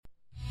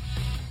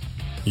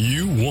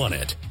You want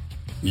it.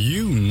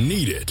 You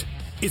need it.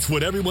 It's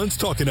what everyone's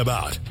talking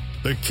about.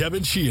 The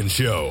Kevin Sheehan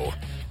Show.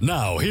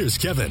 Now, here's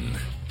Kevin.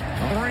 3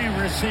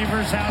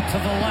 receivers out to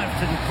the left,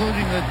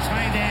 including the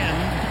tight end,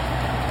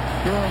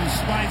 Durham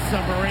Smythe,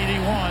 number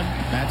 81.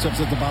 Matchups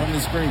at the bottom of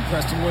the screen.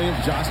 Preston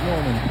Williams, Josh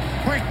Norman.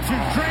 Quick to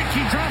Drake.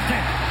 He dropped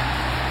it.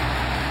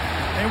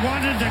 They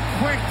wanted the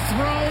quick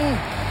throw,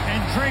 and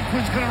Drake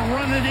was going to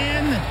run it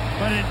in,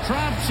 but it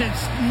drops.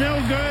 It's no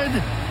good,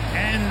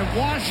 and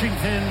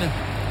Washington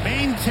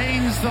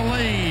maintains the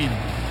lead.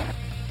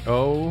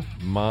 Oh,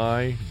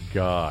 my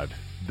God.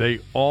 They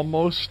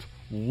almost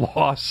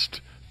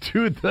lost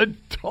to the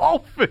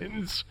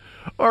Dolphins.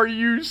 Are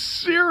you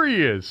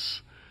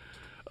serious?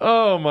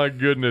 Oh, my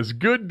goodness.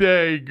 Good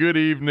day, good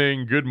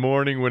evening, good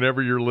morning,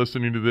 whenever you're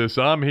listening to this.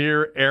 I'm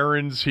here.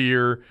 Aaron's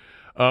here.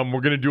 We're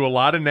going to do a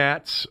lot of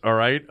Nats, all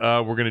right?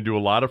 We're going to do a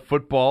lot of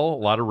football,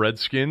 a lot of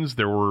Redskins.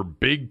 There were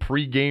big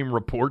pregame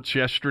reports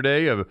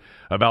yesterday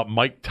about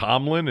Mike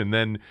Tomlin, and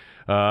then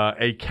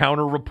a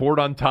counter report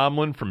on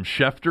Tomlin from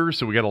Schefter.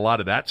 So we got a lot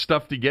of that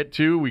stuff to get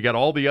to. We got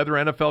all the other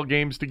NFL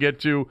games to get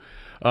to.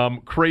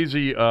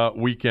 Crazy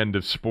weekend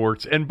of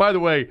sports. And by the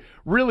way,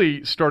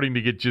 really starting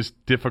to get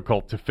just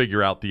difficult to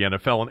figure out the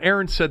NFL. And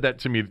Aaron said that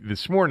to me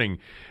this morning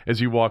as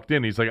he walked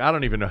in. He's like, I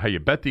don't even know how you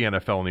bet the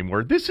NFL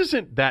anymore. This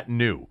isn't that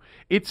new.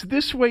 It's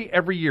this way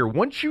every year.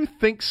 Once you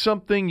think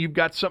something, you've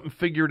got something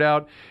figured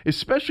out,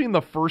 especially in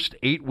the first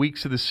 8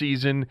 weeks of the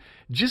season,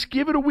 just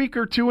give it a week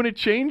or two and it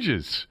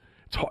changes.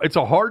 It's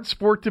a hard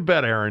sport to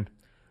bet, Aaron.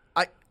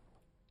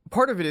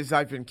 Part of it is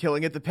I've been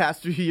killing it the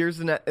past few years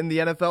in the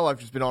NFL. I've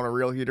just been on a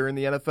real heater in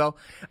the NFL.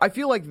 I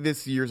feel like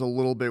this year's a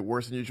little bit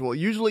worse than usual.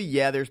 Usually,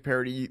 yeah, there's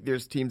parity.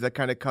 There's teams that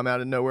kind of come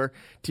out of nowhere,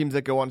 teams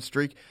that go on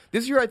streak.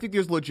 This year, I think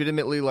there's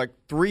legitimately like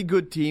 3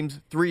 good teams,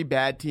 3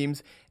 bad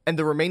teams, and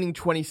the remaining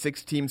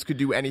 26 teams could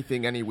do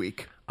anything any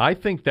week. I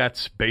think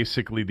that's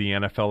basically the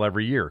NFL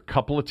every year. A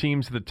couple of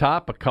teams at the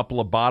top, a couple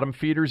of bottom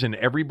feeders, and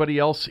everybody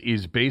else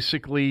is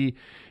basically,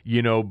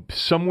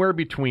 somewhere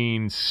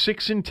between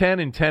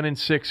 6-10 and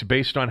 10-6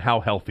 based on how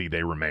healthy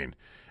they remain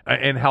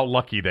and how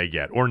lucky they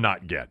get or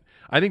not get.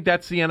 I think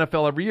that's the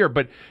NFL every year.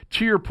 But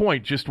to your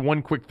point, just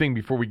one quick thing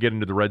before we get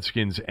into the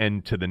Redskins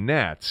and to the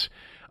Nats.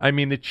 I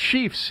mean, the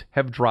Chiefs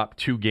have dropped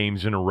 2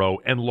 games in a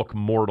row and look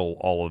mortal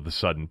all of a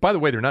sudden. By the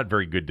way, they're not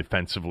very good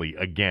defensively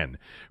again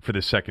for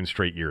the second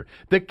straight year.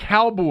 The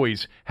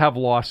Cowboys have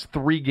lost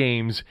 3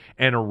 games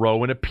in a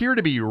row and appear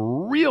to be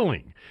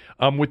reeling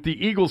with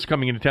the Eagles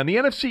coming into town. The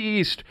NFC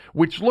East,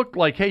 which looked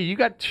like, hey, you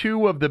got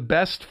 2 of the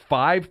best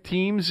 5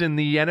 teams in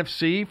the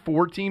NFC,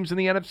 4 teams in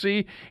the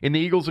NFC. In the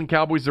Eagles and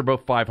Cowboys, they're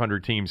both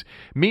 500 teams.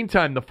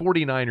 Meantime, the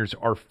 49ers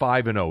are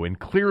 5-0 and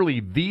clearly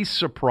the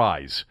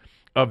surprise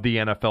of the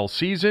NFL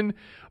season,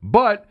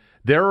 but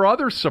there are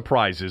other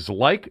surprises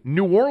like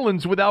New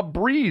Orleans without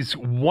Breeze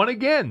won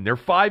again. They're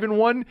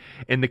 5-1,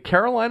 and the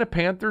Carolina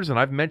Panthers, and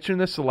I've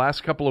mentioned this the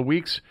last couple of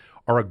weeks,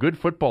 are a good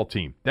football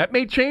team. That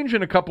may change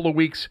in a couple of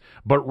weeks,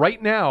 but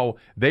right now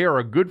they are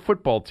a good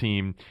football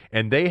team,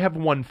 and they have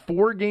won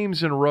 4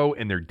 games in a row,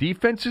 and their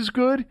defense is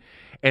good,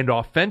 and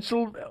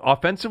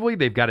offensively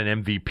they've got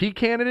an MVP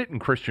candidate in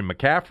Christian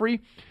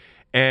McCaffrey.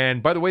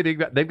 And by the way, they've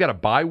got a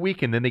bye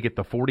week, and then they get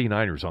the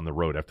 49ers on the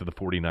road after the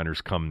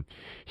 49ers come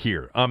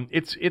here.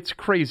 It's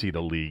crazy, the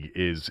league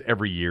is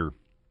every year.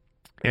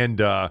 And,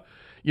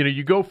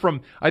 you go from,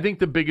 I think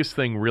the biggest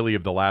thing really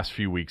of the last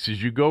few weeks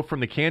is you go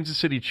from the Kansas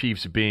City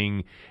Chiefs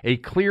being a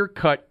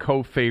clear-cut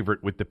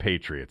co-favorite with the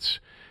Patriots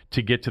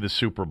to get to the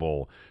Super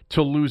Bowl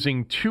to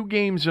losing 2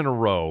 games in a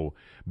row,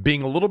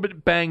 being a little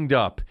bit banged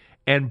up,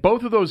 and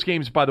both of those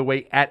games, by the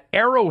way, at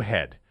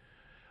Arrowhead.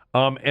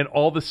 And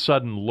all of a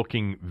sudden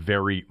looking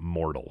very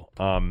mortal.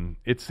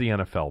 It's the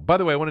NFL. By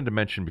the way, I wanted to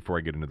mention before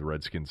I get into the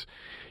Redskins,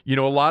 a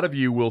lot of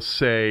you will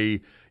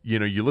say,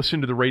 you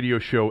listen to the radio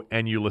show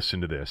and you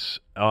listen to this.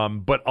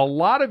 But a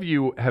lot of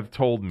you have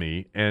told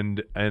me,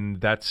 and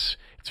it's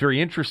very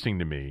interesting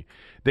to me,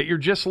 that you're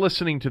just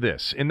listening to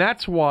this. And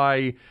that's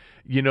why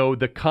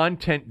the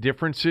content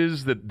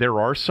differences, that there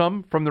are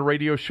some from the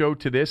radio show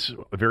to this.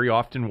 Very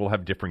often we'll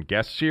have different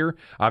guests here.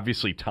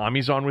 Obviously,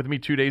 Tommy's on with me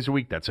 2 days a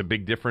week. That's a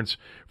big difference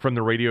from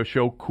the radio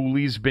show.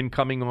 Cooley's been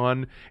coming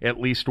on at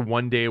least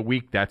 1 day a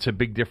week. That's a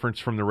big difference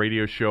from the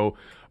radio show.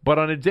 But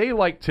on a day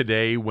like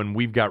today, when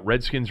we've got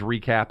Redskins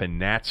recap and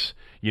Nats,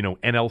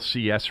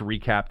 NLCS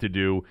recap to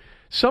do,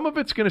 some of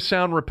it's going to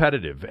sound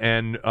repetitive.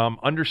 And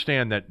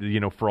understand that,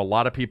 for a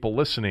lot of people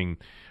listening,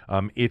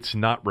 it's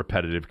not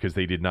repetitive because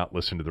they did not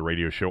listen to the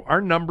radio show.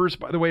 Our numbers,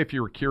 by the way, if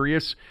you were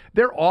curious,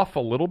 they're off a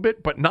little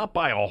bit, but not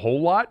by a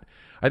whole lot.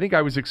 I think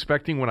I was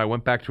expecting when I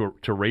went back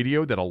to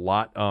radio that a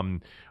lot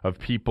of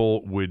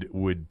people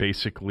would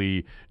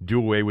basically do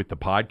away with the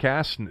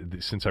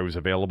podcast since I was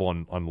available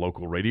on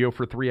local radio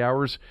for 3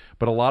 hours.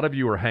 But a lot of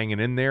you are hanging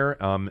in there.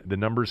 The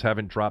numbers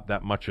haven't dropped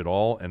that much at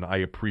all, and I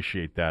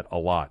appreciate that a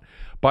lot.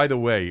 By the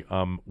way,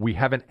 we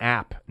have an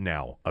app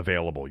now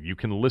available. You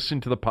can listen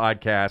to the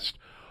podcast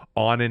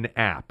on an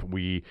app.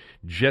 We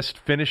just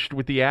finished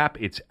with the app.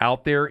 It's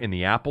out there in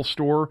the Apple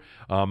Store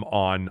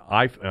on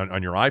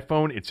your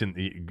iPhone.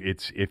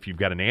 It's if you've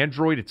got an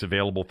Android, it's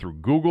available through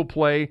Google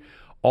Play.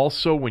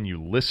 Also, when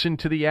you listen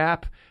to the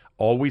app,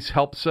 always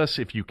helps us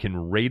if you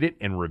can rate it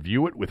and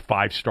review it with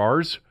 5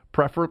 stars,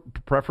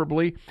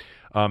 preferably.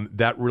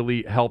 That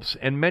really helps.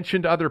 And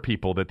mention to other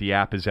people that the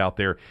app is out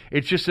there.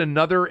 It's just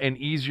another and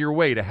easier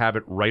way to have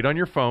it right on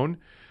your phone.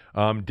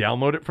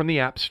 Download it from the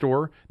App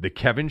Store, The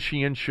Kevin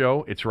Sheehan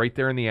Show. It's right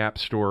there in the App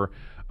Store,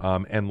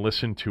 and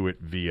listen to it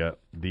via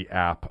the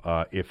app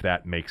if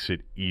that makes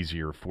it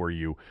easier for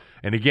you.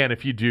 And again,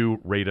 if you do,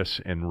 rate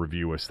us and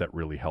review us. That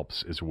really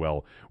helps as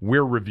well,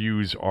 where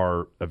reviews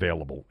are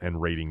available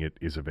and rating it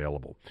is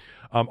available.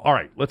 All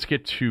right, let's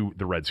get to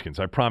the Redskins.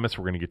 I promise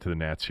we're going to get to the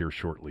Nats here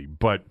shortly,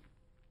 but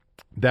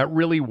that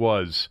really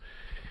was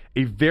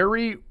a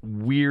very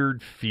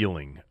weird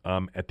feeling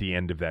at the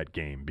end of that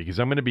game, because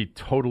I'm going to be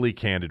totally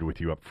candid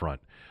with you up front.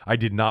 I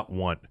did not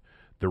want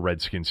the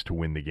Redskins to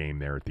win the game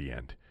there at the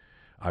end.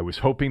 I was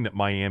hoping that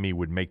Miami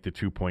would make the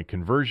 2-point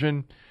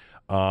conversion.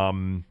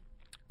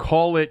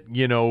 Call it,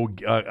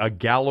 a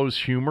gallows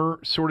humor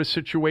sort of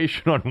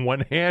situation on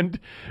one hand,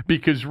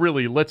 because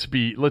really, let's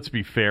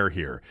be fair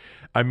here.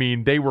 I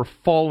mean, they were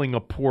falling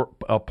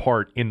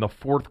apart in the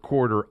fourth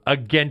quarter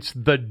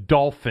against the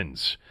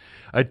Dolphins,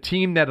 a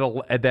team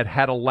that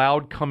had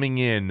allowed coming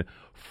in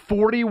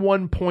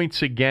 41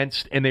 points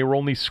against, and they were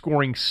only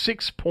scoring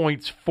 6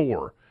 points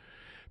for.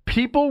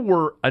 People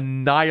were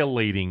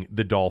annihilating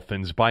the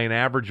Dolphins by an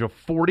average of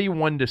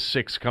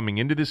 41-6 coming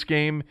into this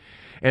game,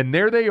 and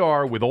there they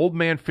are with old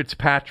man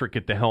Fitzpatrick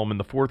at the helm in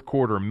the fourth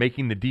quarter,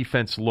 making the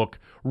defense look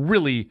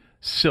really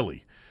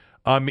silly.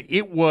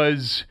 It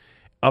was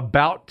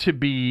about to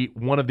be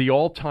one of the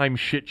all-time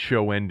shit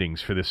show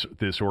endings for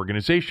this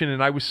organization,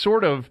 and I was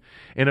sort of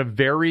in a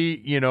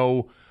very,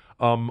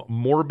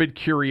 morbid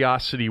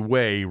curiosity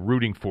way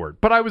rooting for it.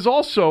 But I was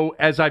also,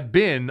 as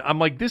I'm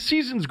like, this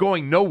season's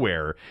going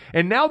nowhere,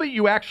 and now that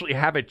you actually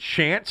have a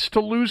chance to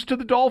lose to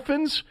the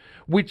Dolphins,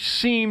 which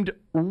seemed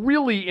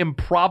really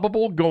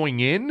improbable going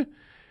in,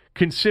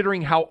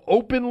 considering how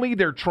openly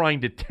they're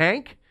trying to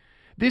tank,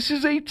 this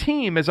is a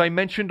team, as I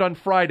mentioned on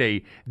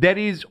Friday, that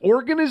is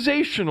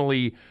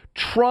organizationally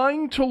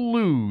trying to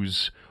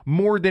lose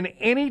more than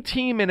any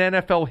team in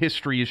NFL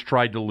history has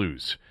tried to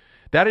lose.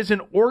 That is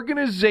an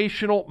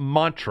organizational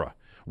mantra.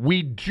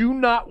 We do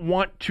not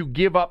want to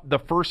give up the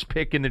first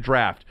pick in the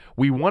draft.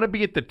 We want to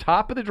be at the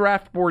top of the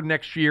draft board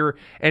next year.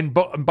 And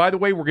by the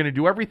way, we're going to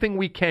do everything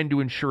we can to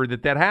ensure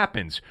that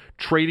happens.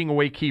 Trading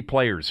away key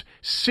players,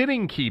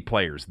 sitting key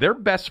players. Their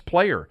best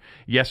player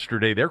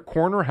yesterday, their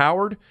corner,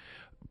 Howard,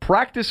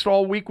 practiced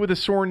all week with a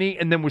sore knee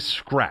and then was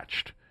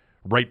scratched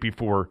right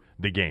before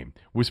the game,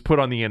 was put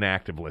on the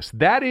inactive list.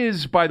 That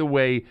is, by the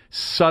way,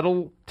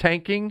 subtle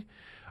tanking,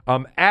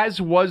 as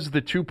was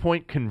the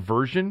 2-point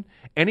conversion.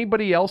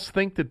 Anybody else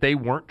think that they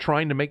weren't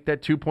trying to make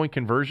that 2-point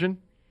conversion?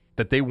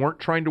 That they weren't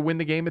trying to win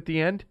the game at the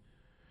end?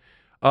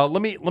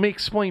 Let me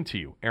explain to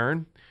you,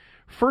 Aaron.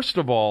 First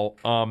of all,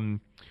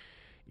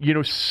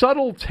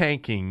 subtle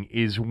tanking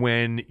is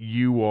when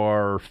you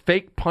are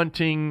fake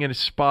punting in a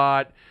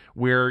spot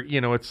where,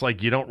 it's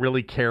like you don't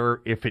really care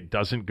if it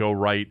doesn't go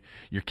right.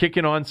 You're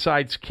kicking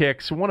onside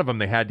kicks. One of them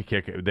they had to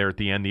kick there at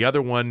the end. The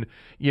other one,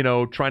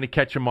 trying to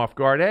catch them off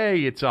guard.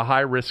 Hey, it's a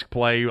high-risk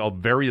play, a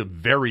very,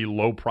 very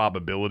low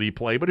probability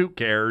play, but who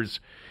cares?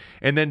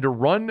 And then to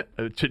run,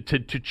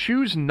 to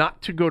choose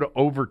not to go to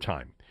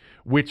overtime,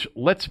 which,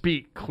 let's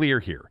be clear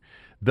here,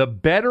 the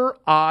better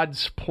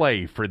odds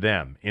play for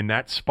them in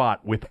that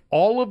spot with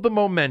all of the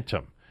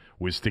momentum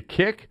was to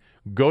kick,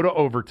 go to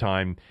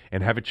overtime,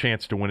 and have a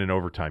chance to win in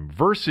overtime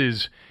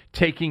versus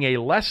taking a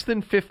less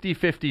than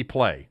 50-50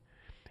 play.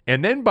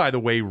 And then, by the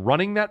way,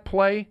 running that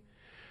play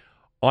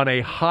on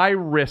a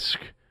high-risk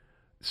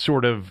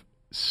sort of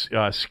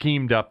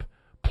schemed-up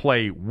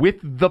play with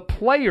the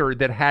player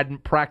that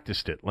hadn't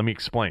practiced it. Let me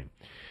explain.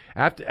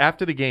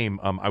 After the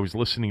game, I was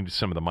listening to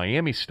some of the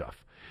Miami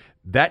stuff.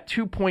 That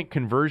 2-point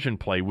conversion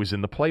play was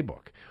in the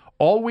playbook.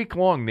 All week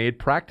long, they had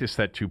practiced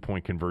that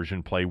 2-point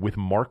conversion play with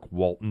Mark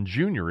Walton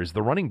Jr. as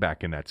the running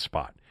back in that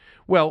spot.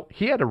 Well,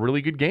 he had a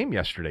really good game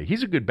yesterday.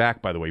 He's a good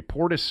back, by the way.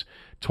 Portis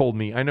told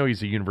me, I know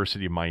he's a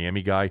University of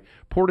Miami guy.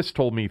 Portis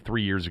told me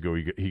 3 years ago,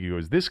 he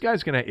goes, this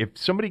guy's going to, if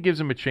somebody gives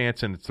him a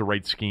chance and it's the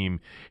right scheme,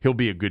 he'll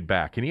be a good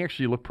back. And he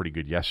actually looked pretty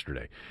good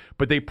yesterday.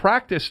 But they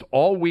practiced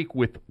all week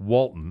with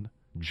Walton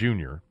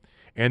Jr.,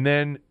 and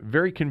then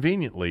very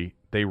conveniently,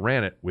 they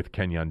ran it with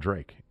Kenyon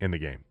Drake in the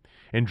game.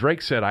 And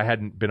Drake said, I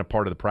hadn't been a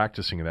part of the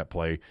practicing of that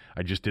play.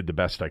 I just did the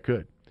best I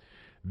could.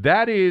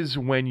 That is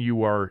when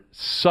you are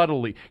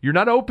subtly, you're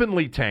not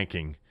openly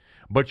tanking,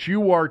 but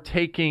you are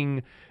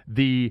taking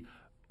the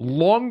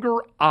longer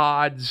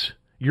odds,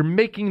 you're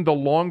making the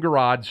longer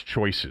odds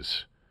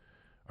choices.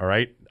 All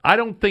right? I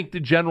don't think the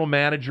general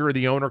manager or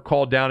the owner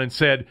called down and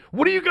said,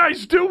 what are you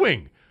guys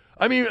doing?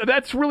 I mean,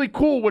 that's really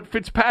cool what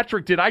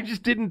Fitzpatrick did. I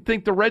just didn't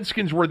think the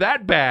Redskins were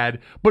that bad.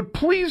 But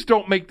please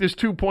don't make this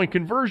 2-point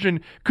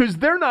conversion because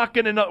they're not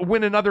going to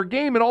win another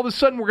game. And all of a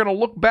sudden, we're going to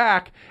look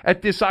back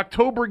at this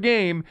October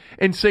game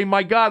and say,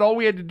 my God, all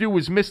we had to do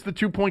was miss the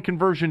 2-point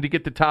conversion to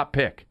get the top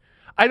pick.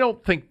 I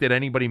don't think that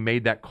anybody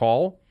made that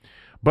call.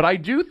 But I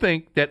do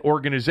think that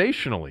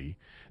organizationally,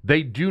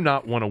 they do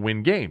not want to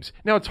win games.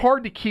 Now, it's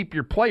hard to keep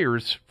your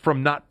players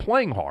from not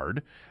playing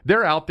hard.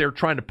 They're out there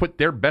trying to put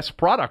their best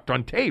product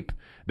on tape.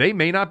 They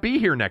may not be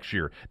here next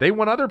year. They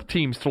want other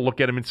teams to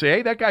look at them and say,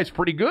 hey, that guy's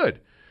pretty good.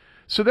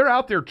 So they're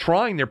out there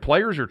trying. Their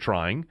players are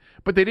trying,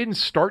 but they didn't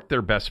start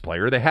their best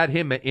player. They had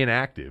him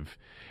inactive.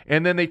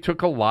 And then they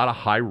took a lot of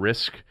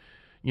high-risk,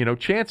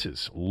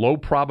 chances, low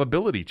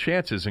probability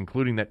chances,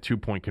 including that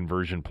 2-point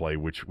conversion play,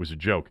 which was a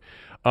joke.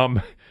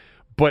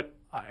 But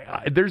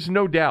there's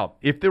no doubt.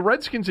 If the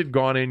Redskins had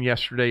gone in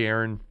yesterday,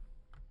 Aaron,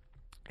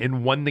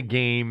 and won the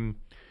game,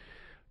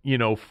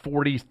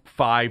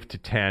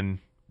 45-10,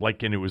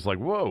 and it was like,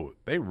 whoa,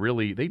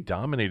 they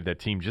dominated that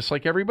team just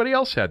like everybody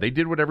else had. They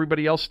did what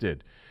everybody else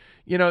did.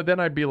 Then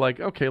I'd be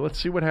like, okay, let's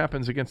see what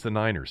happens against the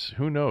Niners.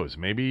 Who knows?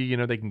 Maybe,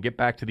 they can get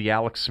back to the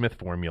Alex Smith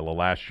formula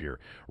last year.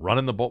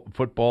 Running the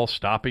football,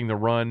 stopping the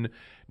run,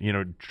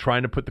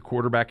 trying to put the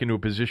quarterback into a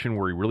position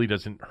where he really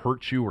doesn't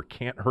hurt you or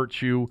can't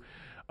hurt you.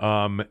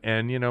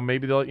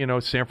 Maybe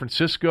they'll, San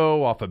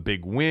Francisco off a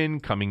big win,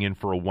 coming in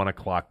for a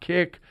 1:00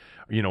 kick,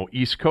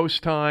 East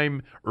Coast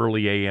time,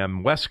 early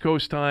a.m. West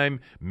Coast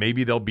time.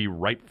 Maybe they'll be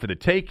ripe for the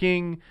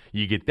taking.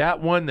 You get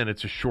that one, then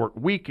it's a short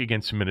week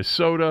against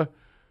Minnesota.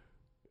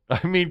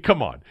 I mean,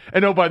 come on.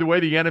 And oh, by the way,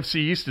 the NFC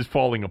East is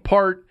falling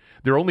apart.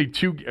 There are only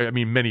two. I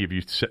mean, many of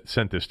you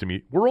sent this to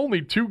me. We're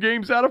only 2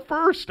 games out of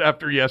first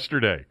after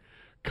yesterday.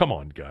 Come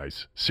on,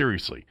 guys.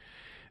 Seriously.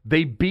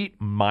 They beat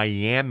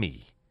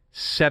Miami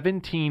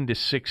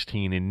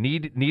 17-16 and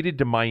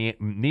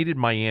needed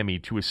Miami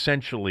to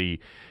essentially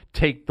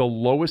take the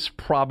lowest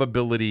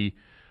probability,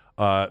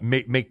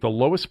 make the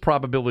lowest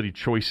probability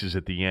choices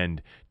at the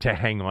end to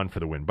hang on for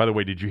the win. By the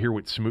way, did you hear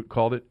what Smoot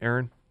called it,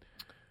 Aaron?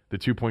 The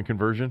 2-point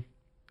conversion?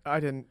 I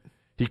didn't.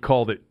 He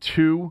called it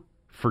 2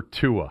 for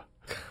Tua.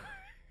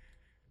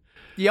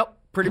 Yep,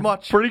 pretty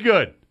much. Pretty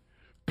good,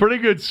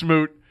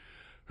 Smoot.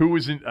 Who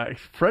was in?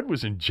 Fred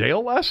was in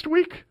jail last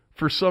week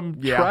for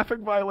some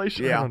traffic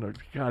violation. Yeah. I don't know.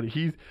 God,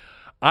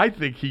 I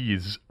think he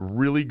is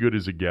really good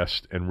as a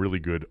guest and really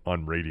good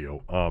on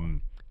radio.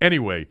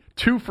 Anyway,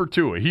 2 for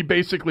Tua. He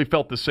basically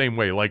felt the same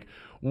way. Like,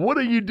 what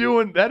are you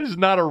doing? That is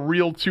not a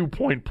real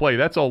 2-point play.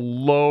 That's a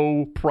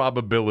low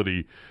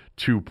probability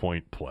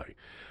 2-point play.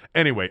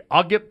 Anyway,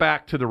 I'll get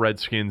back to the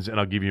Redskins, and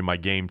I'll give you my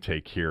game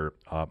take here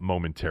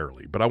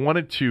momentarily. But I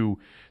wanted to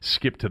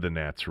skip to the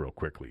Nats real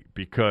quickly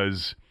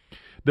because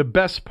the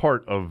best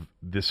part of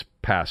this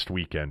past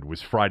weekend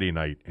was Friday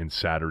night and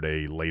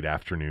Saturday late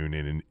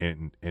afternoon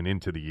and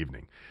into the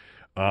evening.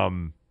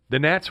 The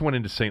Nats went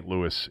into St.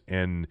 Louis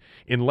and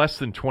in less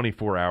than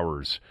 24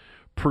 hours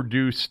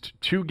produced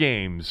 2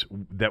 games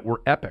that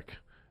were epic.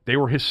 They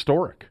were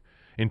historic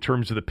in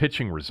terms of the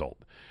pitching result.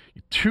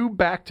 2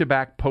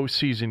 back-to-back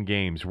postseason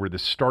games where the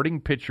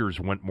starting pitchers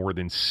went more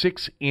than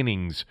 6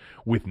 innings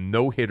with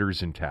no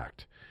hitters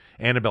intact.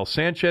 Anibal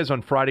Sanchez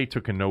on Friday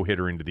took a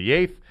no-hitter into the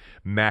 8th.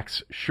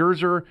 Max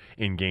Scherzer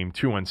in Game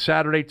 2 on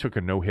Saturday took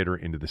a no-hitter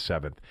into the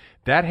 7th.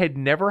 That had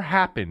never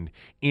happened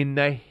in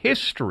the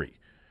history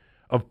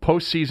of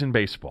postseason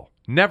baseball.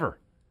 Never.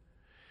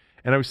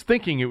 And I was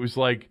thinking it was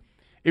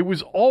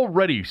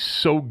already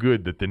so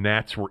good that the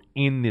Nats were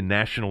in the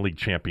National League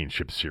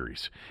Championship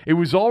Series. It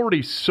was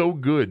already so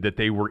good that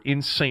they were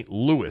in St.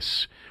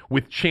 Louis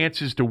with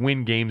chances to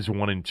win games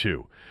 1 and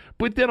 2.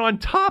 But then on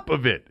top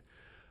of it,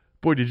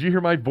 boy, did you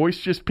hear my voice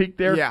just peak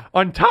there? Yeah.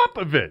 On top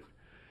of it,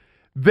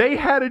 they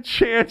had a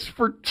chance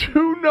for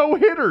 2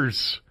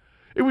 no-hitters.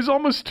 It was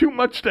almost too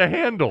much to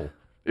handle.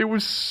 It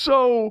was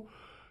so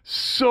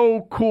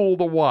cool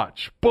to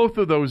watch, both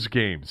of those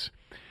games.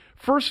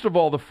 First of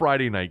all, the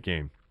Friday night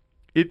game.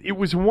 It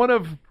was one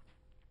of,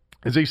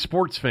 as a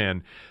sports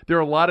fan, there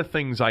are a lot of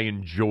things I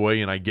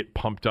enjoy and I get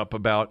pumped up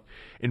about.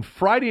 And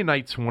Friday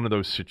night's one of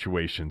those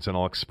situations, and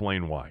I'll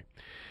explain why.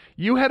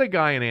 You had a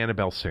guy in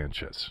Anibal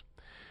Sanchez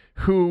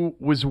who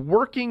was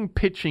working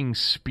pitching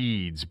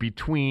speeds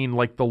between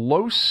like the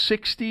low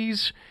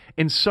 60s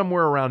and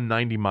somewhere around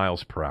 90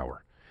 miles per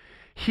hour.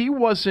 He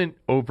wasn't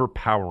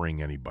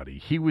overpowering anybody.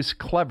 He was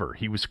clever.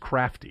 He was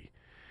crafty.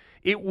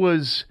 It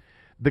was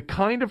the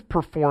kind of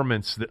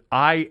performance that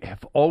I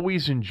have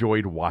always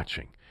enjoyed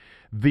watching.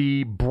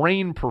 The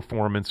brain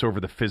performance over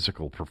the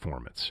physical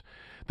performance.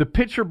 The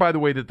pitcher, by the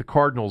way, that the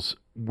Cardinals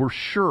were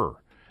sure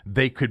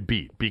they could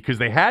beat because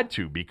they had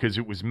to, because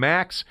it was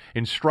Max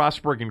and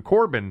Strasburg and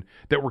Corbin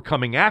that were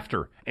coming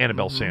after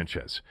Anibal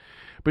Sanchez.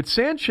 But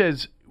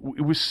Sanchez,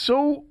 it was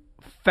so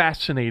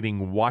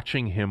fascinating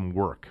watching him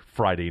work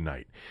Friday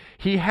night.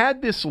 He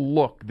had this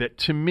look that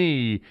to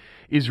me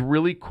is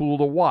really cool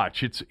to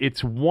watch.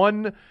 It's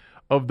one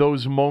of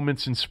those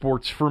moments in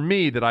sports for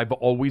me that I've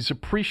always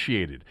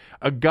appreciated.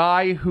 A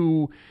guy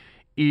who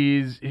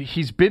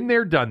he's been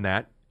there, done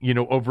that.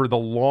 over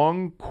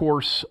the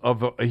course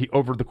of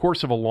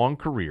a long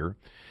career,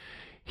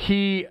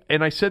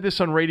 and I said this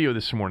on radio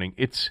this morning,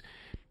 it's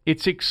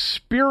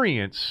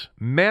experience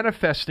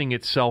manifesting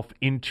itself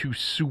into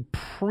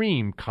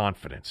supreme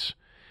confidence.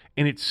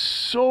 And it's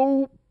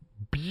so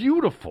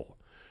beautiful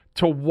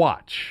to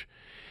watch.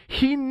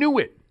 He knew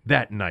it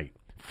that night.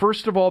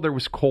 First of all, there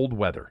was cold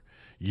weather.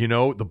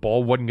 The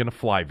ball wasn't going to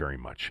fly very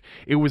much.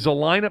 It was a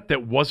lineup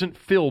that wasn't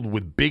filled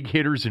with big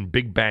hitters and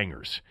big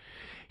bangers.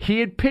 He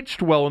had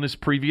pitched well in his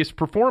previous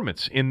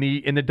performance in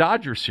the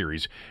Dodgers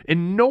series,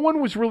 and no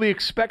one was really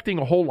expecting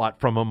a whole lot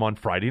from him on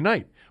Friday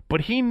night.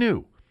 But he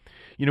knew.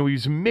 He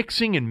was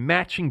mixing and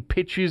matching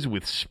pitches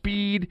with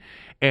speed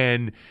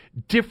and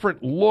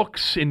different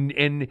looks and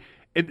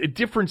the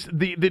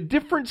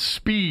different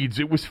speeds.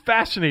 It was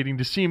fascinating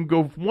to see him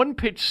go one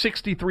pitch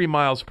 63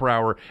 miles per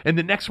hour and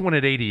the next one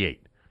at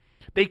 88.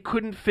 They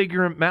couldn't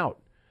figure him out.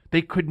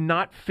 They could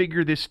not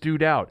figure this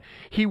dude out.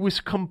 He was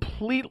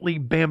completely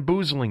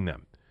bamboozling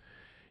them.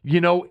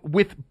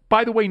 With,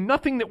 by the way,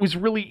 nothing that was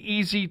really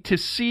easy to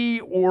see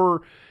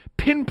or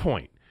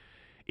pinpoint.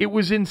 It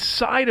was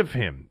inside of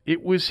him.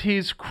 It was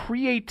his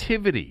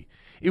creativity.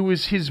 It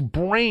was his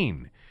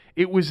brain.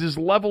 It was his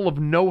level of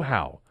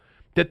know-how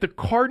that the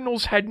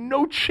Cardinals had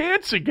no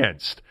chance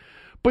against.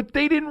 But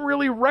they didn't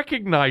really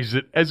recognize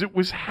it as it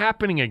was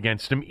happening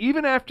against him,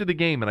 even after the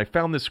game. And I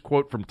found this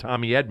quote from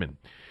Tommy Edman.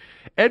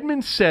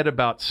 Edman said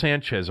about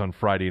Sanchez on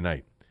Friday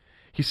night.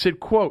 He said,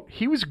 quote,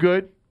 "He was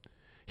good.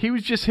 He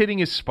was just hitting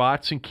his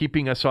spots and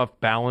keeping us off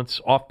balance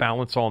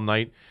all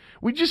night.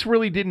 We just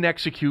really didn't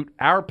execute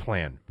our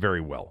plan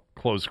very well,"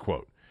 close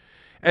quote.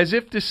 As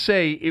if to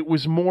say it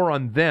was more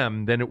on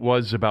them than it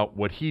was about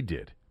what he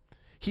did.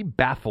 He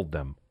baffled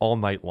them all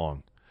night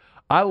long.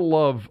 I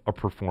love a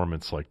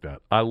performance like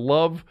that. I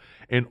love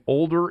an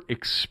older,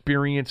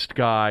 experienced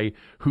guy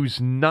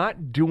who's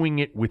not doing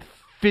it with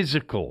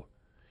physical,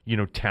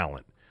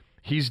 talent.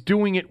 He's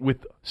doing it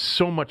with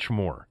so much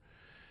more.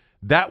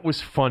 That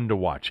was fun to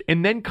watch.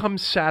 And then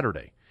comes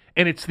Saturday,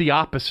 and it's the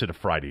opposite of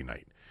Friday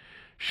night.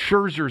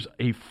 Scherzer's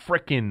a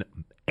frickin'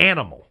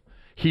 animal.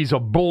 He's a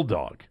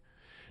bulldog.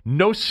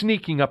 No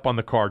sneaking up on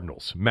the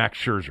Cardinals, Max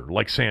Scherzer,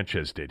 like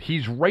Sanchez did.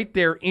 He's right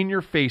there in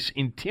your face,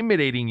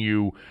 intimidating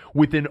you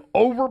with an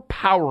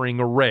overpowering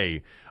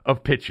array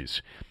of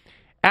pitches.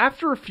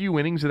 After a few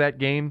innings of that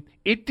game,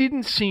 it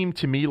didn't seem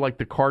to me like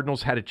the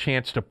Cardinals had a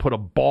chance to put a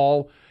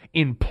ball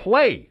in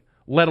play,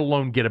 let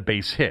alone get a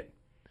base hit.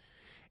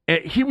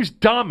 He was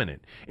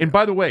dominant. And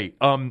by the way,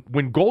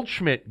 when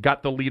Goldschmidt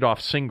got the leadoff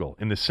single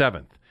in the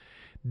 7th,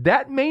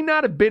 that may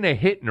not have been a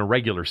hit in a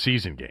regular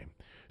season game.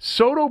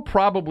 Soto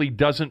probably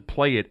doesn't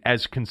play it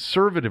as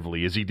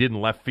conservatively as he did in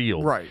left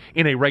field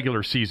in a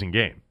regular season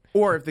game.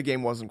 Or if the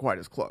game wasn't quite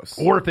as close.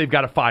 Or if they've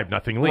got a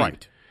 5-0 lead.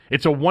 Right.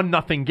 It's a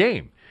 1-0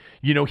 game.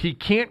 He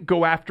can't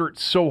go after it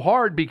so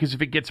hard because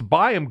if it gets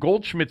by him,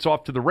 Goldschmidt's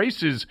off to the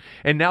races,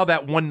 and now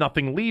that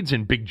 1-0 lead's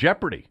in big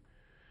jeopardy.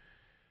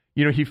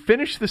 He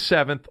finished the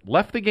 7th,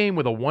 left the game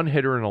with a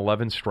one-hitter and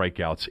 11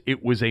 strikeouts.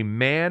 It was a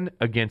man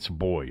against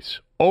boys.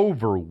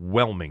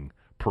 Overwhelming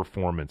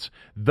performance.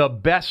 The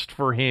best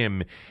for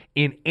him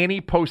in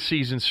any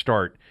postseason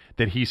start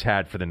that he's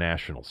had for the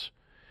Nationals.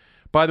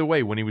 By the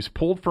way, when he was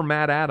pulled for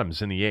Matt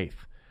Adams in the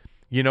 8th,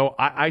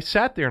 I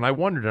sat there and I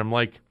wondered, I'm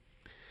like,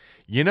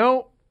 he's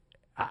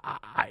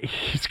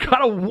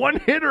got a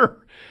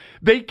one-hitter.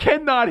 They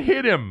cannot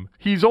hit him.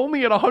 He's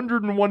only at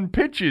 101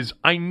 pitches.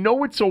 I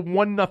know it's a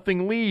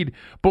 1-0 lead,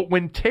 but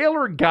when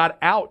Taylor got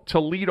out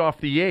to lead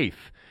off the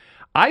 8th,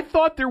 I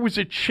thought there was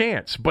a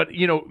chance, but,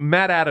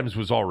 Matt Adams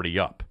was already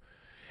up.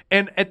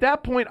 And at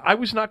that point, I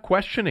was not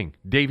questioning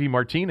Davey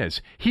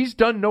Martinez. He's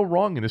done no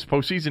wrong in this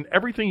postseason.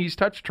 Everything he's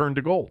touched turned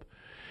to gold.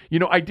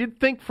 I did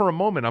think for a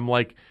moment, I'm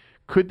like,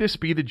 could this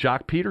be the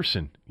Jock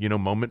Peterson,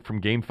 moment from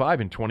Game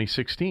 5 in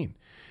 2016?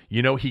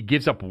 He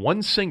gives up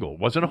one single. It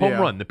wasn't a home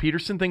run. The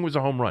Peterson thing was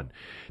a home run.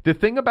 The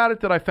thing about it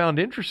that I found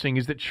interesting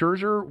is that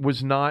Scherzer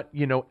was not,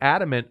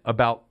 adamant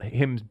about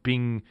him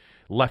being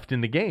left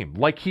in the game,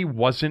 like he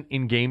wasn't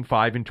in Game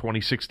 5 in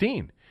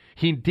 2016.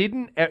 He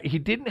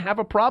didn't have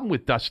a problem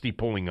with Dusty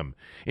pulling him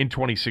in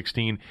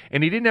 2016,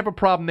 and he didn't have a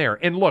problem there.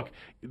 And look,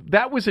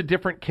 that was a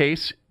different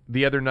case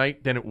the other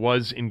night than it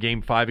was in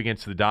Game 5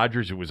 against the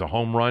Dodgers. It was a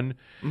home run,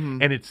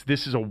 and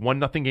this is a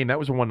 1-0 game. That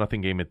was a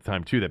 1-0 game at the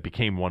time, too, that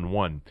became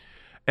 1-1.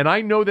 And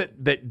I know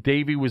that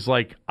Davey was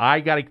like, I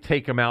got to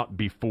take him out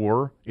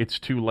before it's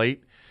too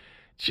late.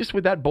 It's just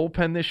with that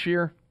bullpen this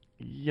year,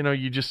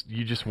 you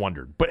just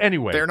wondered. But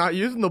anyway, they're not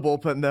using the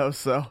bullpen though.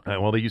 So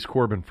well, they use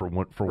Corbin for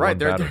one. Right,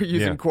 they're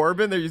using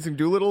Corbin. They're using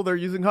Doolittle. They're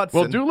using Hudson.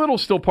 Well,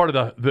 Doolittle's still part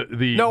of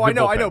the. No, I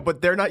know, bullpen.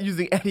 But they're not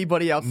using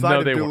anybody outside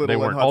of Doolittle they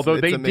weren't. and Hudson.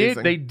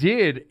 Although they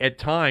did at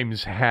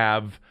times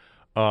have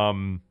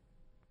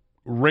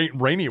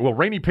Rainey. Well,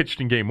 Rainey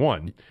pitched in Game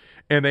 1,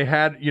 and they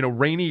had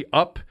Rainey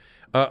up.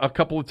 A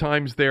couple of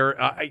times there,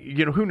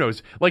 who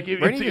knows? Like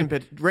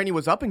Rainey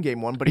was up in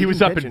Game 1, but he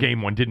was up in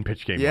Game 1. Didn't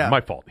pitch Game 1.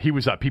 My fault. He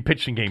was up. He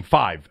pitched in Game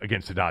 5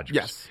 against the Dodgers.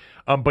 Yes,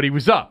 but he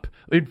was up.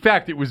 In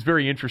fact, it was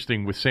very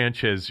interesting with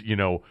Sanchez.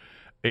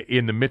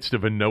 in the midst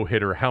of a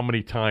no-hitter, how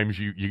many times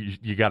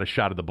you got a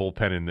shot of the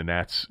bullpen and the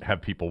Nats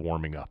have people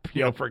warming up,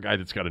 for a guy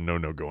that's got a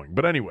no-no going.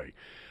 But anyway,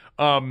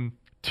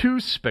 two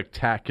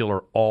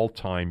spectacular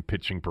all-time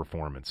pitching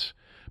performances.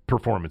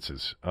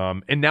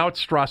 And now it's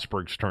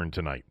Strasburg's turn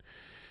tonight.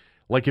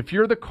 Like, if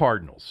you're the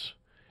Cardinals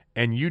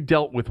and you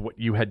dealt with what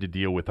you had to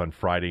deal with on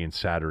Friday and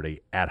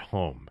Saturday at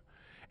home,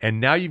 and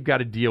now you've got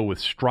to deal with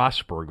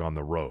Strasburg on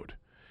the road,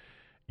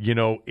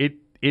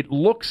 it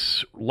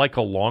looks like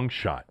a long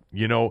shot.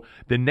 The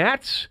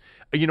Nats,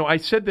 I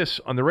said this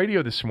on the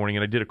radio this morning,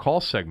 and I did a call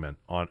segment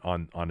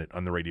on it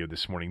on the radio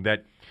this morning,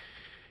 that,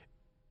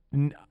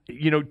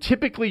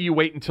 typically you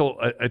wait until,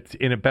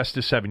 in a best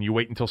of seven, you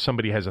wait until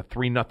somebody has a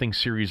 3-0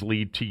 series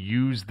lead to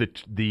use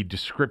the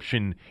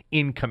description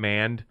in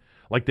command.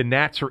 Like the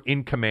Nats are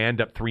in command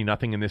up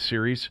 3-0 in this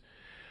series.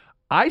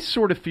 I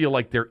sort of feel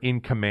like they're in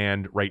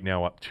command right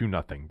now up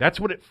 2-0. That's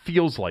what it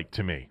feels like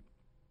to me.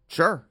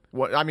 Sure.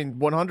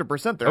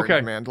 100% they're in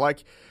command.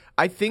 Like,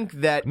 I think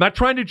that... I'm not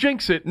trying to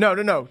jinx it.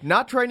 No.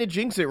 Not trying to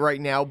jinx it right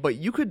now, but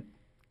you could...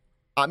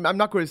 I'm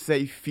not going to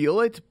say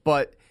feel it,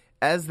 but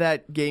as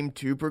that game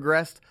 2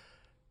 progressed,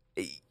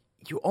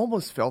 you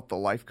almost felt the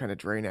life kind of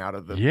drain out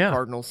of the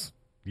Cardinals.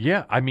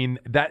 Yeah, I mean,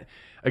 that...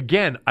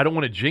 Again, I don't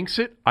want to jinx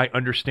it. I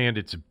understand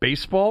it's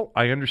baseball.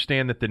 I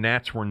understand that the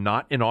Nats were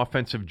not an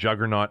offensive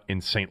juggernaut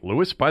in St.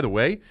 Louis. By the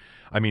way,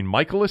 I mean,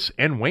 Michaelis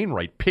and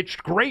Wainwright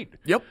pitched great.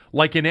 Yep.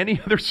 Like in any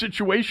other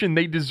situation,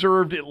 they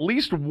deserved at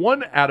least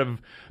one out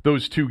of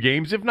those 2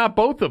 games, if not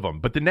both of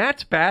them. But the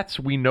Nats bats,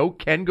 we know,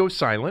 can go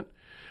silent.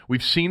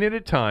 We've seen it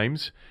at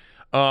times.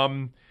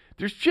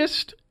 There's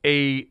just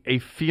a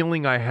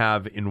feeling I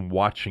have in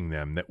watching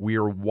them that we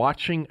are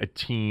watching a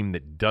team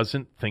that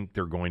doesn't think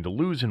they're going to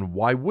lose, and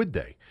why would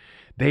they?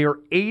 They are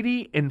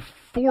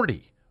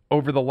 80-40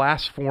 over the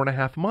last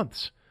 4.5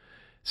 months.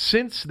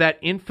 Since that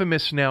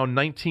infamous now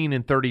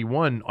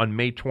 19-31 on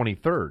May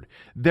 23rd,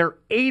 they're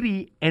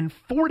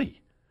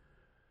 80-40.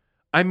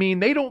 I mean,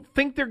 they don't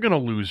think they're going to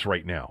lose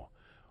right now.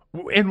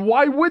 And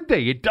why would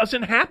they? It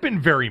doesn't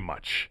happen very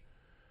much.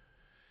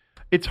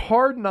 It's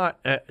hard not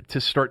to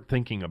start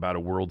thinking about a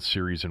World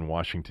Series in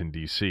Washington,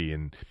 D.C.,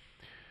 and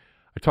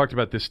I talked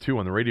about this, too,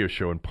 on the radio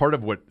show, and part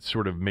of what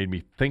sort of made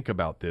me think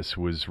about this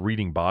was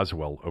reading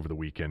Boswell over the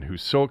weekend,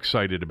 who's so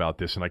excited about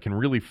this, and I can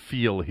really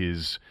feel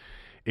his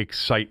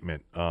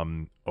excitement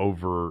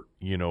over,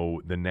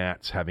 the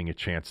Nats having a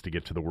chance to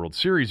get to the World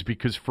Series,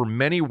 because for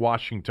many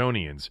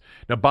Washingtonians,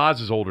 now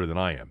Boz is older than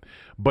I am,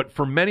 but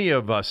for many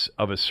of us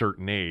of a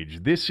certain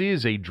age, this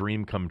is a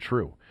dream come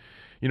true.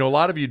 A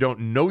lot of you don't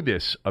know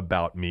this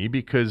about me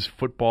because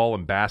football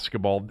and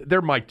basketball,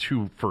 they're my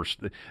first.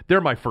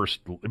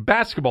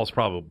 Basketball's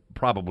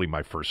probably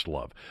my first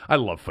love. I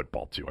love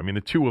football too. I mean,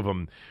 the two of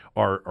them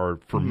are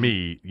for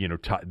me,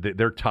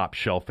 they're top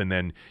shelf, and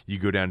then you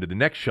go down to the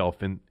next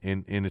shelf and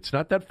it's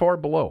not that far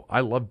below.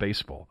 I love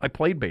baseball. I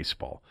played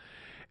baseball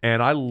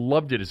and I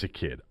loved it as a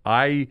kid.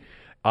 I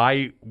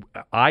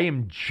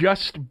am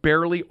just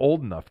barely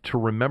old enough to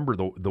remember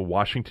the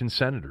Washington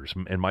Senators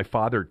and my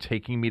father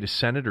taking me to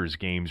Senators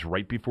games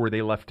right before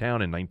they left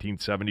town in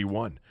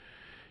 1971.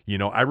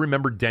 I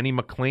remember Denny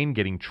McClain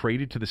getting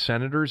traded to the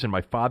Senators, and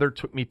my father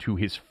took me to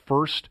his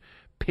first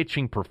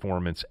pitching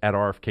performance at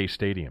RFK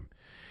Stadium.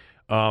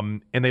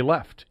 And they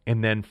left.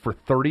 And then for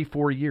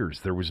 34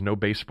 years, there was no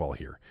baseball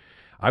here.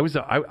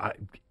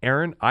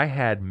 Aaron, I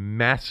had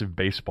massive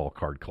baseball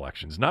card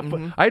collections.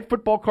 I had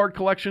football card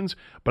collections,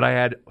 but I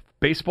had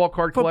baseball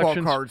card collections.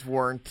 Football cards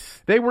weren't.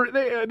 They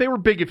were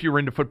big if you were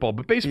into football,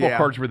 but baseball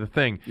cards were the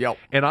thing. Yep.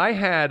 And I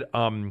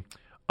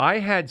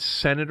had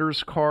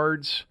Senators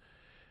cards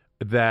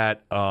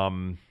that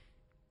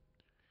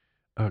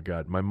oh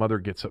God, my mother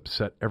gets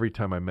upset every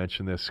time I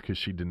mention this because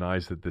she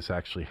denies that this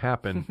actually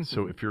happened.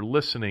 So if you're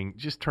listening,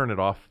 just turn it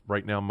off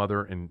right now,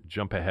 Mother, and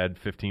jump ahead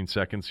 15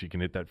 seconds so you can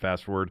hit that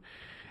fast forward.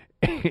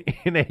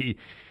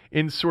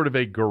 In sort of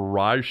a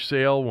garage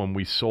sale when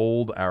we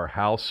sold our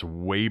house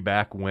way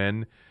back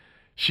when,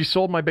 she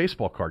sold my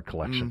baseball card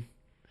collection.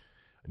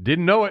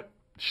 Didn't know it.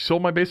 She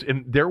sold my base,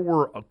 and there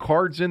were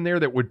cards in there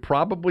that would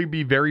probably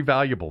be very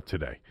valuable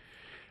today.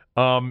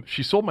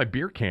 She sold my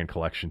beer can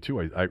collection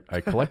too.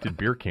 I collected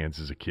beer cans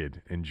as a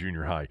kid in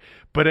junior high.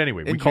 But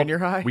anyway, we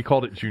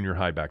called it junior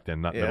high back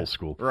then, not middle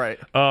school. Right.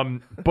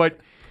 But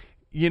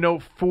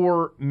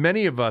for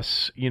many of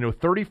us,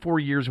 34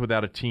 years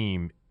without a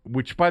team,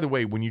 which, by the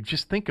way, when you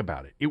just think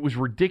about it, it was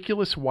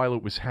ridiculous while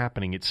it was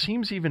happening. It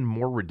seems even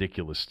more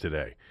ridiculous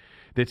today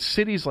that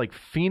cities like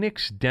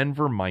Phoenix,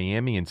 Denver,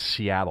 Miami, and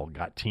Seattle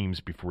got teams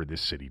before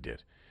this city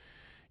did.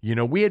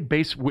 We had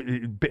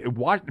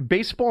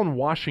baseball in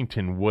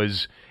Washington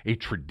was a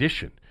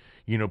tradition.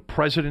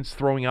 Presidents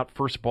throwing out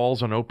first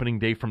balls on opening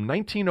day from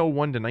 1901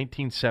 to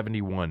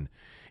 1971.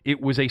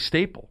 It was a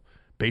staple.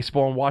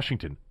 Baseball in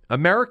Washington.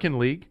 American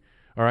League,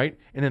 all right?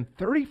 And then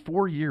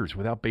 34 years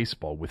without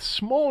baseball with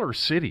smaller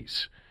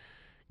cities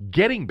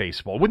getting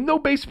baseball with no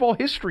baseball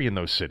history in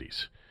those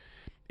cities.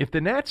 If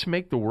the Nats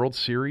make the World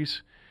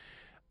Series,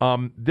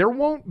 there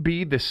won't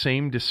be the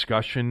same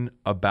discussion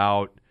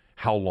about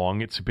how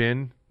long it's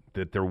been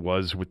that there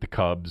was with the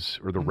Cubs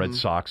or the Red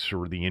Sox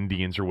or the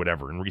Indians or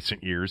whatever in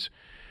recent years.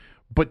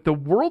 But the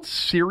World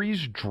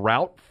Series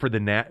drought for the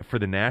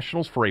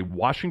Nationals, for a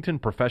Washington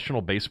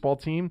professional baseball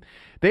team,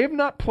 they have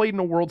not played in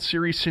a World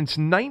Series since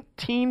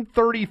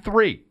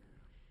 1933.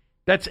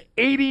 That's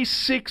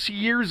 86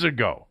 years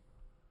ago.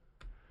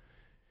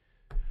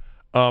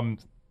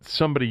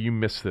 Somebody, you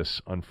missed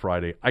this on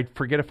Friday. I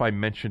forget if I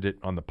mentioned it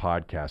on the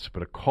podcast,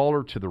 but a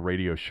caller to the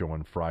radio show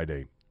on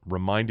Friday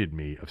reminded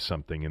me of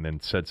something and then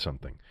said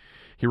something.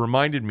 He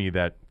reminded me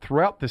that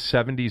throughout the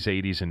 70s,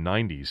 80s, and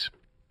 90s,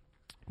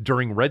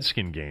 during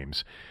Redskin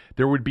games,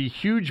 there would be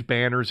huge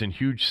banners and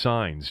huge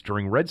signs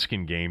during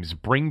Redskin games,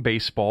 bring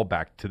baseball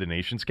back to the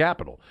nation's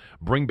capital,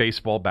 bring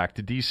baseball back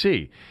to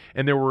D.C.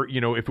 And there were,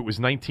 if it was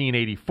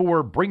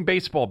 1984, bring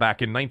baseball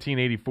back in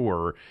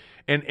 1984.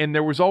 And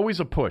there was always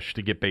a push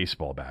to get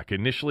baseball back.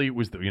 Initially, it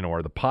was,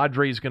 are the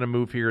Padres going to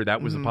move here?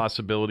 That was a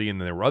possibility.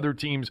 And then there were other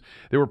teams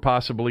that were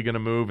possibly going to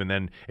move. And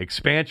then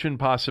expansion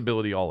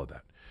possibility, all of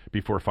that,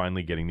 before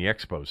finally getting the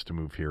Expos to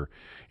move here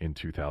in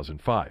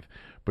 2005.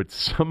 But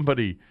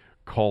somebody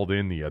called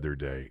in the other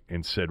day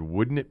and said,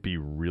 wouldn't it be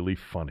really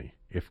funny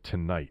if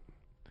tonight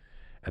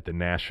at the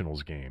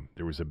Nationals game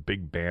there was a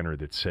big banner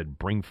that said,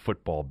 bring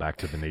football back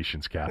to the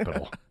nation's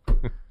capital?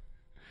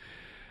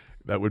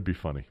 That would be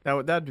funny.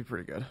 That'd be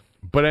pretty good.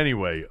 But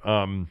anyway,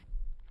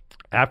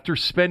 after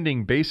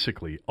spending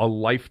basically a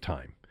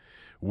lifetime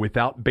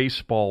without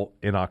baseball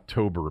in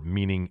October,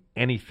 meaning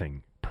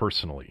anything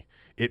personally,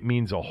 it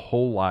means a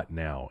whole lot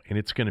now, and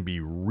it's going to be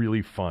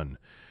really fun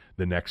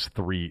the next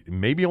 3,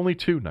 maybe only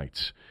 2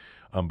 nights.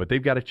 But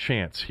they've got a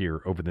chance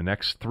here over the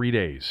next 3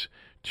 days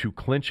to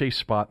clinch a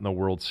spot in the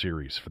World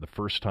Series for the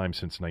first time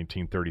since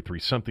 1933,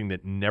 something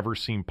that never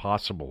seemed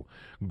possible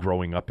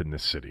growing up in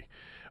this city.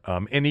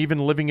 And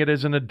even living it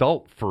as an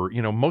adult for,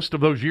 most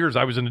of those years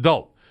I was an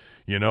adult,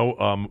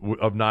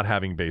 of not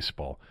having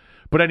baseball.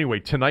 But anyway,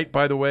 tonight,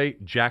 by the way,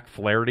 Jack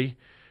Flaherty,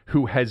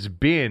 who has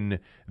been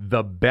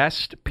the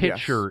best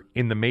pitcher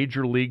in the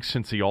major league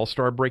since the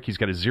All-Star break. He's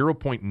got a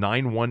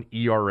 0.91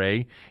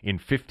 ERA in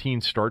 15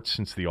 starts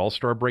since the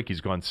All-Star break.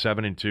 He's gone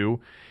 7-2.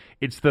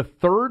 It's the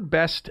third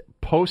best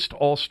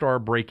post-All-Star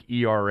break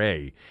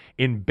ERA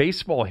in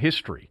baseball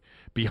history,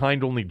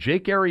 behind only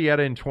Jake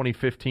Arrieta in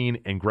 2015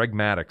 and Greg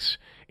Maddux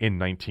in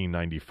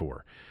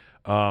 1994.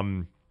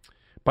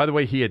 By the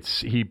way, he had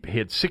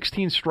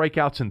 16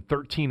 strikeouts and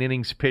 13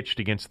 innings pitched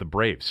against the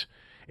Braves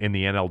in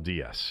the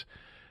NLDS.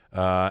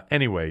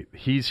 Anyway,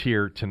 he's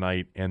here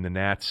tonight, and the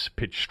Nats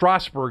pitch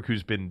Strasburg,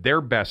 who's been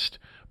their best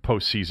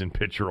postseason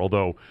pitcher,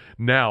 although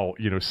now,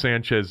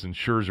 Sanchez and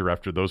Scherzer,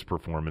 after those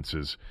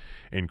performances,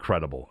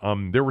 incredible.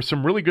 There were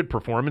some really good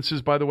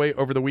performances, by the way,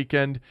 over the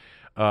weekend.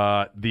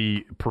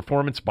 The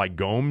performance by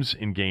Gomes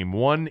in Game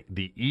 1,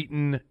 the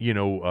Eaton,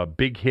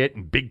 big hit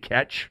and big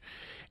catch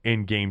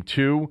in Game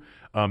 2.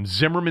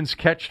 Zimmerman's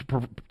catch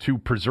to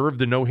preserve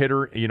the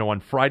no-hitter, on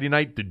Friday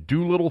night, the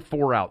Doolittle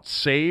 4-out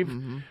save,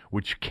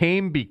 which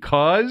came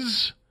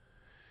because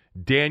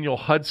Daniel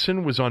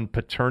Hudson was on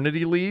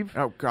paternity leave.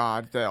 Oh,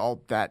 God,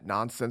 all that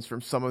nonsense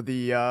from some of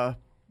the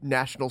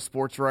national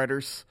sports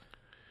writers.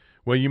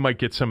 Well, you might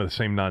get some of the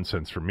same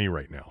nonsense from me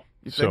right now.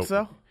 You think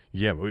so?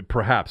 Yeah,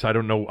 perhaps. I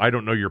don't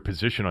know your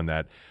position on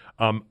that.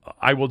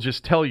 I will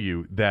just tell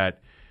you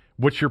that.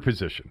 What's your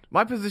position?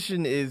 My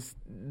position is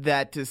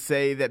that to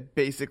say that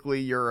basically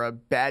you're a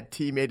bad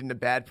teammate and a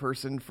bad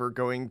person for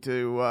going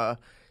to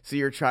see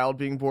your child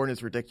being born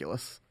is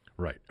ridiculous.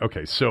 Right.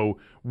 Okay. So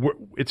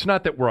it's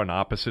not that we're on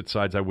opposite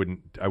sides. I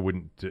wouldn't.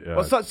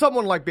 Well,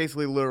 someone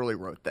basically literally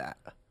wrote that.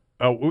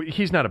 Oh,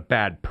 he's not a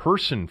bad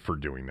person for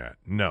doing that.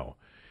 No.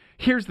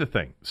 Here's the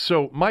thing.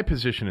 So my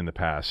position in the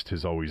past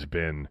has always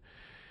been,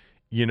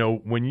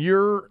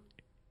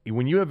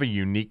 when you have a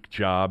unique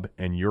job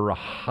and you're a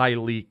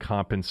highly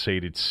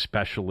compensated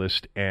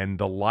specialist and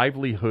the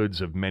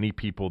livelihoods of many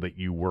people that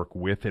you work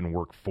with and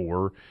work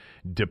for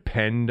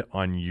depend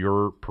on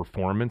your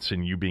performance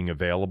and you being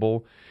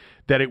available,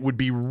 that it would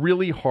be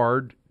really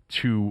hard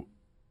to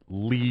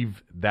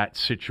leave that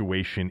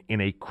situation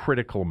in a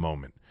critical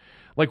moment.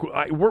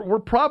 We're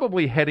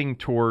probably heading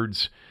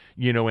towards,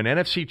 an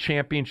NFC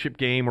championship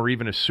game or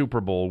even a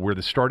Super Bowl where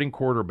the starting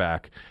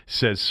quarterback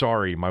says,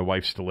 sorry, my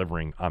wife's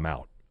delivering, I'm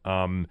out.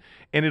 And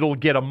it'll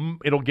get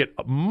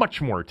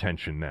much more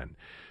attention then.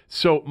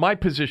 So my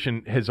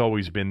position has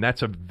always been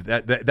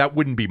that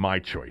wouldn't be my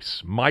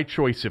choice. My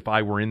choice, if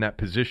I were in that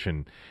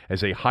position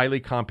as a highly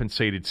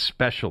compensated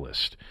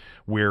specialist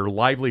where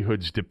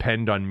livelihoods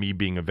depend on me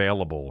being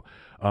available,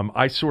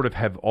 I sort of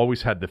have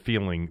always had the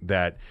feeling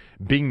that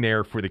being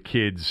there for the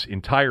kids'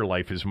 entire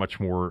life is much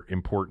more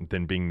important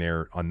than being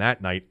there on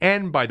that night.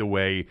 And by the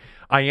way,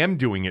 I am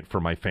doing it for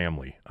my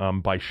family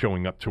by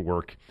showing up to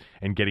work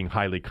and getting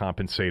highly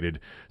compensated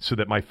so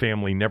that my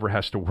family never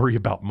has to worry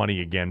about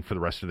money again for the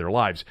rest of their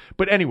lives.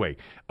 But anyway,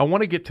 I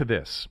want to get to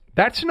this.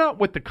 That's not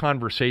what the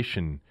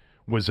conversation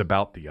was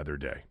about the other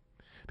day.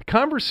 The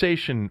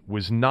conversation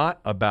was not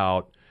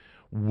about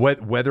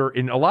whether,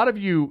 and a lot of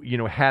you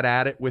had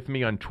at it with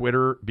me on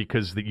Twitter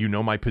because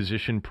my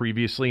position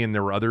previously, and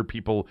there were other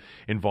people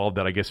involved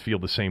that I guess feel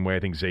the same way. I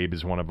think Zabe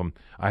is one of them.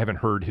 I haven't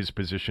heard his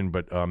position,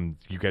 but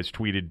you guys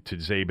tweeted to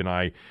Zabe and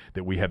I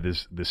that we have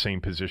the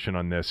same position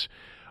on this.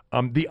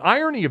 The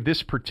irony of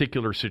this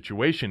particular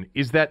situation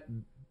is that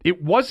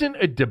it wasn't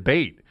a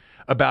debate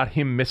about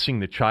him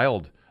missing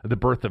the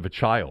birth of a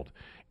child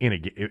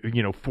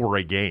for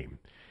a game.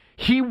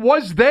 He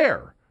was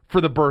there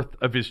for the birth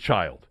of his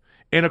child.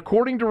 And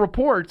according to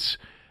reports,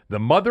 the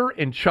mother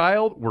and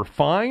child were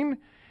fine,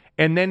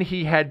 and then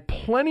he had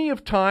plenty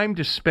of time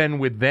to spend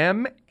with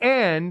them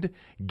and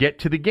get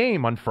to the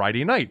game on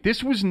Friday night.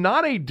 This was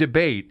not a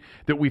debate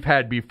that we've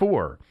had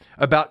before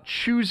about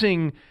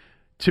choosing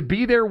to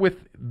be there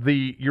with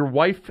your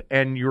wife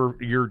and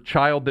your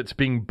child that's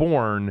being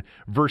born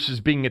versus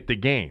being at the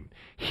game.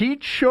 He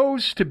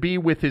chose to be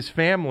with his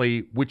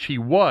family, which he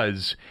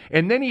was,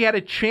 and then he had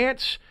a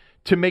chance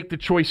to make the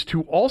choice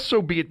to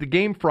also be at the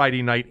game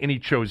Friday night, and he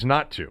chose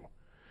not to.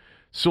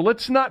 So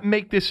let's not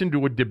make this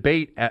into a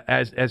debate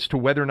as to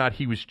whether or not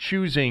he was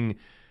choosing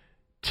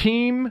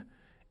team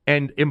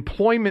and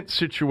employment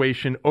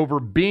situation over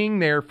being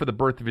there for the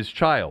birth of his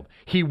child.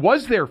 He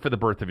was there for the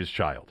birth of his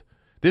child.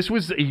 This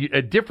was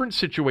a different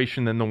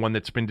situation than the one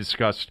that's been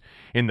discussed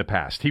in the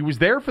past. He was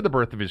there for the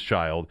birth of his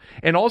child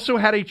and also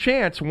had a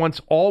chance, once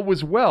all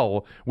was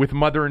well with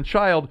mother and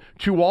child,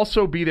 to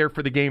also be there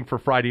for the game for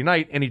Friday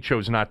night, and he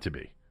chose not to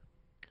be.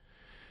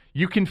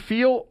 You can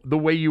feel the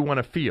way you want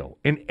to feel,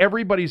 and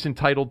everybody's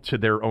entitled to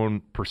their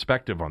own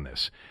perspective on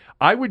this.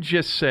 I would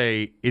just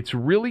say it's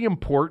really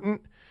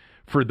important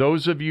for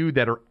those of you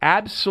that are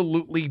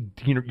absolutely,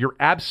 you're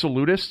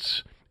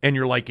absolutists, and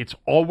you're like, it's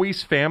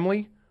always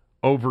family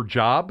over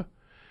job,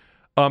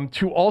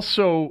 to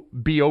also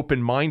be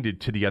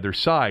open-minded to the other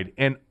side.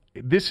 And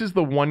this is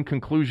the one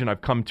conclusion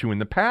I've come to in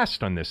the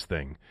past on this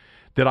thing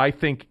that I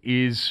think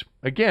is,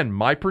 again,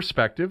 my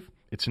perspective.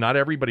 It's not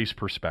everybody's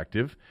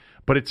perspective,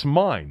 but it's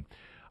mine.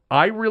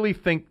 I really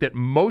think that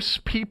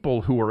most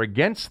people who are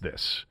against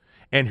this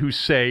and who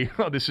say,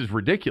 oh, this is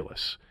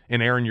ridiculous,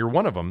 and Aaron, you're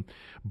one of them.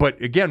 But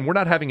again, we're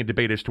not having a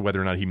debate as to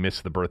whether or not he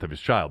missed the birth of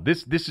his child.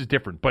 This is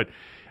different. But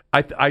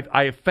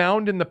I have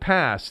found in the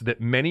past that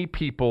many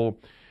people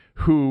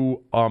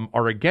who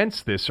are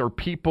against this are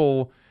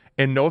people,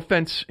 and no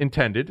offense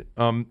intended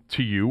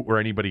to you or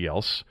anybody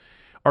else,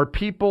 are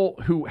people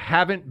who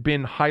haven't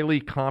been highly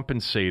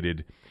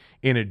compensated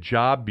in a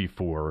job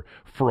before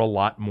for a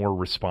lot more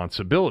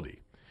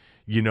responsibility,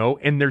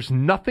 and there's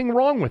nothing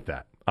wrong with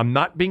that. I'm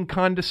not being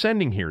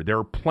condescending here. There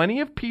are plenty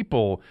of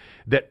people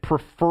that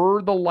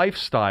prefer the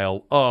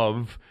lifestyle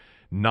of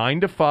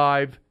 9 to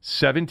 5,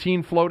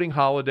 17 floating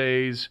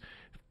holidays,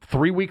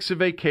 3 weeks of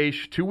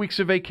vacation, 2 weeks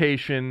of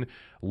vacation,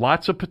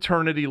 lots of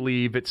paternity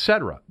leave,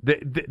 etc.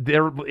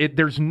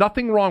 There's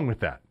nothing wrong with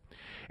that.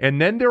 And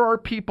then there are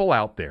people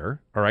out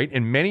there, all right,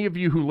 and many of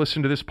you who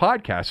listen to this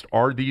podcast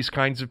are these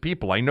kinds of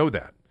people. I know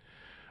that,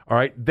 all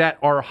right, that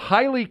are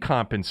highly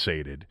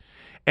compensated,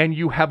 and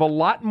you have a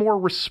lot more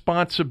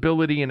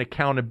responsibility and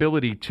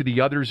accountability to the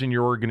others in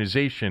your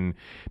organization,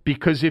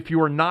 because if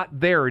you are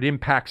not there, it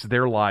impacts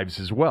their lives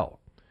as well.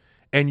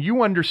 And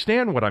you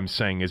understand what I'm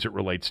saying as it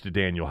relates to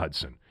Daniel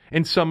Hudson,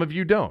 and some of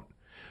you don't.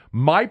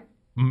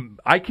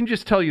 I can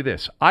just tell you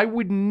this. I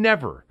would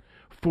never,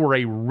 for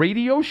a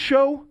radio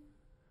show,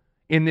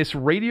 in this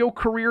radio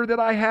career that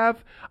I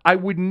have, I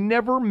would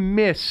never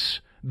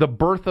miss the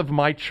birth of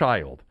my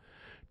child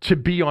to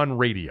be on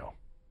radio,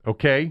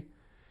 okay?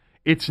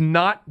 It's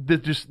not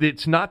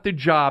the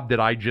job that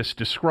I just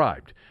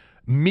described.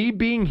 Me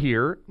being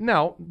here,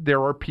 now,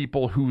 there are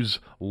people whose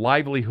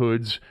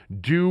livelihoods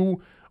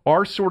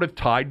are sort of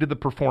tied to the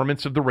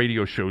performance of the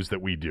radio shows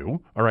that we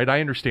do. All right,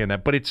 I understand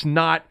that, but it's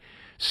not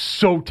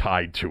so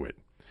tied to it.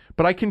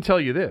 But I can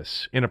tell you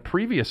this, in a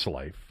previous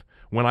life,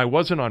 when I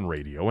wasn't on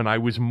radio and I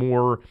was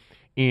more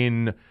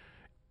in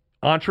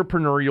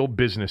entrepreneurial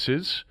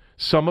businesses,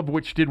 some of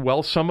which did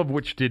well, some of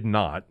which did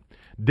not,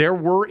 there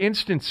were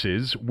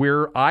instances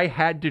where I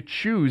had to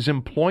choose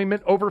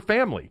employment over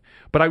family.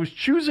 But I was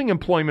choosing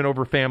employment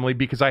over family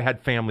because I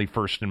had family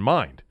first in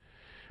mind,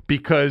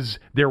 because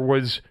there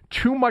was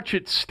too much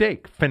at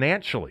stake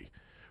financially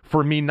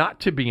for me not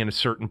to be in a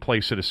certain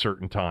place at a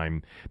certain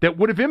time that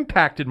would have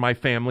impacted my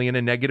family in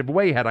a negative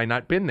way had I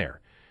not been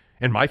there.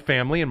 And my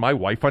family and my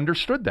wife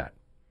understood that.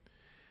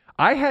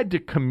 I had to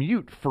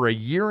commute for a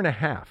year and a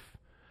half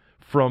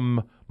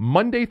from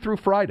Monday through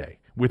Friday,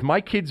 with my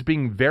kids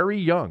being very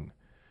young,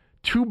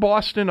 to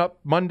Boston up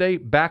Monday,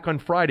 back on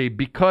Friday,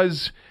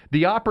 because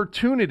the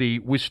opportunity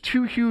was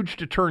too huge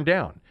to turn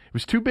down. It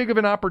was too big of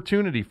an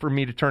opportunity for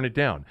me to turn it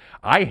down.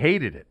 I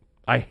hated it.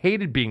 I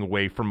hated being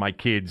away from my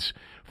kids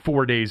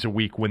 4 days a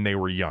week when they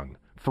were young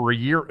for a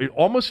year,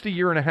 almost a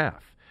year and a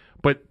half.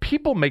 But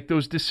people make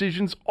those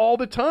decisions all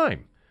the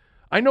time.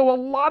 I know a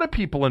lot of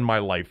people in my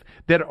life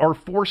that are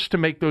forced to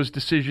make those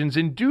decisions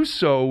and do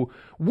so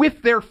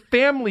with their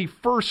family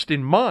first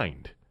in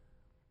mind.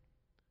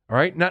 All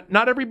right?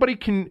 Not everybody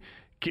can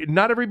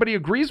not everybody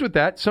agrees with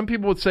that. Some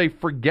people would say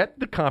forget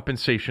the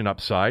compensation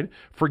upside,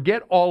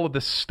 forget all of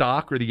the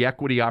stock or the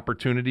equity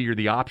opportunity or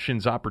the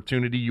options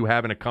opportunity you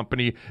have in a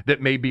company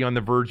that may be on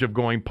the verge of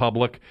going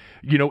public.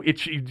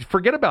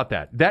 Forget about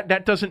that.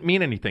 That doesn't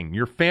mean anything.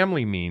 Your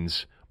family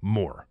means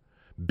more.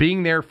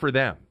 Being there for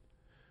them.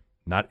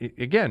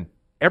 Again,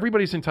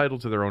 everybody's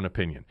entitled to their own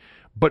opinion.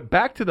 But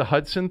back to the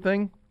Hudson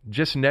thing,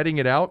 just netting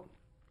it out,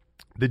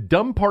 the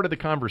dumb part of the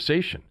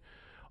conversation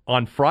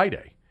on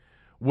Friday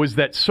was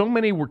that so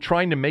many were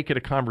trying to make it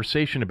a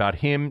conversation about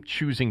him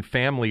choosing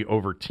family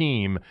over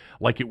team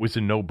like it was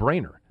a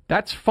no-brainer.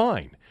 That's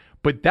fine,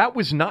 but that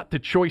was not the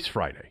choice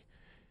Friday.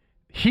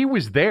 He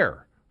was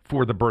there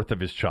for the birth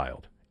of his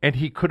child, and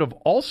he could have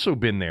also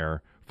been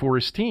there for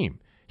his team.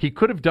 He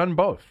could have done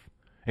both,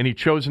 and he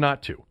chose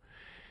not to.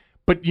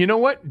 But you know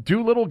what?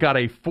 Doolittle got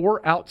a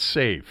 4-out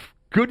save.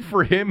 Good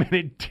for him, and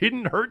it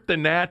didn't hurt the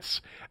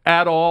Nats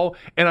at all.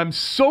 And I'm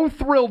so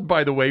thrilled,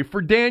 by the way,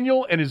 for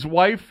Daniel and his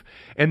wife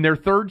and their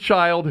third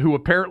child, who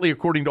apparently,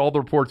 according to all the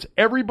reports,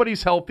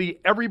 everybody's healthy,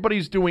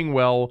 everybody's doing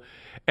well,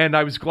 and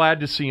I was glad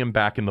to see him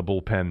back in the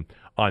bullpen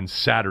on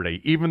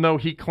Saturday, even though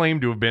he claimed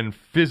to have been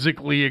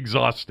physically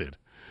exhausted.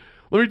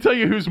 Let me tell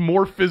you who's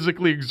more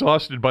physically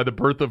exhausted by the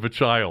birth of a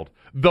child.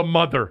 The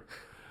mother.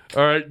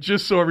 All right,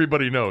 just so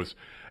everybody knows.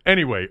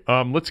 Anyway,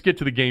 let's get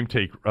to the game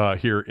take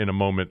here in a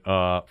moment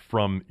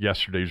from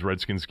yesterday's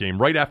Redskins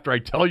game, right after I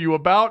tell you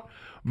about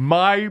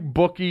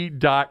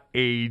MyBookie.ag.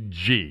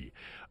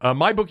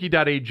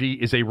 MyBookie.ag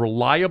is a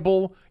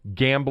reliable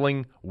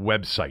gambling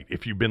website.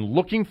 If you've been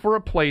looking for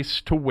a place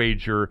to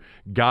wager,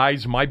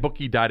 guys,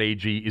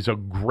 MyBookie.ag is a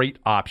great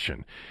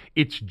option.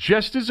 It's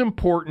just as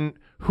important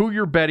who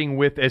you're betting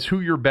with as who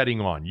you're betting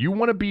on. You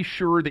want to be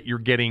sure that you're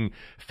getting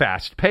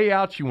fast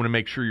payouts. You want to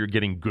make sure you're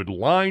getting good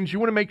lines. You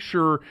want to make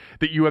sure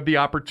that you have the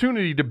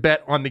opportunity to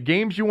bet on the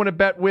games you want to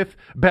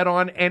bet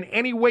on, and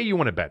any way you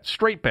want to bet.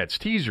 Straight bets,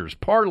 teasers,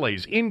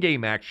 parlays,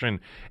 in-game action,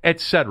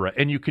 etc.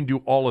 And you can do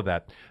all of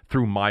that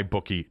through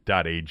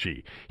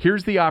MyBookie.ag.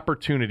 Here's the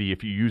opportunity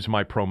if you use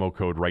my promo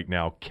code right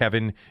now,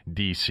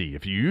 KevinDC.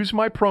 If you use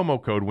my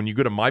promo code when you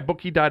go to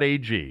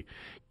MyBookie.ag,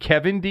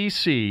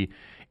 KevinDC,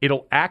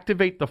 it'll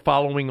activate the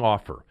following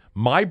offer.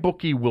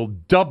 MyBookie will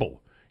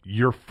double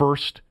your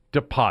first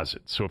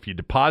deposit. So if you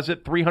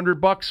deposit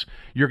 $300,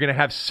 you're going to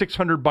have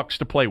 $600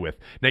 to play with.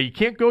 Now, you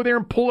can't go there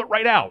and pull it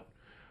right out.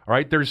 All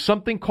right, there's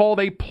something called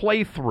a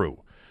playthrough.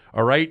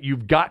 All right,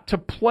 you've got to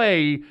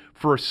play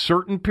for a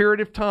certain period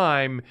of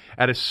time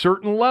at a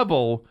certain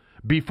level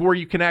before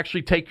you can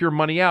actually take your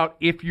money out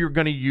if you're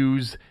going to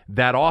use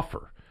that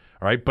offer.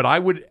 All right, but I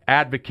would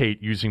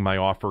advocate using my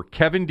offer,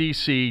 Kevin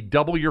DC,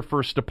 double your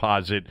first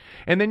deposit,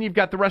 and then you've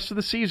got the rest of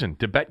the season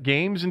to bet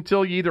games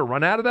until you either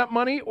run out of that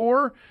money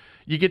or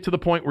you get to the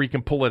point where you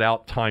can pull it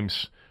out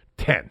times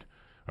 10.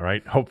 All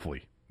right,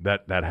 hopefully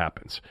that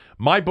happens.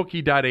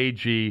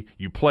 MyBookie.ag,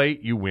 you play,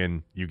 you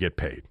win, you get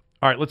paid.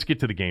 All right, let's get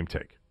to the game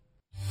take.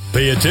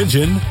 Pay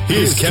attention.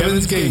 Here's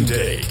Kevin's game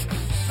take.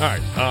 All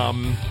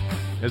right,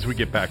 as we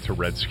get back to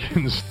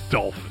Redskins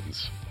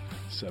Dolphins,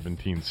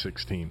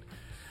 17-16.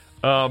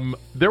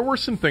 There were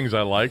some things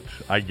I liked,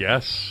 I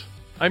guess.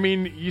 I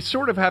mean, you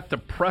sort of have to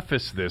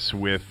preface this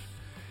with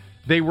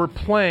they were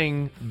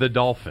playing the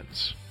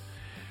Dolphins.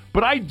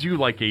 But I do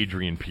like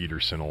Adrian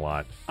Peterson a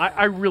lot.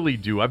 I really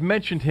do. I've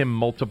mentioned him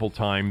multiple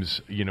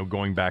times,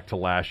 going back to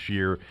last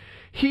year.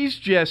 He's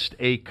just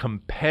a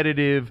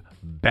competitive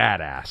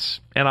badass,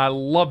 and I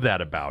love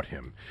that about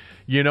him.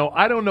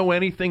 I don't know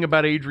anything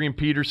about Adrian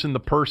Peterson, the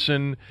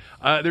person.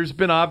 There's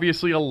been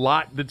obviously a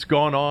lot that's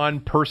gone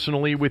on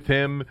personally with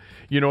him,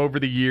 over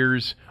the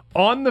years.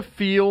 On the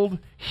field,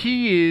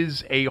 he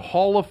is a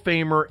Hall of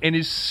Famer and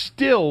is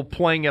still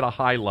playing at a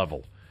high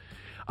level.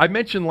 I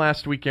mentioned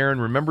last week,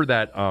 Aaron, remember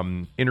that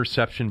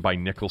interception by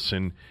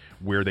Nicholson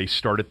where they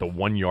start at the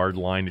 1-yard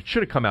line? It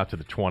should have come out to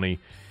the 20.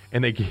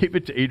 And they gave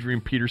it to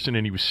Adrian Peterson,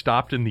 and he was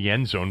stopped in the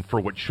end zone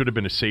for what should have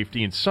been a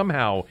safety, and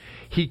somehow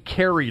he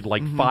carried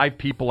like 5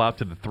 people out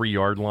to the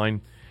 3-yard line.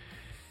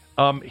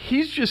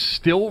 He's just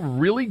still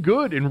really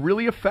good and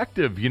really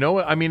effective,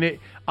 I mean,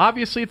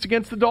 obviously it's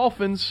against the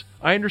Dolphins.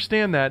 I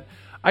understand that.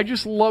 I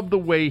just love the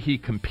way he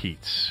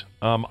competes.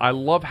 I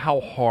love how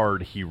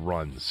hard he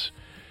runs.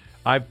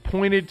 I've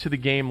pointed to the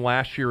game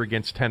last year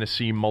against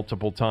Tennessee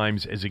multiple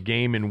times as a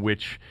game in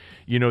which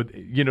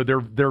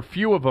there are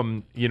few of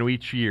them,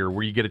 each year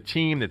where you get a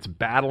team that's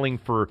battling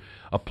for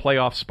a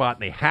playoff spot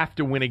and they have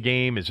to win a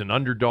game as an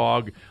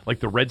underdog,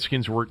 like the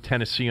Redskins were at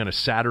Tennessee on a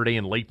Saturday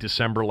in late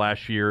December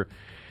last year,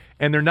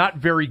 and they're not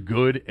very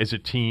good as a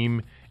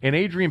team. And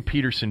Adrian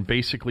Peterson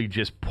basically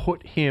just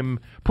put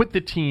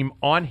the team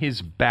on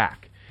his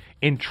back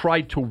and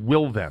tried to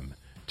will them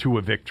to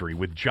a victory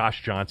with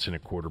Josh Johnson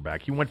at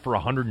quarterback. He went for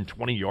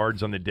 120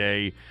 yards on the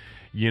day,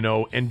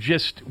 and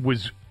just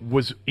was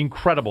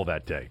incredible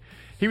that day.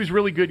 He was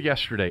really good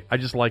yesterday. I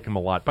just like him a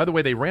lot. By the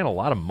way, they ran a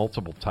lot of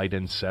multiple tight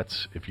end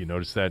sets, if you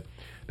noticed that.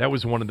 That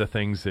was one of the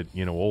things that,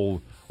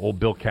 old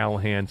Bill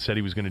Callahan said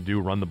he was going to do,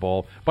 run the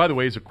ball. By the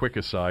way, as a quick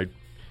aside,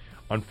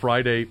 on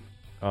Friday,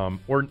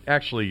 or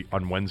actually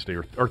on Wednesday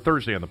or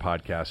Thursday on the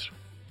podcast.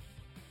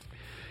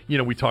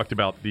 We talked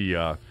about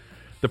the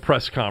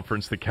press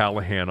conference that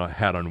Callahan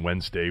had on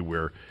Wednesday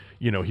where,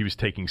 he was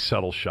taking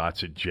subtle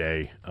shots at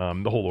Jay.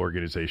 The whole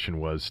organization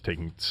was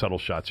taking subtle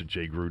shots at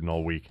Jay Gruden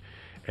all week.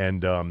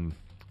 And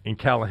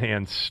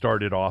Callahan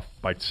started off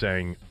by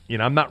saying,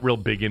 I'm not real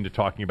big into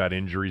talking about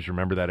injuries.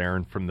 Remember that,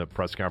 Aaron, from the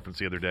press conference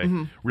the other day?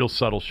 Mm-hmm. Real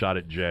subtle shot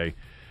at Jay.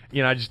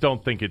 I just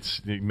don't think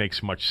it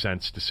makes much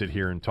sense to sit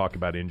here and talk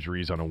about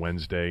injuries on a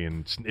Wednesday,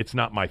 and it's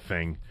not my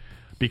thing.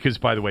 Because,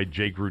 by the way,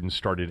 Jay Gruden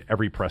started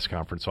every press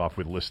conference off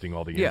with listing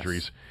all the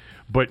injuries.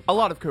 But a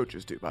lot of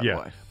coaches do, by the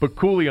way. But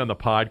Cooley on the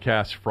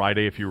podcast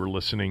Friday, if you were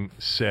listening,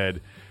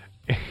 said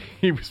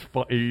he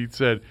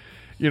said,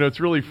 it's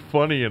really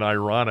funny and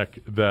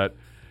ironic that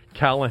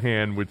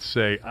Callahan would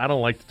say, I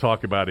don't like to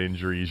talk about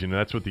injuries.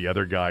 That's what the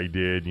other guy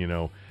did,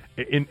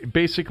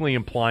 basically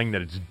implying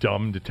that it's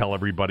dumb to tell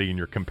everybody in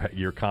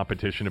your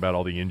competition about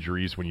all the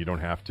injuries when you don't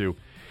have to.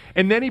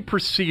 And then he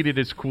proceeded,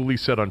 as Cooley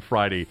said on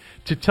Friday,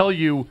 to tell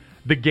you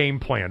the game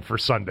plan for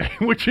Sunday,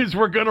 which is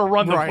we're going to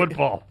run the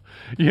football.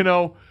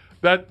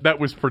 That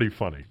was pretty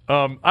funny.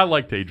 I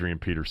liked Adrian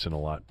Peterson a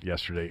lot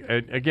yesterday.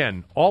 And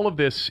again, all of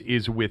this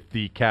is with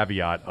the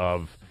caveat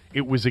of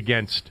it was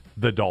against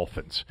the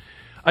Dolphins.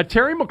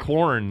 Terry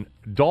McLaurin,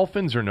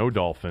 Dolphins or no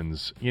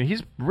Dolphins,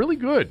 he's really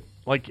good.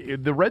 Like,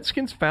 the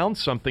Redskins found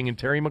something in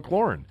Terry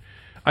McLaurin.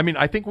 I mean,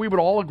 I think we would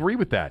all agree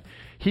with that.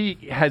 He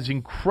has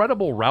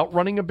incredible route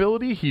running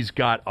ability. He's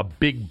got a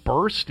big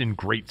burst and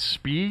great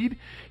speed.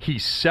 He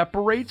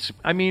separates.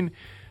 I mean,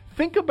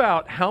 think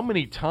about how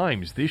many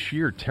times this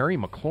year Terry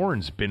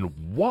McLaurin's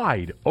been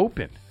wide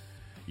open.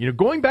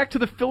 Going back to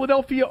the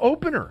Philadelphia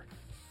opener.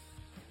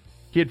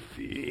 He had,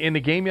 in the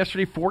game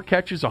yesterday, 4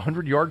 catches,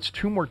 100 yards,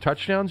 2 more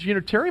touchdowns.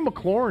 Terry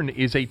McLaurin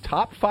is a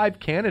top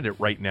 5 candidate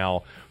right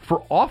now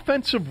for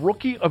Offensive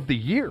Rookie of the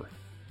Year.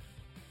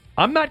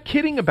 I'm not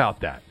kidding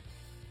about that.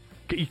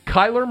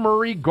 Kyler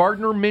Murray,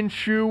 Gardner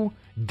Minshew,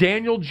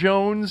 Daniel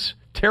Jones,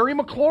 Terry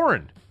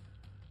McLaurin.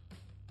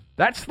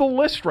 That's the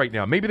list right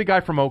now. Maybe the guy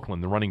from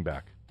Oakland, the running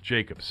back,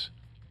 Jacobs.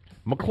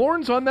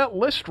 McLaurin's on that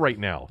list right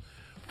now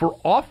for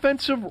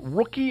Offensive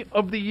Rookie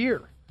of the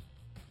Year.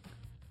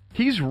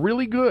 He's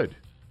really good.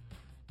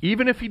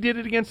 Even if he did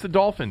it against the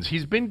Dolphins,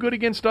 he's been good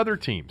against other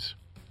teams.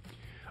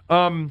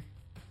 I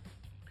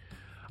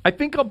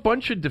think a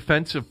bunch of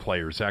defensive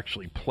players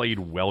actually played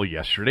well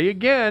yesterday.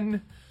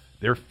 Again,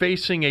 they're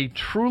facing a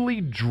truly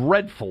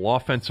dreadful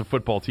offensive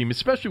football team,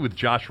 especially with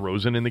Josh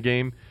Rosen in the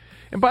game.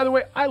 And by the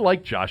way, I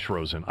like Josh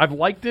Rosen. I've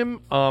liked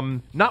him,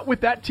 not with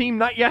that team,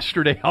 not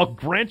yesterday. I'll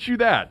grant you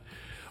that.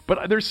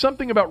 But there's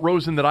something about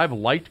Rosen that I've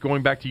liked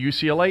going back to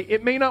UCLA.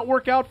 It may not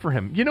work out for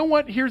him. You know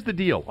what? Here's the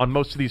deal on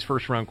most of these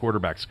first-round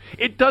quarterbacks.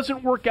 It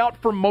doesn't work out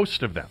for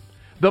most of them.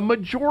 The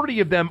majority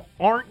of them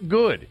aren't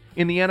good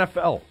in the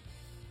NFL.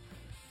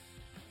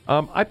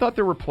 I thought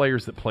there were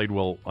players that played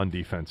well on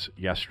defense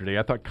yesterday.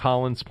 I thought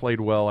Collins played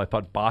well. I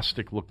thought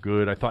Bostic looked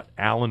good. I thought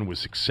Allen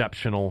was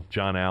exceptional,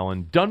 John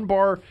Allen.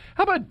 Dunbar,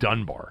 how about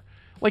Dunbar?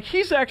 Like,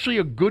 he's actually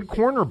a good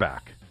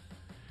cornerback.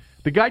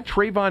 The guy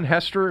Trayvon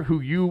Hester,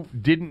 who you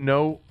didn't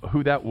know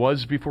who that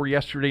was before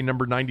yesterday,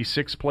 number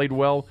 96, played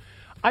well.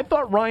 I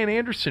thought Ryan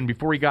Anderson,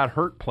 before he got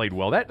hurt, played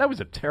well. That was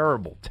a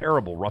terrible,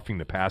 terrible roughing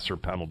the passer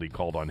penalty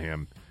called on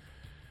him.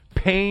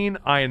 Payne,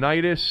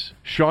 Ioannidis,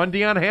 Sean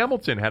Deion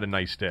Hamilton had a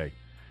nice day.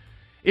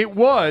 It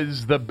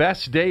was the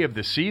best day of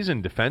the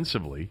season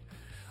defensively.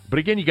 But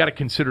again, you got to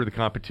consider the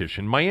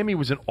competition. Miami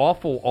was an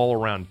awful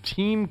all-around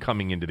team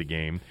coming into the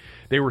game.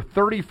 They were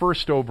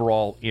 31st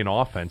overall in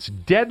offense,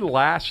 dead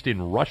last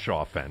in rush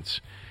offense.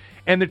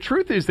 And the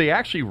truth is they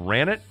actually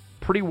ran it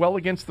pretty well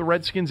against the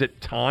Redskins at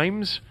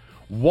times.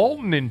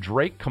 Walton and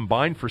Drake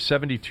combined for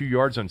 72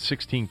 yards on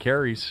 16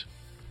 carries.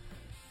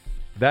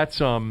 That's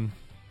 16,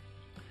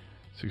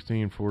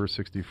 4,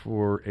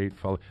 64, 8,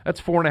 follow. That's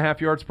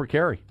 4.5 yards per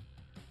carry.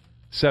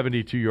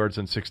 72 yards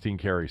on 16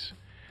 carries.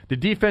 The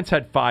defense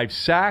had 5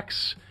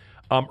 sacks,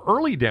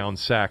 early down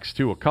sacks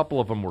too. A couple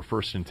of them were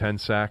 1st and 10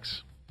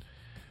 sacks.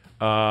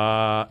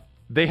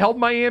 They held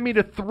Miami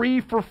to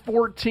 3 for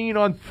 14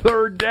 on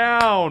 3rd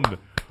down.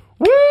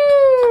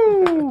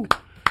 Woo!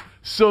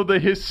 So the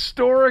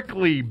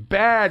historically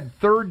bad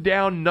 3rd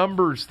down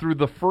numbers through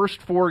the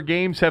first 4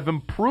 games have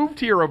improved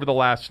here over the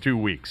last 2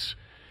 weeks.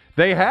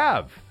 They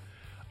have.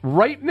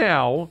 Right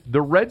now,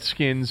 the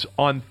Redskins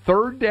on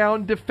 3rd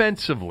down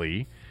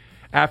defensively,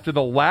 after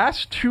the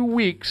last 2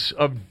 weeks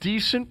of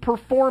decent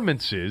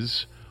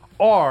performances,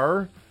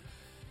 are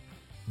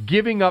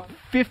giving up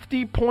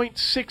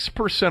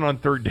 50.6% on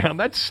 3rd down.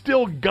 That's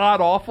still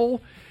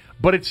god-awful,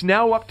 but it's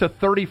now up to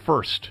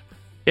 31st.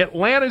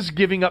 Atlanta's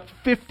giving up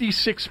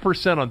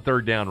 56% on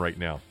 3rd down right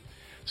now.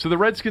 So the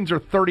Redskins are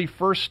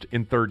 31st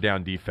in 3rd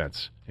down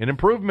defense. An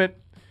improvement,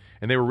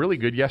 and they were really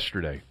good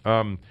yesterday.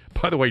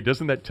 By the way,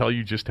 doesn't that tell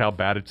you just how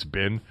bad it's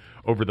been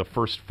over the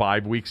first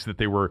 5 weeks that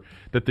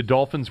the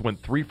Dolphins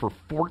went 3 for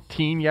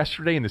 14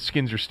 yesterday, and the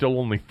Skins are still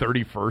only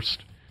 31st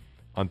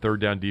on 3rd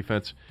down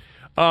defense?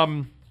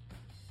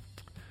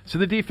 So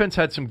the defense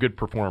had some good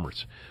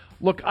performers.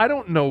 Look, I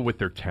don't know what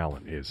their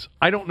talent is.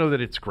 I don't know that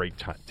it's great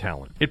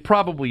talent. It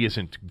probably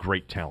isn't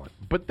great talent,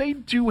 but they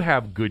do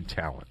have good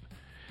talent.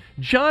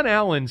 John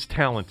Allen's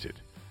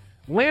talented.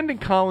 Landon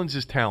Collins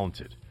is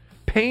talented.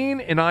 Payne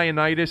and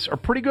Ioannidis are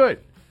pretty good.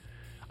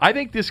 I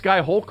think this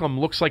guy Holcomb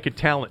looks like a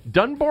talent.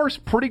 Dunbar's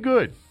pretty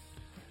good.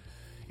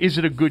 Is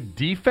it a good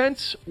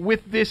defense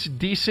with this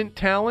decent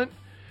talent?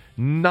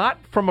 Not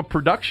from a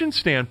production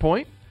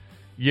standpoint.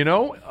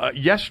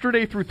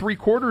 Yesterday through 3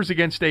 quarters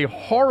against a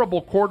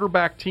horrible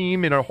quarterback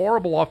team and a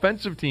horrible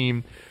offensive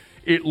team,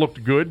 it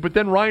looked good. But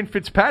then Ryan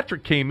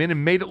Fitzpatrick came in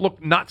and made it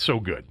look not so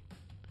good.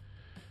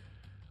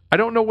 I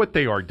don't know what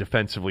they are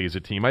defensively as a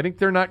team. I think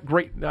they're not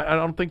great. I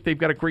don't think they've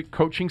got a great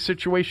coaching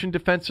situation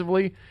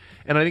defensively.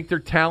 And I think their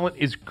talent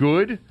is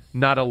good,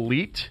 not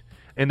elite.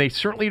 And they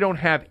certainly don't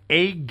have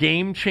a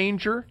game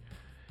changer.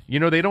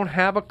 They don't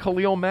have a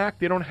Khalil Mack.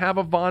 They don't have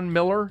a Von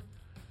Miller.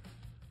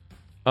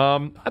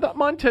 I thought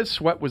Montez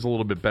Sweat was a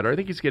little bit better. I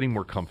think he's getting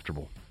more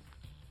comfortable.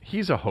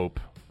 He's a hope.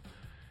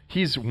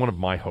 He's one of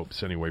my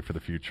hopes, anyway, for the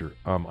future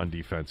on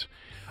defense.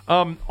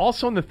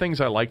 Also on the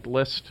things I liked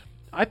list,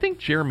 I think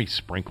Jeremy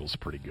Sprinkle's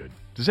pretty good.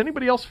 Does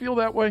anybody else feel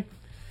that way?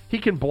 He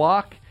can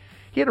block.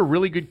 He had a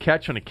really good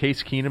catch on a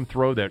Case Keenum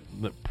throw that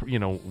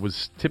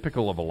was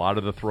typical of a lot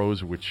of the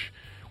throws, which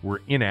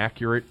were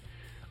inaccurate.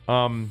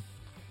 I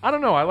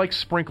don't know. I like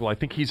Sprinkle. I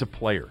think he's a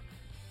player.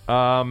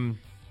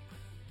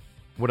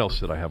 What else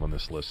did I have on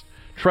this list?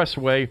 Tress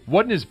Way.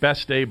 Wasn't his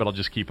best day, but I'll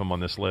just keep him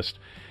on this list.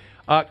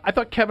 I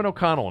thought Kevin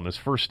O'Connell on his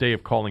first day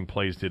of calling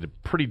plays did a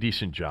pretty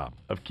decent job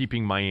of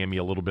keeping Miami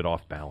a little bit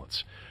off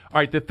balance. All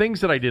right, the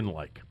things that I didn't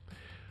like.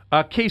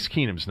 Case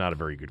Keenum's not a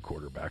very good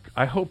quarterback.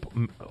 I hope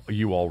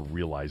you all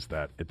realize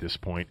that at this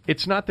point.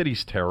 It's not that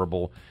he's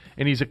terrible,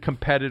 and he's a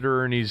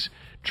competitor, and he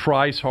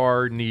tries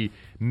hard, and he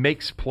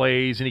makes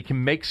plays, and he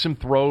can make some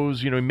throws.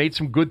 He made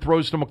some good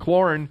throws to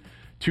McLaurin,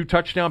 2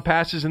 touchdown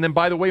passes, and then,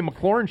 by the way,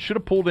 McLaurin should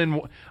have pulled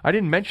in. I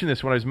didn't mention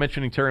this when I was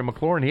mentioning Terry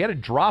McLaurin. He had a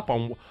drop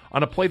on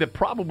a play that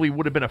probably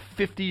would have been a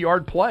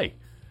 50-yard play.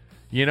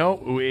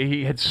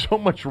 He had so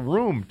much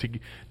room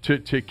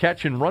to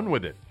catch and run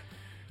with it.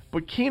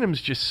 But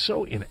Keenum's just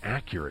so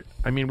inaccurate.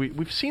 I mean,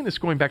 we've seen this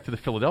going back to the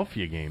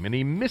Philadelphia game, and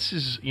he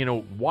misses,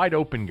 wide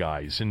open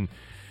guys. And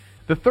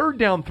the third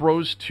down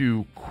throws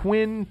to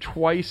Quinn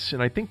twice,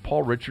 and I think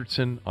Paul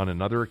Richardson on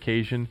another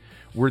occasion,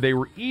 where they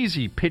were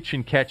easy pitch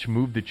and catch,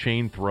 move the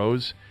chain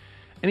throws,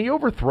 and he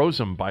overthrows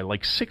them by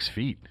like 6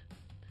 feet.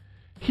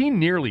 He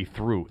nearly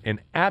threw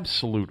an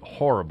absolute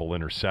horrible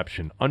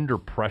interception under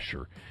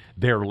pressure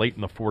there late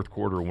in the fourth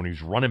quarter when he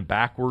was running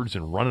backwards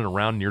and running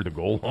around near the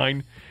goal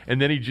line, and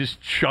then he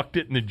just chucked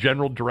it in the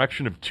general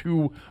direction of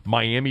 2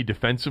 Miami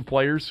defensive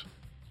players.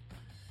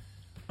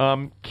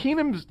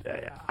 Keenum's,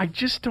 I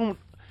just don't.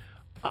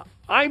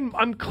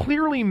 I'm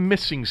clearly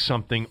missing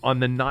something on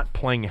the not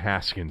playing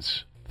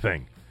Haskins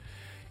thing.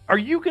 Are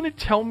you going to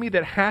tell me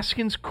that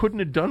Haskins couldn't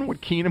have done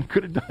what Keenum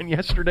could have done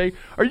yesterday?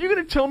 Are you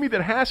going to tell me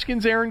that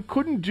Haskins, Aaron,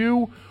 couldn't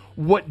do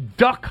what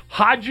Duck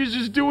Hodges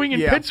is doing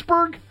in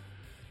Pittsburgh?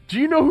 Do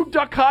you know who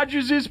Duck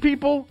Hodges is,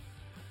 people?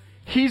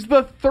 He's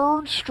the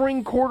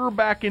 3rd-string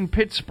quarterback in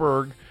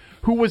Pittsburgh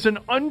who was an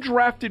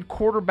undrafted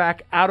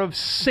quarterback out of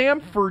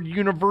Samford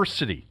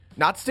University.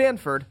 Not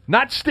Stanford.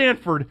 Not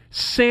Stanford.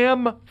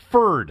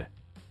 Samford.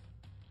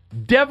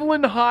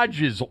 Devlin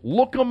Hodges,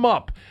 look him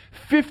up.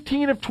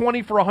 15 of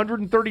 20 for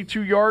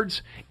 132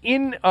 yards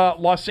in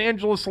Los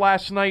Angeles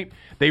last night.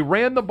 They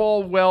ran the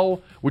ball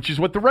well, which is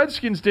what the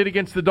Redskins did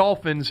against the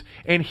Dolphins.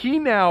 And he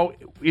now,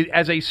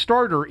 as a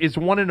starter, is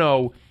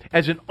 1-0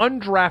 as an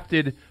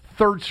undrafted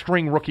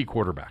 3rd-string rookie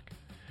quarterback.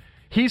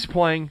 He's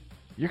playing.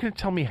 You're going to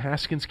tell me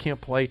Haskins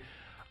can't play?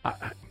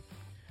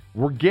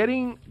 We're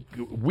getting,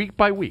 week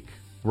by week,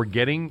 we're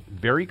getting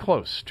very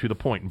close to the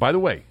point. And by the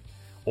way,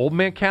 old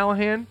man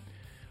Callahan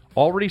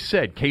already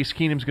said Case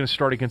Keenum's going to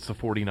start against the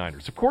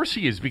 49ers. Of course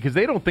he is, because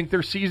they don't think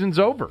their season's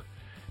over.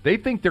 They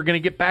think they're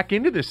going to get back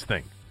into this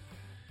thing.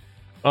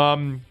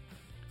 We're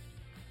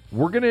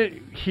going to,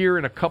 here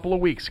in a couple of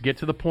weeks, get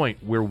to the point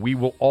where we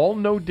will all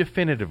know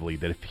definitively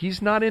that if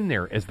he's not in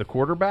there as the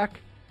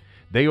quarterback,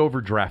 they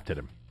overdrafted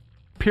him.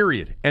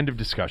 Period. End of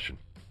discussion.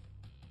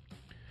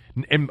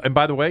 And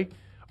by the way,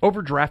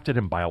 overdrafted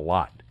him by a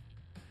lot,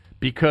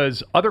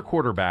 because other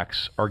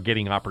quarterbacks are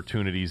getting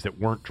opportunities that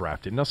weren't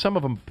drafted. Now, some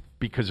of them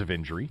because of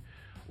injury,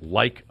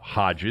 like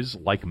Hodges,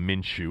 like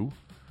Minshew,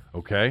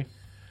 okay?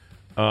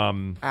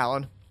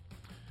 Allen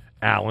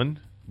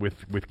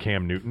with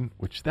Cam Newton,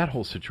 which that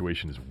whole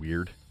situation is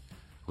weird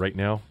right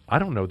now. I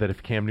don't know that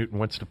if Cam Newton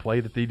wants to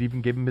play that they'd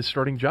even give him his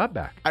starting job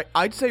back.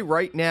 I'd say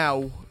right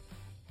now,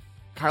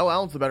 Kyle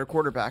Allen's the better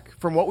quarterback.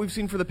 From what we've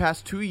seen for the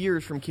past 2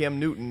 years from Cam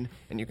Newton,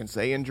 and you can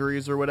say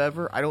injuries or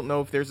whatever, I don't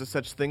know if there's a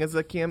such thing as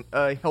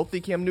a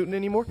healthy Cam Newton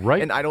anymore.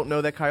 Right. And I don't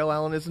know that Kyle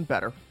Allen isn't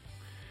better.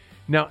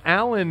 Now,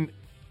 Allen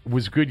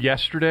was good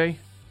yesterday.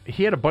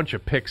 He had a bunch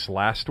of picks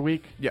last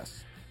week.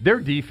 Yes. Their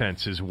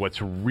defense is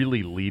what's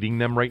really leading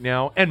them right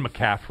now, and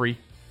McCaffrey.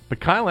 But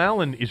Kyle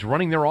Allen is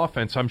running their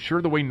offense, I'm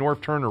sure, the way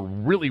Norv Turner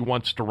really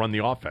wants to run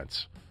the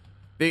offense.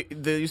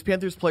 These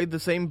Panthers played the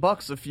same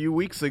Bucks a few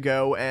weeks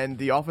ago, and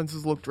the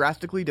offenses look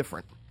drastically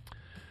different.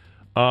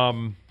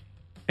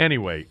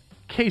 Anyway,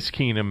 Case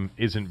Keenum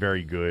isn't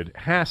very good.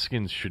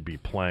 Haskins should be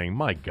playing.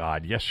 My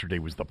God, yesterday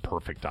was the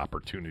perfect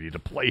opportunity to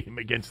play him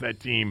against that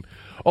team.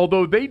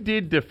 Although they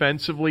did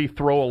defensively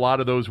throw a lot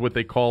of those what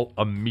they call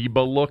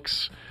amoeba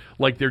looks,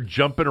 like they're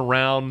jumping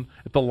around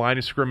at the line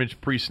of scrimmage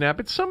pre-snap.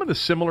 It's some of the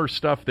similar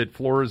stuff that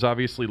Flores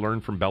obviously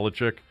learned from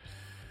Belichick.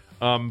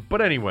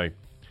 But anyway,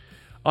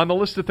 on the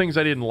list of things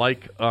I didn't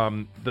like,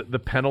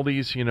 the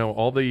penalties,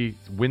 all the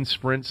wind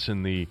sprints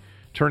and the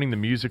turning the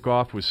music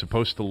off was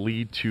supposed to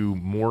lead to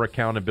more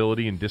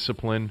accountability and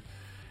discipline,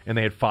 and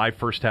they had 5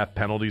 first-half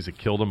penalties that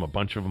killed them, a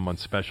bunch of them on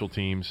special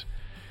teams.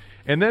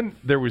 And then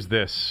there was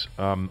this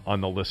on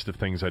the list of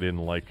things I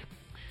didn't like.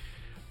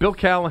 Bill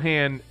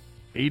Callahan,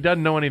 he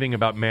doesn't know anything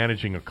about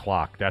managing a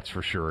clock, that's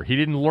for sure. He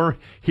didn't learn.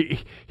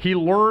 He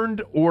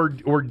learned or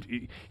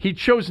he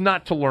chose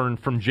not to learn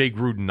from Jay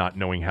Gruden not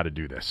knowing how to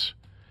do this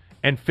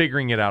and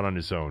figuring it out on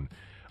his own.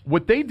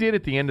 What they did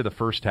at the end of the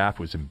first half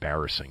was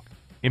embarrassing.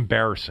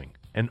 Embarrassing.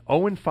 An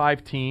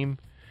 0-5 team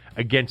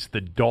against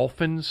the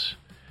Dolphins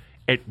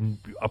at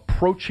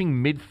approaching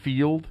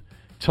midfield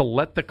to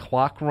let the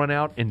clock run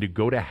out and to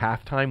go to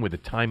halftime with a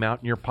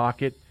timeout in your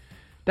pocket,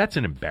 that's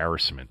an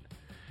embarrassment.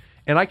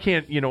 And I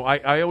can't,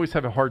 I always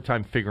have a hard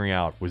time figuring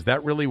out, was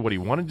that really what he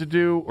wanted to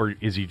do, or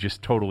is he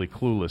just totally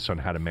clueless on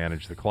how to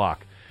manage the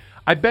clock?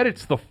 I bet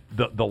it's the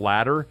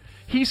latter.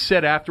 He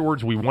said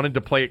afterwards we wanted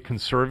to play it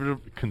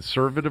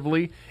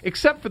conservatively,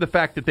 except for the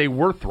fact that they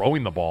were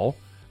throwing the ball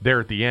there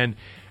at the end.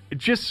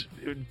 Just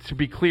to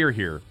be clear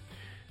here,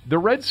 the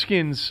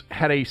Redskins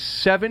had a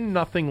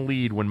 7-0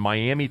 lead when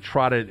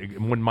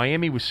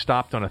Miami was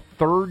stopped on a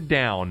 3rd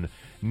down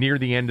near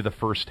the end of the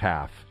first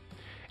half.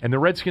 And the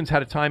Redskins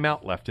had a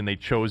timeout left, and they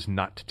chose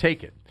not to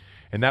take it.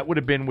 And that would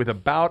have been with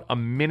about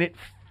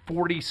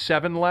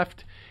 1:47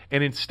 left,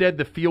 and instead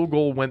the field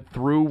goal went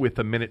through with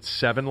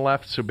 1:07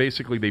 left. So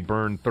basically they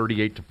burned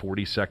 38 to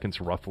 40 seconds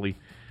roughly.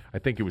 I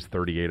think it was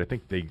 38. I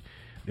think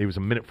it was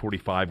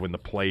 1:45 when the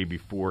play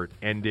before it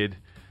ended.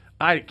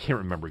 I can't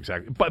remember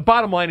exactly. But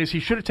bottom line is he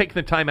should have taken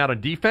the timeout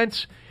on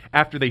defense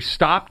after they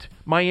stopped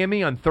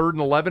Miami on 3rd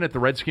and 11 at the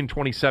Redskin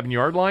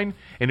 27-yard line,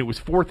 and it was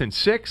 4th and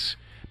 6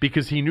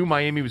 because he knew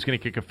Miami was going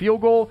to kick a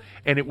field goal,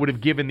 and it would have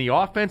given the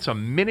offense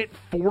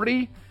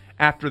 1:40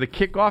 after the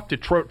kickoff to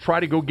try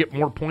to go get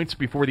more points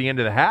before the end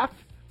of the half.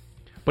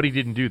 But he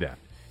didn't do that.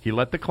 He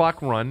let the clock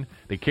run.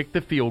 They kicked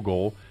the field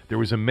goal. There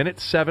was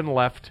 1:07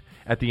 left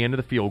at the end of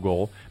the field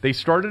goal. They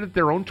started at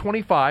their own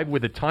 25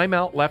 with a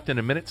timeout left and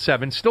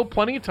 1:07, still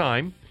plenty of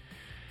time.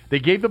 They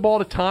gave the ball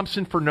to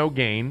Thompson for no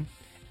gain,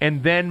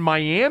 and then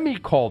Miami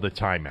called a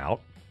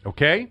timeout,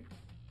 okay?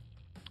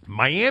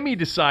 Miami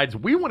decides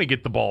we want to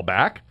get the ball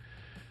back,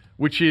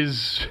 which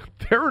is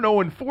they're an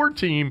 0-4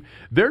 team.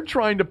 They're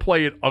trying to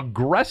play it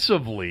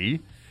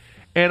aggressively,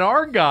 and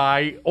our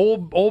guy,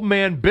 old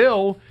man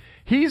Bill,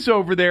 he's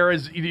over there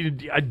as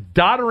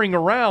doddering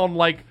around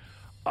like,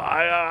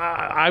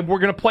 we're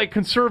going to play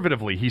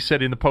conservatively, he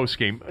said in the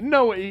postgame.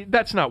 No,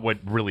 that's not what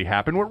really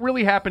happened. What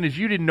really happened is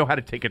you didn't know how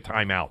to take a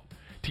timeout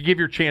to give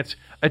your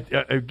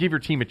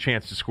team a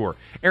chance to score.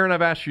 Aaron,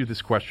 I've asked you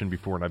this question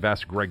before, and I've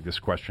asked Greg this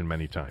question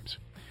many times.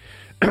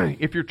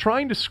 If you're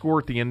trying to score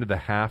at the end of the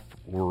half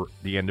or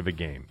the end of a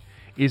game,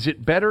 is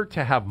it better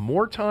to have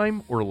more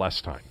time or less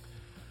time?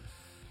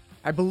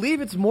 I believe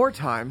it's more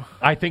time.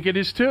 I think it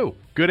is too.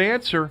 Good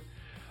answer.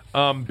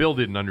 Bill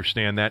didn't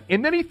understand that.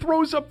 And then he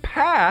throws a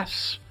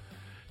pass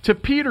to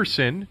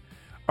Peterson.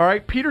 All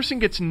right, Peterson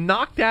gets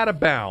knocked out of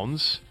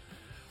bounds.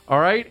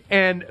 All right,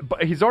 and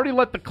he's already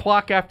let the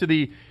clock after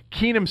the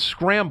Keenum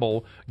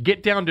scramble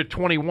get down to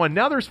 21.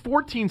 Now there's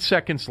 14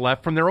 seconds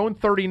left from their own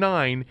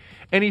 39,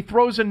 and he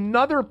throws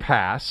another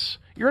pass.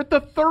 You're at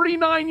the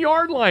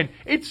 39-yard line.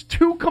 It's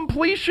 2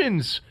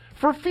 completions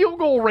for field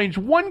goal range.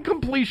 1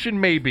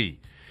 completion maybe.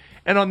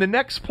 And on the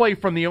next play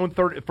from their own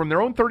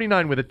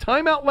 39 with a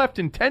timeout left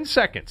in 10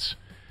 seconds,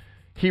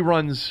 he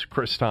runs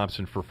Chris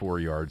Thompson for 4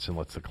 yards and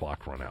lets the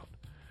clock run out.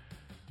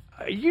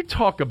 You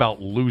talk about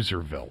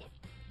loserville.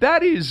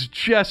 That is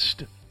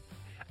just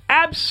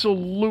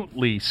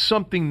absolutely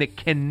something that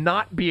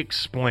cannot be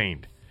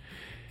explained.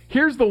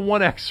 Here's the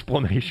one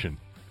explanation.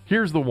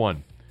 Here's the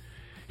one.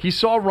 He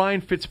saw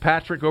Ryan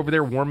Fitzpatrick over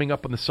there warming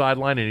up on the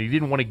sideline, and he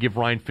didn't want to give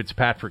Ryan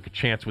Fitzpatrick a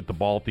chance with the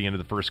ball at the end of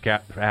the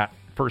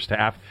first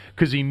half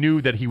because he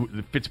knew that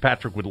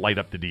Fitzpatrick would light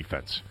up the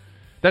defense.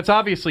 That's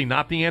obviously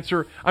not the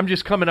answer. I'm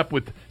just coming up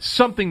with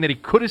something that he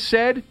could have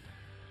said,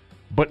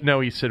 but no,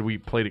 he said we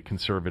played it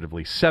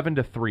conservatively.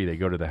 7-3, they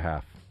go to the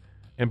half.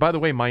 And by the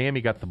way,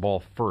 Miami got the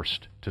ball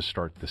first to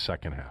start the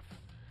second half.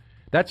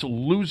 That's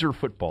loser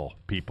football,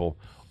 people.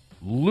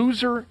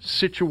 Loser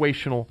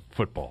situational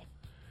football.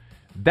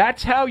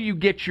 That's how you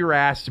get your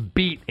ass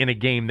beat in a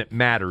game that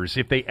matters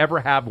if they ever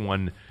have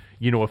one,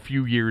 a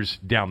few years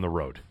down the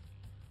road.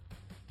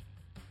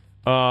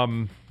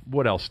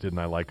 What else didn't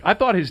I like? I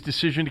thought his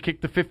decision to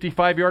kick the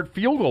 55-yard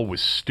field goal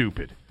was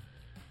stupid.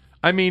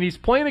 I mean, he's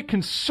playing it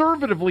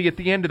conservatively at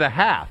the end of the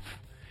half.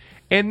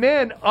 And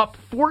then up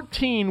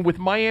 14 with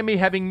Miami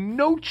having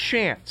no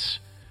chance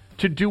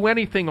to do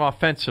anything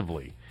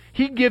offensively.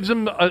 He gives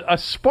them a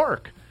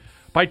spark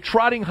by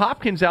trotting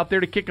Hopkins out there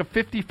to kick a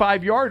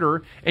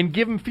 55-yarder and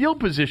give him field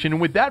position.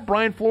 And with that,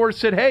 Brian Flores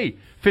said, hey,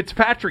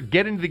 Fitzpatrick,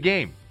 get into the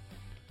game.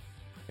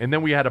 And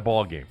then we had a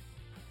ball game.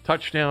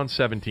 Touchdown,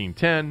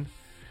 17-10,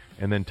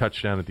 and then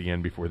touchdown at the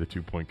end before the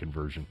 2-point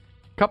conversion.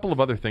 A couple of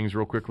other things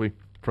real quickly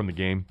from the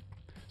game.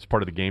 It's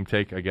part of the game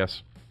take, I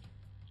guess.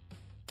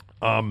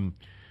 How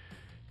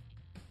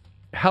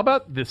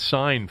about the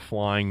sign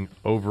flying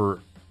over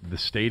the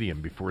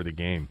stadium before the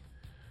game?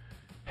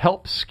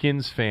 Help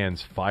Skins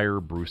fans fire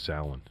Bruce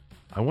Allen.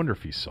 I wonder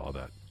if he saw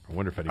that. I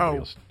wonder if anybody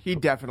else. He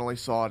definitely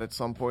saw it at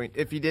some point.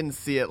 If he didn't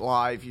see it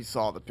live, he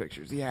saw the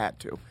pictures. He had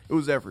to. It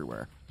was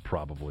everywhere.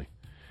 Probably.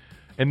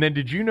 And then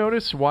did you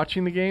notice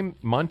watching the game,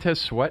 Montez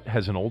Sweat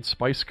has an Old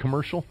Spice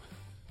commercial?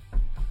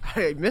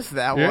 I missed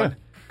that one.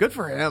 Good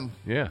for him.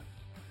 Yeah.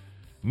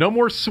 No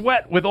more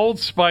sweat with Old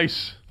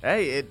Spice.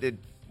 Hey, it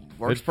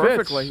works It fits.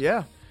 perfectly.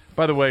 Yeah.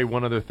 By the way,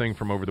 one other thing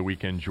from over the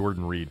weekend,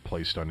 Jordan Reed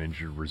placed on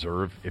injured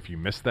reserve. If you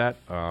missed that,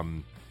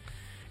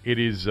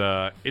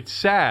 it's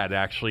sad,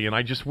 actually, and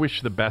I just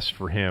wish the best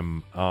for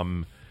him.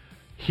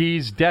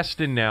 He's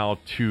destined now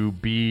to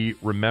be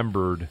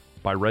remembered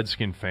by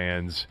Redskin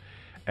fans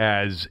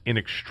as an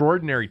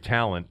extraordinary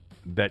talent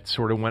that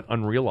sort of went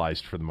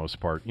unrealized for the most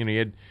part. You know, he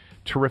had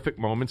terrific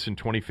moments in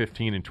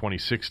 2015 and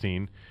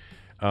 2016,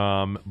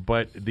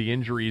 but the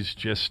injuries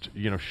just,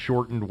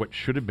 shortened what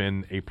should have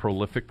been a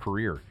prolific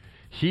career.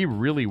 He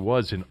really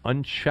was an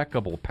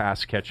uncheckable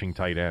pass-catching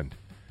tight end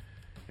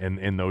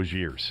in those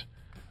years.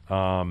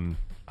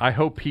 I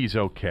hope he's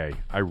okay.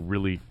 I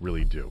really,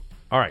 really do.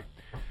 All right.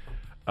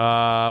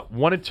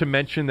 Wanted to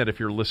mention that if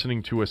you're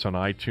listening to us on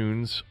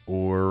iTunes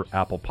or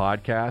Apple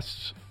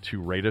Podcasts,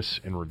 to rate us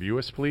and review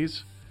us,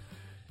 please.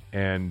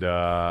 And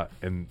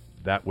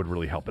that would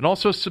really help. And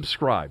also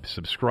subscribe.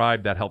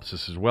 Subscribe, that helps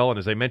us as well. And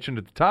as I mentioned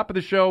at the top of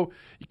the show,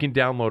 you can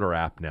download our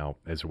app now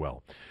as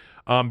well.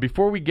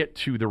 Before we get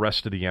to the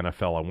rest of the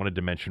NFL, I wanted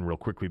to mention real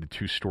quickly the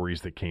two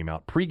stories that came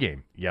out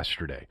pregame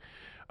yesterday.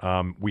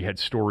 We had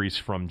stories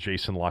from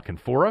Jason La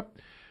Canfora,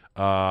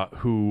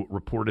 who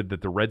reported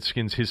that the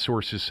Redskins, his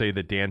sources say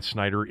that Dan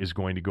Snyder is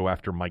going to go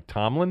after Mike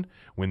Tomlin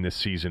when this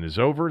season is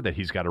over, that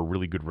he's got a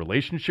really good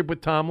relationship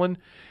with Tomlin.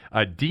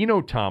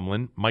 Dino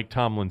Tomlin, Mike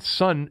Tomlin's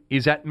son,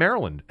 is at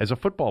Maryland as a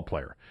football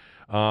player.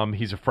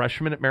 He's a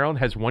freshman at Maryland,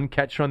 has one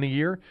catch on the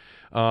year.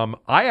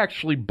 I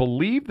actually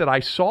believe that I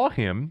saw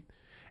him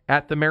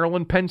at the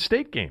Maryland-Penn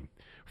State game.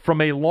 From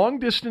a long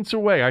distance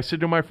away, I said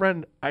to my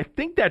friend, I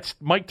think that's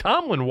Mike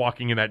Tomlin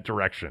walking in that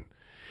direction.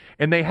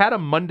 And they had a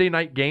Monday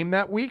night game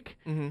that week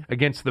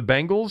against the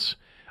Bengals,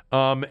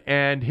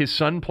 and his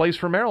son plays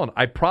for Maryland.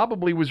 I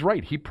probably was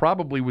right. He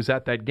probably was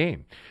at that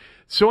game.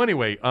 So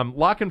anyway,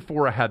 La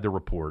Canfora had the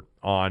report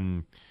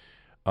on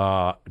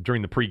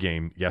during the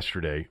pregame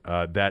yesterday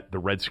that the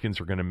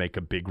Redskins are going to make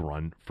a big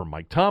run for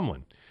Mike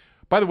Tomlin.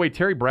 By the way,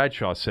 Terry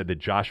Bradshaw said that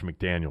Josh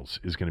McDaniels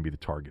is going to be the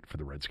target for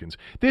the Redskins.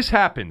 This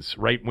happens,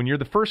 right? When you're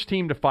the first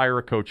team to fire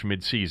a coach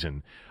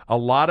midseason, a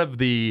lot of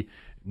the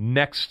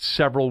next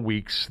several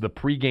weeks, the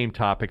pregame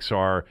topics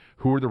are,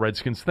 who are the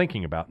Redskins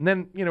thinking about? And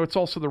then, it's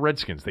also the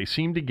Redskins. They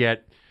seem to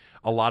get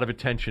a lot of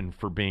attention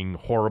for being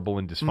horrible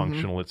and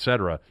dysfunctional, et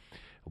cetera.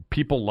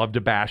 People love to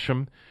bash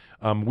them.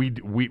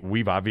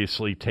 We've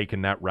obviously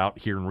taken that route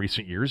here in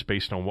recent years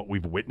based on what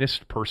we've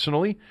witnessed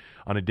personally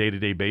on a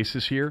day-to-day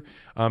basis here.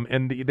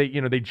 And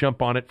they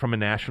jump on it from a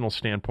national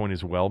standpoint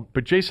as well.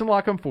 But Jason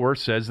La Canfora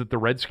says that the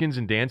Redskins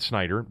and Dan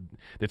Snyder,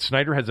 that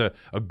Snyder has a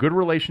good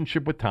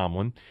relationship with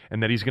Tomlin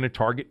and that he's going to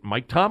target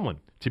Mike Tomlin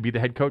to be the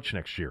head coach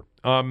next year.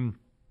 Got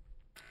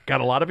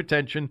a lot of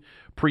attention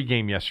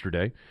pregame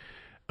yesterday.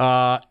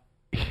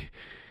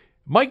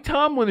 Mike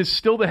Tomlin is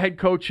still the head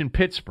coach in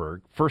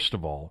Pittsburgh, first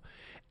of all.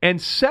 And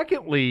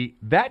secondly,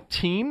 that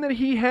team that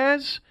he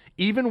has,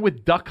 even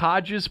with Duck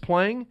Hodges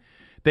playing,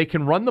 they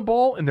can run the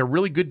ball, and they're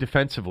really good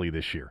defensively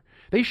this year.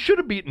 They should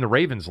have beaten the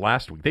Ravens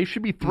last week. They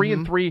should be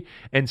 3-3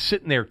 and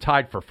sitting there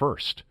tied for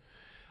first.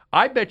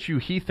 I bet you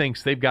he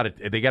thinks they got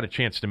a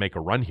chance to make a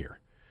run here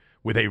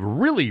with a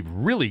really,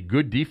 really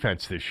good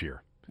defense this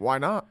year. Why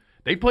not?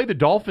 They play the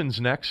Dolphins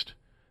next.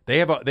 They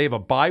have a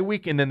bye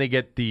week, and then they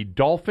get the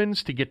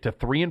Dolphins to get to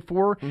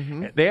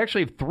 3-4. They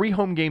actually have 3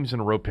 home games in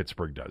a row,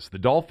 Pittsburgh does. The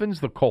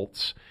Dolphins, the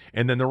Colts,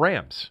 and then the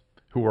Rams,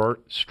 who are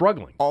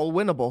struggling. All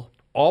winnable.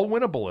 All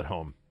winnable at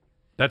home.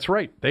 That's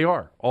right. They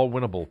are all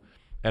winnable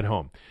at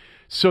home.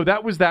 So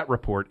that was that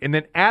report. And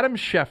then Adam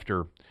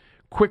Schefter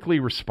quickly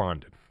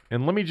responded.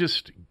 And let me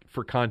just,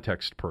 for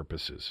context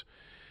purposes,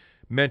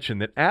 mention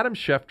that Adam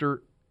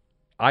Schefter,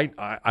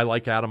 I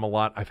like Adam a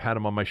lot. I've had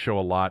him on my show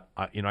a lot.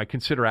 I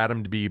consider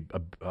Adam to be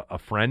a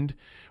friend.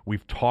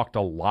 We've talked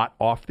a lot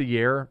off the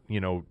air,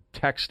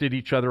 texted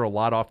each other a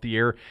lot off the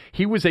air.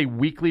 He was a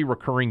weekly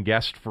recurring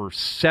guest for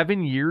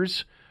 7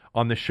 years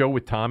on the show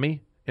with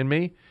Tommy and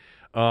me.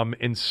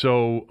 And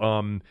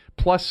so,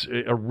 plus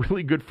a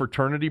really good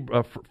fraternity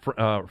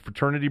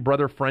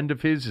brother friend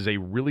of his is a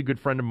really good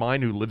friend of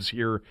mine who lives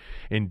here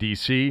in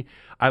D.C.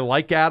 I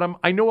like Adam.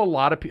 I know a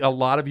lot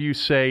of you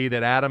say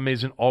that Adam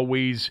isn't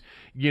always,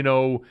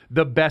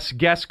 the best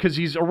guest because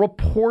he's a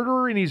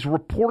reporter and he's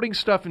reporting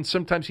stuff, and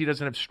sometimes he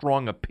doesn't have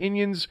strong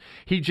opinions.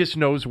 He just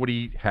knows what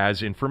he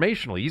has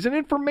informationally. He's an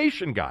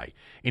information guy,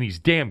 and he's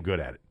damn good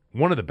at it.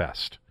 One of the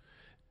best.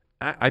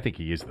 I think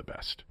he is the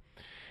best.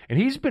 And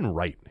he's been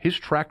right. His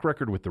track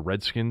record with the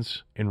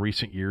Redskins in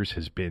recent years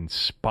has been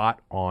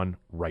spot on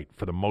right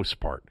for the most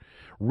part.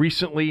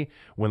 Recently,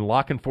 when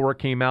La Canfora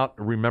came out,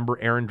 remember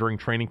Aaron during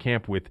training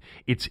camp with,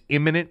 it's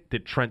imminent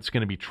that Trent's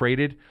going to be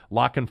traded.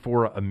 La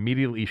Canfora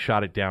immediately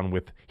shot it down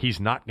with, he's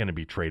not going to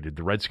be traded.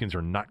 The Redskins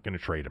are not going to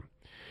trade him.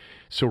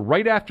 So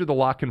right after the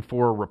La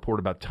Canfora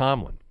report about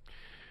Tomlin,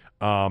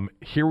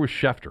 here was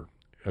Schefter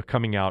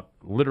coming out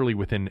literally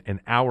within an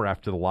hour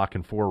after the La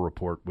Canfora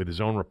report with his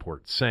own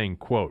report saying,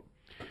 quote,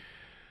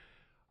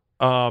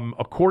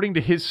 according to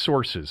his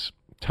sources,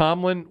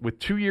 Tomlin, with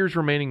 2 years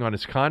remaining on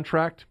his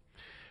contract,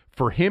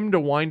 for him to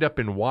wind up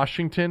in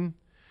Washington,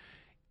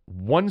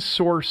 one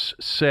source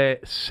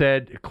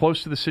said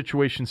close to the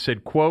situation,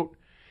 said, quote,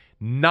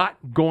 not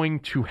going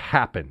to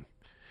happen.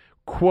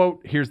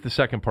 Quote, here's the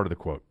second part of the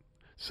quote.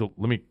 So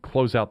let me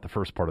close out the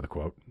first part of the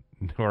quote.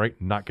 All right,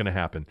 not going to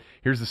happen.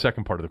 Here's the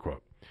second part of the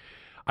quote.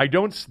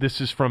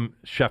 This is from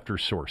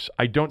Schefter's source.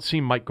 I don't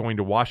see Mike going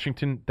to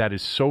Washington. That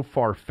is so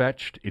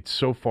far-fetched. It's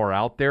so far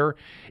out there.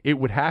 It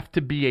would have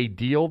to be a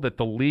deal that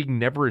the league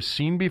never has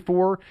seen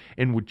before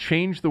and would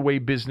change the way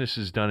business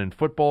is done in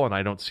football, and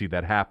I don't see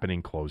that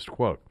happening, closed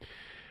quote.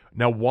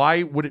 Now,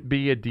 why would it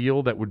be a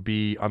deal that would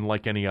be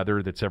unlike any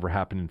other that's ever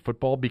happened in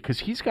football?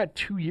 Because he's got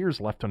 2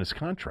 years left on his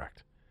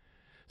contract.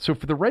 So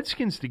for the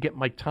Redskins to get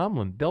Mike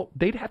Tomlin,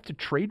 they'd have to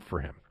trade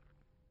for him.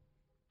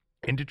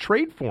 And to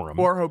trade for him...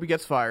 Or hope he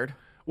gets fired.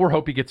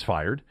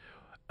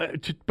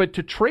 But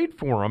to trade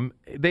for him,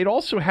 they'd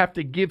also have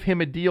to give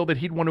him a deal that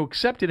he'd want to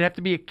accept. It'd have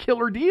to be a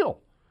killer deal.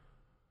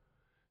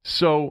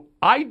 So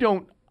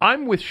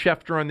I'm with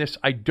Schefter on this.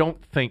 I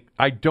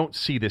don't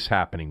see this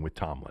happening with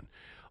Tomlin.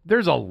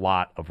 There's a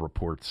lot of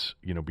reports,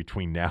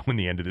 between now and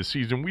the end of the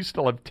season. We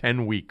still have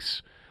 10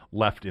 weeks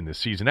left in the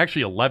season.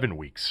 Actually, 11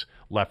 weeks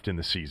left in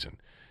the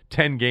season.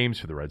 10 games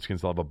for the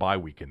Redskins. They'll have a bye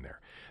week in there.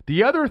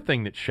 The other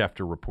thing that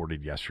Schefter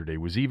reported yesterday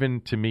was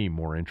even, to me,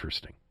 more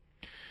interesting.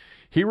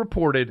 He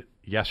reported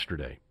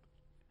yesterday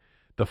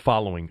the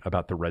following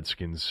about the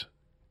Redskins'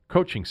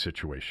 coaching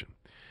situation.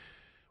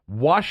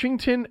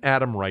 Washington,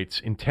 Adam writes,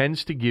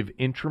 intends to give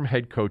interim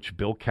head coach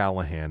Bill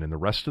Callahan and the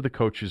rest of the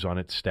coaches on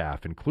its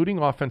staff, including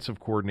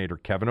offensive coordinator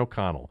Kevin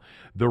O'Connell,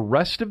 the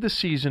rest of the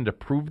season to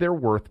prove their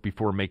worth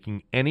before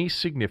making any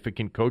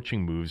significant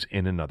coaching moves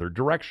in another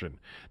direction.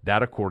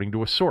 That according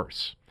to a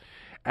source.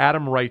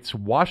 Adam writes,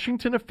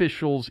 Washington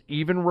officials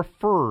even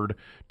referred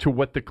to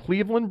what the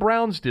Cleveland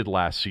Browns did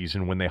last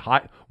season when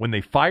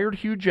they fired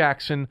Hugh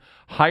Jackson,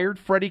 hired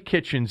Freddie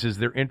Kitchens as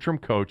their interim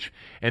coach,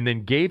 and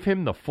then gave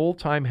him the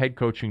full-time head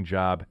coaching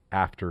job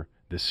after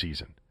the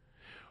season.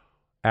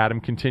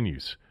 Adam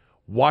continues,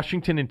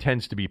 Washington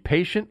intends to be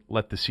patient,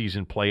 let the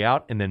season play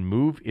out, and then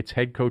move its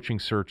head coaching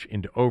search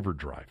into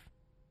overdrive.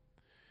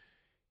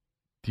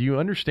 Do you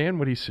understand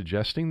what he's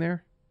suggesting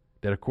there?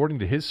 That according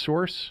to his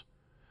source,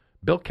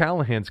 Bill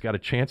Callahan's got a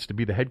chance to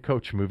be the head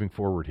coach moving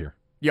forward here.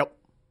 Yep.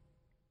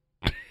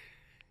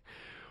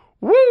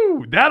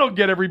 Woo! That'll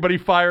get everybody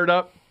fired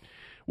up.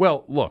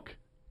 Well, look,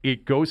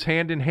 it goes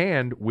hand in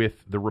hand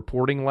with the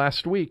reporting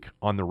last week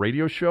on the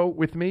radio show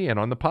with me and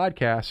on the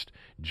podcast.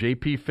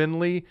 J.P.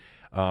 Finley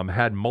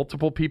had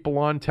multiple people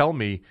on tell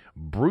me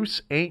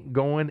Bruce ain't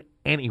going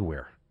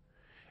anywhere.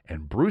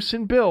 And Bruce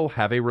and Bill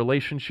have a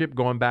relationship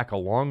going back a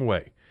long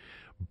way.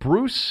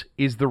 Bruce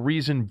is the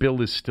reason Bill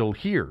is still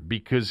here,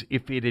 because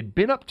if it had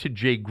been up to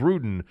Jay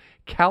Gruden,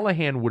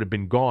 Callahan would have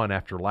been gone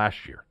after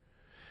last year.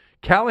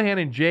 Callahan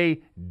and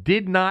Jay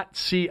did not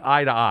see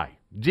eye to eye,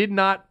 did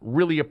not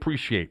really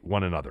appreciate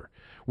one another.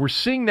 We're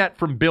seeing that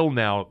from Bill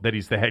now that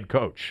he's the head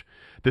coach,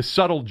 the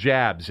subtle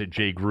jabs at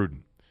Jay Gruden.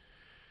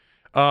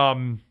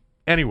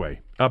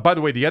 Anyway, by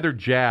the way, the other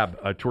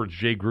jab towards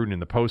Jay Gruden in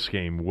the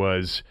postgame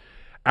was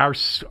our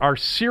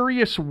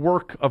serious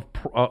work of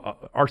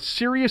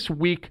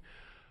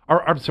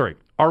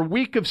our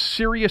week of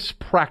serious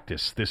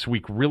practice this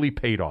week really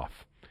paid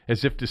off,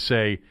 as if to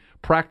say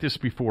practice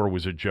before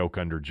was a joke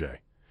under Jay.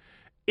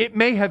 It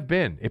may have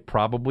been. It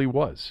probably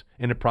was.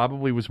 And it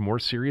probably was more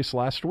serious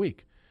last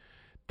week.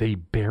 They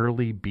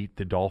barely beat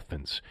the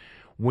Dolphins.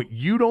 When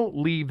you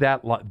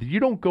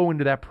don't go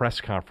into that press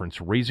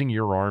conference raising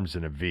your arms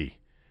in a V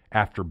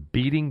after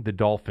beating the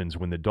Dolphins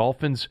when the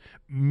Dolphins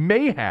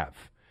may have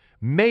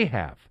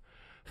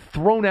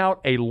thrown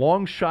out a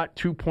long shot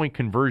 2-point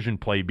conversion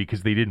play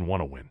because they didn't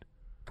want to win.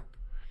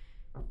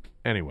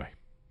 Anyway,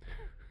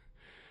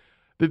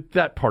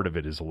 that part of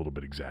it is a little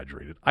bit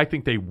exaggerated. I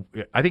think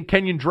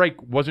Kenyon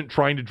Drake wasn't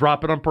trying to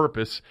drop it on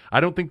purpose. I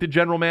don't think the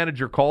general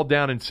manager called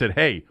down and said,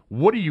 "Hey,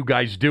 what are you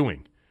guys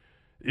doing?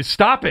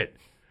 Stop it.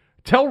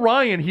 Tell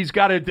Ryan he's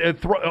got to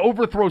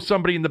overthrow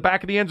somebody in the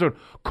back of the end zone.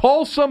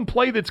 Call some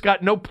play that's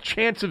got no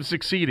chance of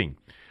succeeding.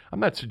 I'm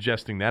not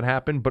suggesting that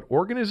happened, but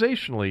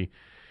organizationally,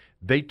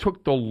 they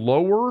took the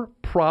lower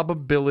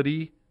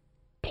probability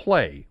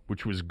play,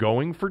 which was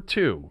going for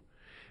 2,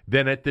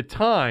 than at the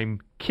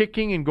time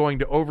kicking and going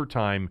to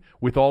overtime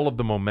with all of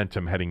the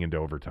momentum heading into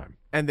overtime.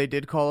 And they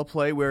did call a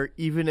play where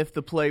even if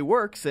the play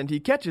works and he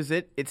catches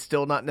it, it's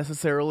still not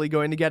necessarily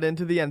going to get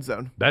into the end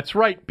zone. That's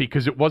right,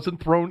 because it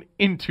wasn't thrown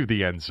into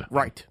the end zone.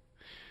 Right.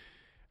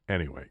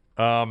 Anyway,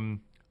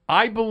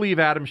 I believe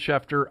Adam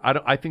Schefter.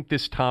 I think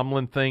this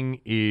Tomlin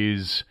thing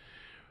is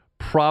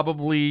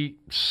probably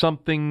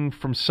something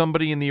from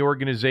somebody in the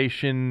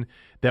organization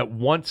that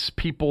wants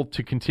people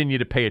to continue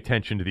to pay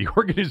attention to the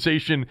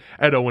organization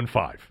at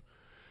 0-5.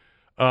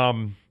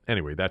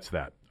 Anyway, that's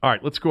that. All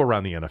right, let's go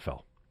around the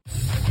NFL.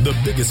 The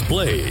biggest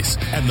plays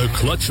and the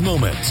clutch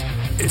moments.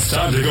 It's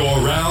time to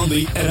go around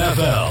the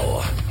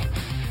NFL.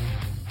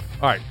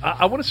 All right,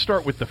 I want to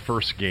start with the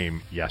first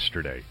game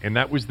yesterday, and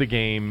that was the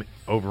game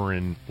over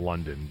in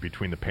London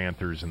between the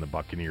Panthers and the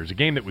Buccaneers, a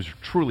game that was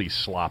truly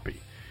sloppy.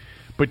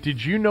 But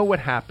did you know what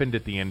happened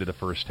at the end of the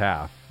first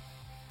half?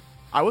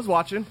 I was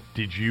watching.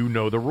 Did you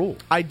know the rule?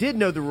 I did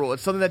know the rule.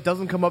 It's something that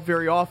doesn't come up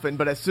very often,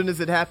 but as soon as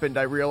it happened,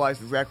 I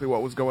realized exactly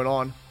what was going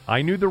on.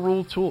 I knew the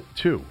rule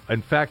too.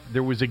 In fact,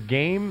 there was a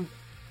game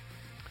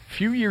a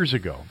few years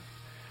ago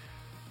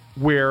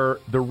where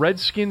the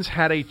Redskins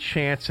had a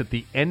chance at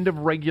the end of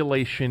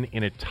regulation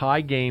in a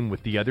tie game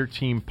with the other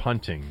team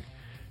punting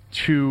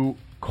to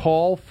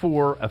call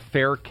for a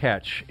fair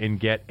catch and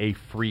get a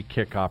free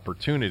kick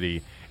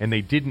opportunity, and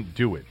they didn't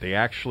do it. They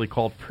actually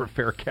called for a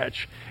fair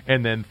catch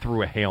and then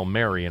threw a Hail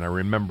Mary, and I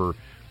remember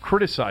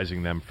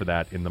criticizing them for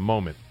that in the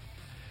moment.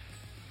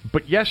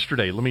 But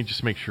yesterday, let me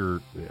just make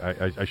sure,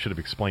 I should have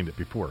explained it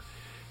before.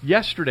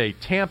 Yesterday,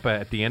 Tampa,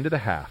 at the end of the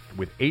half,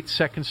 with 8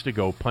 seconds to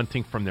go,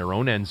 punting from their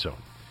own end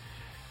zone,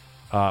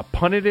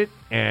 punted it,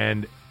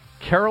 and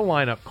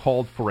Carolina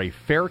called for a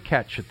fair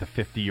catch at the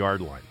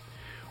 50-yard line.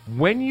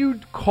 When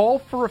you call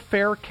for a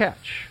fair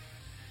catch,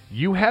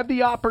 you have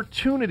the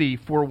opportunity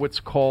for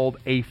what's called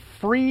a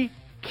free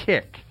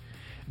kick.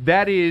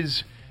 That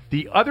is,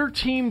 the other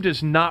team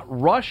does not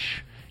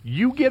rush.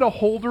 You get a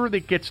holder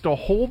that gets to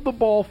hold the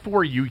ball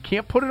for you. You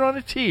can't put it on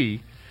a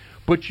tee,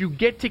 but you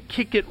get to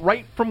kick it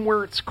right from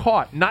where it's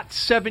caught, not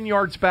 7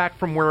 yards back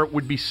from where it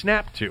would be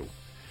snapped to.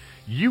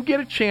 You get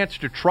a chance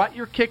to trot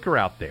your kicker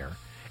out there,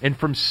 and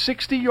from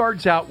 60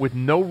 yards out with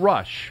no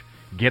rush,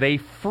 get a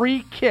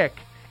free kick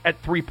at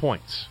 3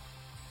 points.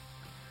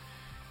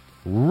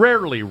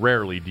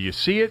 Rarely do you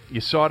see it.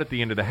 You saw it at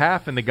the end of the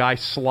half, and the guy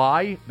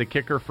Sly, the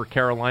kicker for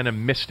Carolina,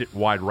 missed it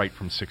wide right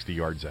from 60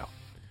 yards out.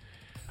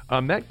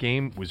 That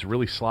game was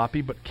really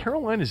sloppy, but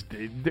Carolina's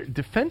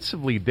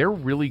defensively, they're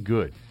really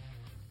good.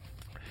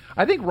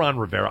 I think Ron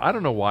Rivera, I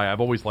don't know why,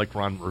 I've always liked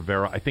Ron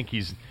Rivera. I think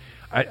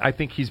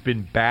he's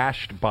been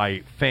bashed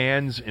by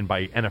fans and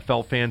by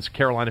NFL fans,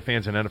 Carolina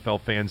fans and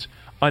NFL fans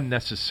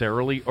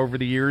unnecessarily over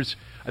the years.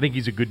 I think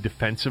he's a good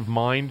defensive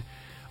mind.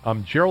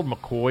 Gerald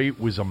McCoy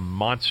was a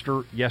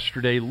monster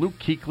yesterday. Luke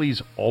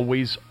Kuechly's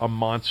always a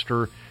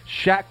monster.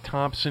 Shaq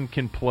Thompson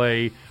can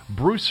play.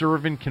 Bruce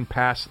Irvin can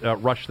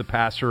rush the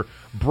passer.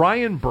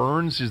 Brian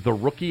Burns is the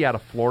rookie out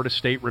of Florida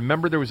State.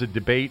 Remember there was a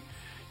debate,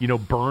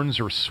 Burns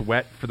or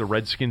Sweat for the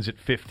Redskins at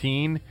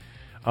 15.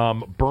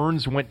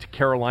 Burns went to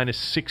Carolina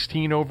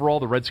 16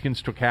 overall. The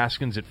Redskins took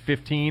Haskins at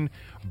 15.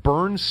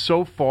 Burns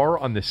so far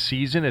on the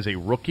season as a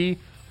rookie,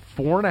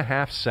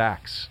 4.5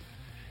 sacks.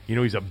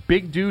 He's a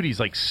big dude.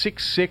 He's like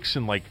 6'6"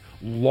 and like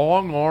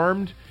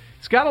long-armed.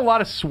 He's got a lot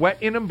of sweat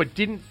in him, but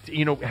didn't,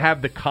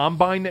 have the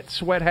combine that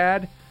Sweat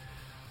had.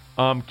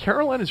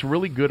 Carolina's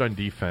really good on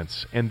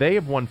defense, and they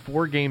have won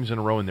 4 games in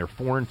a row, and they're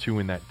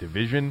 4-2 in that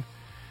division.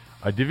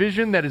 A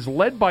division that is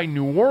led by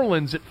New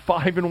Orleans at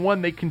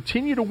 5-1. They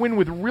continue to win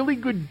with really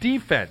good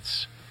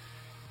defense.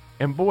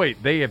 And boy,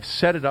 they have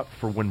set it up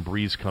for when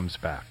Breeze comes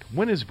back.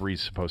 When is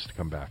Breeze supposed to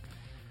come back?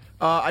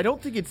 I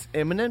don't think it's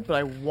imminent, but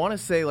I want to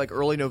say like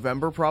early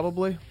November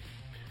probably.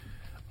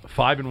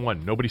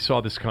 5-1. Nobody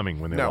saw this coming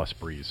when they lost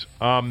Breeze.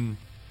 All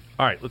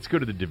right, let's go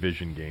to the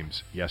division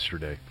games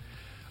yesterday.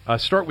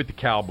 Start with the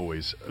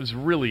Cowboys. It was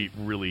really,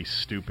 really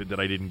stupid that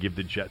I didn't give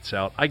the Jets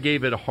out. I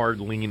gave it a hard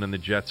lean on the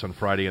Jets on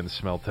Friday on the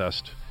smell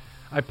test.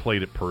 I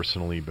played it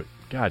personally, but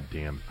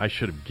goddamn, I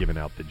should have given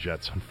out the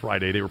Jets on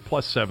Friday. They were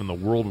 +7. The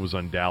world was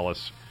on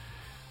Dallas.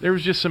 There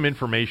was just some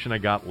information I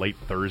got late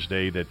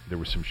Thursday that there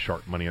was some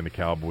sharp money on the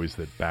Cowboys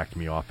that backed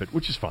me off it,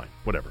 which is fine.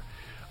 Whatever.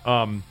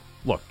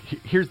 Look,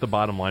 here's the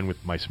bottom line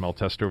with my smell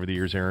test over the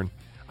years, Aaron.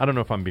 I don't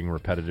know if I'm being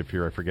repetitive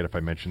here. I forget if I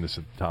mentioned this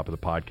at the top of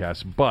the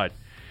podcast, but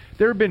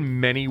there have been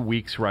many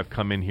weeks where I've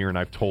come in here and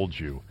I've told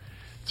you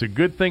it's a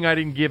good thing I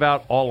didn't give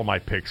out all of my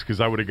picks because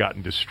I would have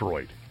gotten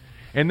destroyed.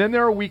 And then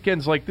there are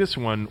weekends like this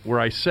one where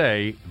I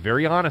say,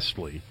 very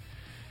honestly,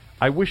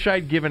 I wish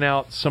I'd given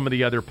out some of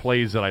the other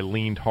plays that I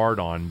leaned hard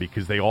on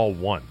because they all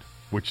won,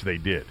 which they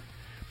did.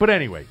 But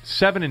anyway,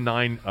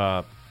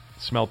 7-9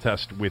 smell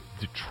test with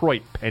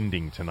Detroit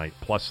pending tonight,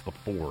 plus the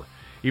 4.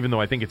 even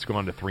though I think it's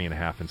gone to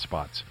 3.5 in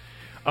spots.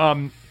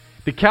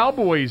 The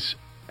Cowboys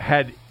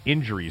had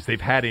injuries.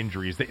 They've had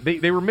injuries.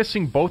 They were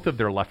missing both of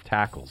their left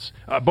tackles,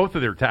 both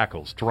of their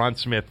tackles, Teron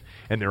Smith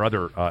and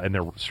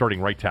their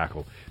starting right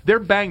tackle. They're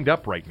banged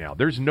up right now.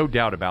 There's no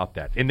doubt about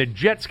that. And the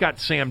Jets got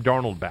Sam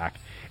Darnold back.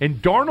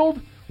 And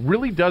Darnold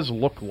really does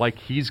look like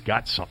he's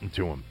got something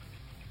to him.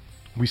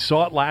 We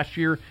saw it last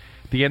year,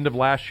 at the end of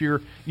last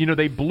year. You know,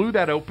 they blew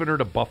that opener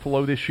to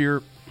Buffalo this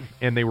year,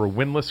 and they were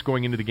winless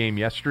going into the game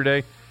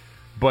yesterday.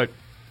 But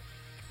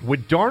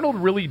what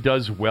Darnold really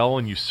does well,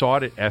 and you saw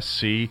it at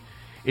SC,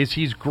 is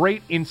he's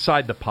great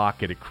inside the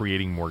pocket at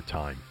creating more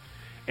time.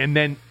 And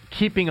then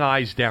keeping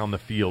eyes down the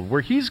field,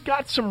 where he's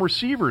got some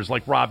receivers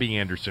like Robbie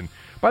Anderson.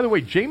 By the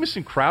way,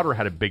 Jamison Crowder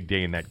had a big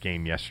day in that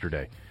game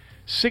yesterday.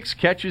 6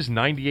 catches,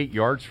 98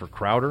 yards for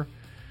Crowder.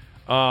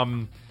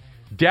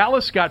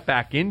 Dallas got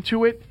back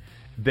into it.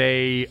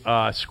 They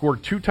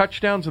scored 2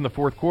 touchdowns in the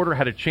fourth quarter,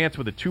 had a chance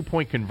with a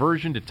 2-point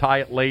conversion to tie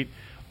it late.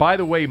 By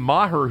the way,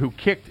 Maher, who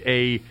kicked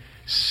a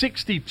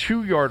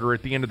 62-yarder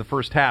at the end of the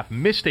first half,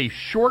 missed a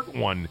short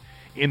one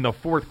in the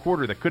fourth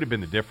quarter that could have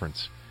been the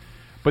difference.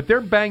 But they're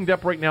banged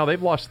up right now.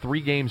 They've lost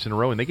 3 games in a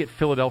row, and they get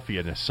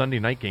Philadelphia in a Sunday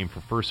night game for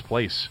first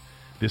place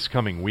this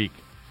coming week.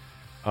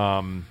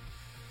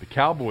 The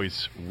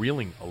Cowboys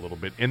reeling a little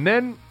bit. And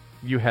then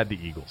you had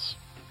the Eagles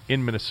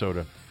in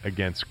Minnesota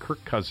against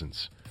Kirk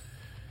Cousins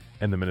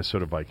and the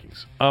Minnesota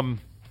Vikings.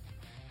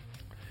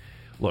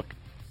 Look,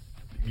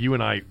 you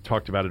and I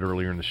talked about it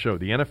earlier in the show.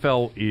 The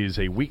NFL is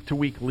a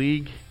week-to-week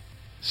league.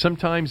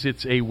 Sometimes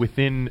it's a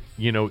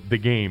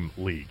within-the-game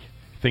league.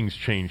 Things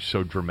change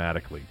so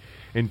dramatically.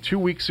 And 2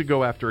 weeks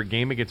ago, after a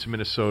game against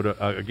Minnesota,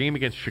 a game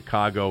against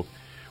Chicago,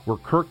 where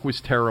Kirk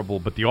was terrible,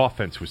 but the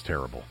offense was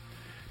terrible.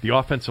 The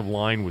offensive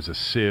line was a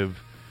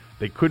sieve.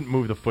 They couldn't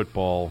move the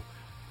football.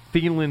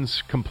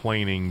 Thielen's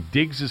complaining.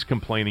 Diggs is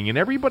complaining. And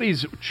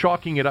everybody's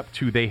chalking it up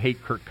to they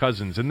hate Kirk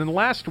Cousins. And then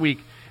last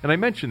week, and I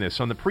mentioned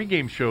this on the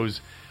pregame shows,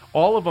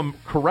 all of them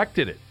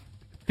corrected it.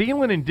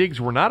 Thielen and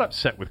Diggs were not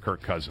upset with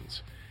Kirk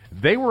Cousins.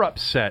 They were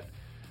upset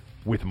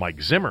with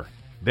Mike Zimmer.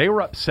 They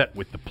were upset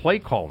with the play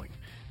calling.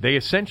 They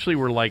essentially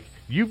were like,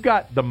 you've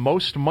got the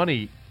most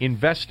money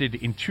invested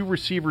in 2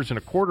 receivers and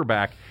a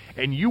quarterback,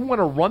 and you want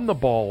to run the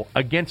ball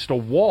against a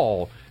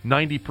wall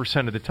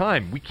 90% of the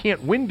time. We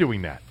can't win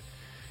doing that.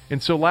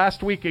 And so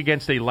last week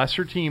against a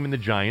lesser team in the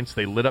Giants,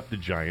 they lit up the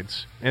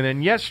Giants. And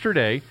then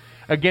yesterday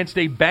against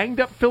a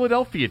banged-up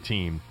Philadelphia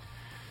team,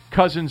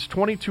 Cousins,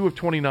 22 of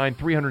 29,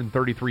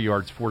 333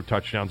 yards, 4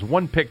 touchdowns,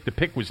 1 pick. The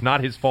pick was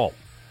not his fault.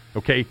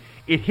 Okay?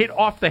 It hit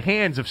off the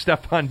hands of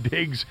Stephon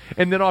Diggs,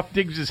 and then off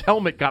Diggs'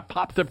 helmet, got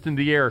popped up in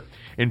the air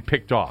and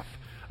picked off.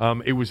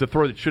 It was a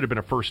throw that should have been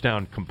a first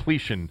down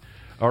completion,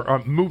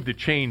 or move the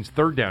chains,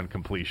 third down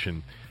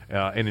completion,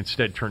 and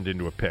instead turned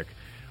into a pick.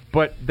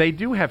 But they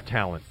do have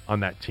talent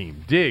on that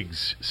team.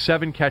 Diggs,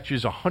 7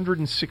 catches,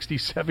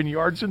 167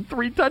 yards, and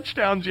 3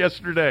 touchdowns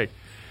yesterday.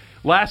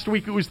 Last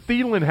week it was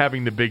Thielen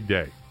having the big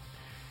day.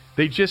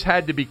 They just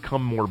had to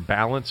become more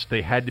balanced.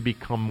 They had to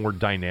become more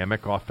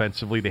dynamic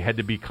offensively. They had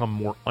to become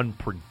more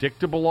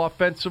unpredictable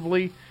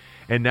offensively.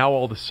 And now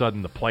all of a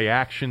sudden the play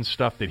action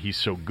stuff that he's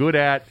so good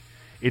at,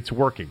 it's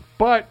working.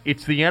 But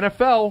it's the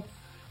NFL.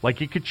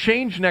 Like, it could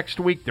change next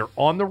week. They're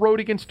on the road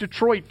against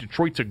Detroit.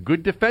 Detroit's a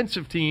good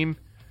defensive team.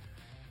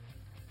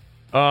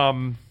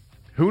 Who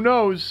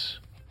knows?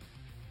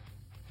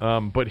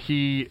 But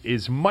he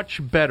is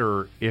much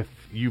better if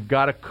you've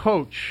got a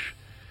coach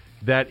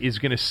that is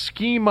going to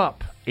scheme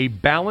up a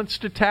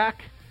balanced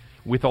attack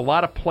with a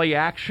lot of play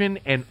action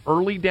and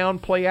early down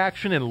play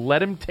action, and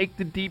let him take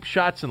the deep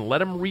shots and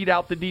let him read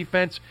out the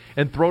defense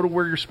and throw to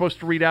where you're supposed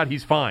to read out.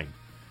 He's fine.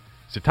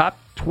 He's a top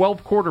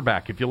 12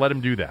 quarterback if you let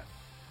him do that.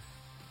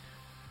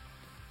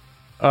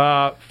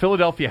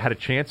 Philadelphia had a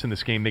chance in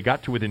this game. They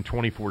got to within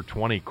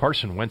 24-20.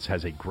 Carson Wentz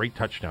has a great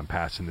touchdown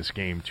pass in this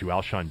game to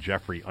Alshon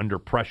Jeffrey under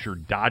pressure,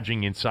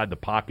 dodging inside the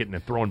pocket and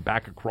then throwing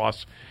back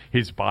across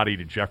his body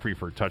to Jeffrey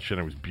for a touchdown.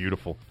 It was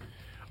beautiful.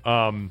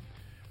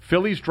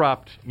 Philly's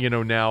dropped,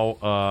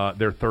 now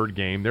their third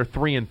game. They're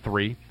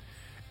 3-3,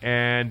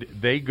 and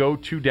they go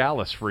to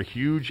Dallas for a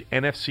huge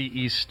NFC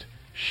East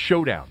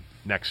showdown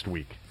next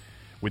week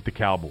with the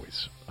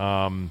Cowboys.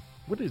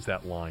 What is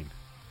that line?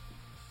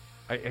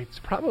 It's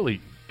totally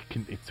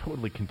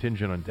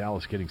contingent on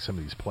Dallas getting some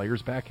of these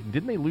players back. And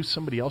didn't they lose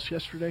somebody else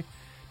yesterday?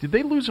 Did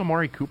they lose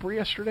Amari Cooper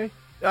yesterday?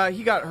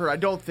 He got hurt. I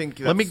don't think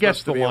that's Let me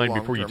guess the line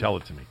before you term. tell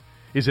it to me.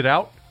 Is it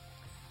out?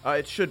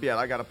 It should be out.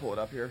 I got to pull it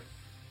up here.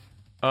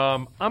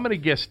 I'm going to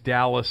guess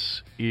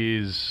Dallas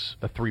is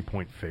a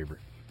 3-point favorite.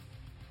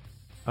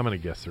 I'm going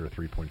to guess they're a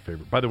 3-point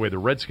favorite. By the way, the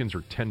Redskins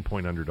are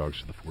 10-point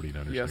underdogs to the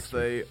 49ers. Yes,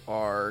 they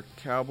are.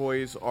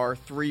 Cowboys are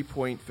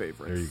 3-point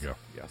favorites. There you go.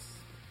 Yes.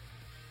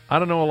 I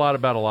don't know a lot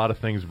about a lot of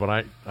things,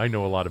 but I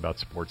know a lot about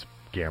sports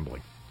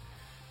gambling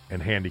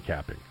and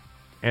handicapping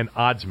and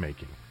odds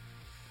making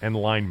and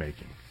line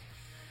making.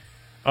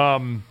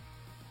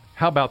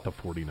 How about the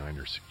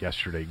 49ers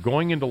yesterday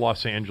going into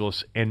Los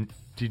Angeles? And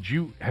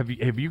have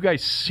you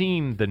guys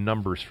seen the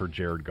numbers for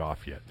Jared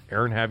Goff yet?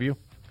 Aaron, have you?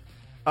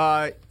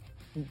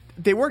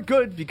 They weren't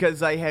good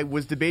because I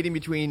was debating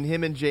between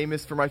him and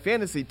Jameis for my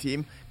fantasy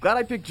team. Glad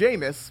I picked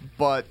Jameis,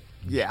 but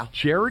yeah.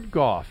 Jared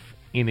Goff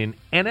in an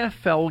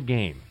NFL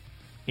game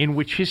in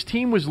which his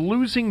team was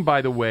losing,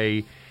 by the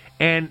way,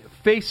 and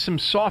faced some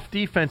soft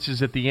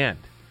defenses at the end,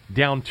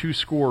 down 2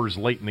 scores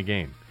late in the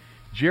game.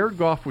 Jared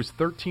Goff was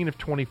 13 of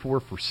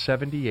 24 for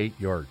 78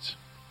 yards.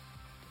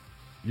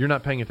 You're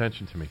not paying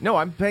attention to me. No,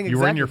 I'm paying You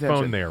were in your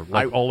attention. phone there,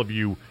 like all of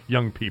you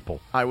young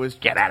people. I was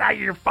Get out of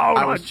your phone.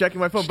 I was checking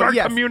my phone. Start but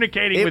yes,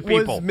 communicating with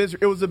people.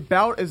 It was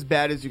about as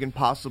bad as you can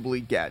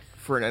possibly get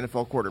for an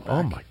NFL quarterback.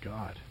 Oh, my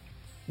God.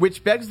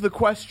 Which begs the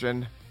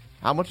question,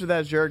 how much of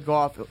that is Jared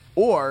Goff?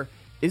 Or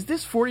is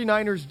this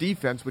 49ers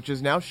defense, which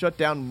has now shut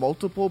down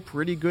multiple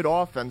pretty good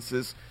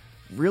offenses,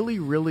 really,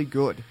 really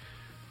good?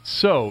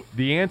 So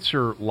the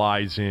answer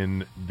lies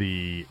in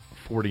the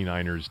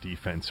 49ers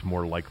defense,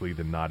 more likely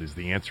than not, is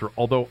the answer.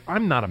 Although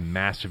I'm not a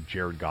massive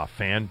Jared Goff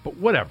fan, but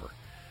whatever.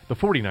 The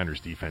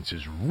 49ers defense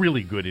is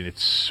really good, and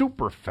it's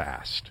super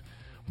fast.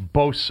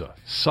 Bosa,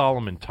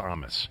 Solomon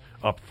Thomas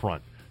up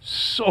front,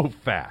 so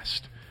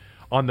fast.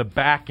 On the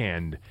back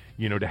end,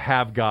 to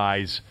have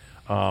guys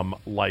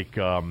like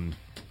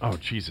oh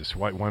Jesus,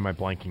 why am I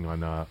blanking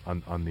on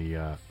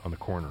the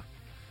corner?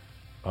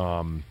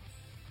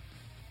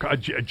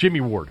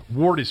 Jimmy Ward.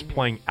 Ward is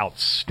playing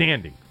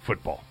outstanding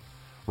football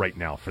right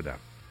now for them.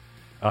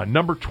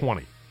 Number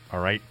 20, all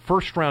right?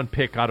 First round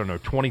pick, I don't know,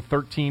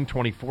 2013,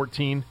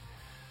 2014,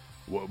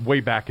 way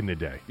back in the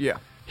day. Yeah.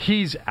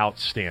 He's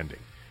outstanding.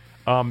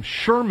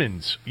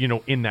 Sherman's,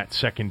 in that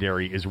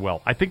secondary as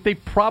well. I think they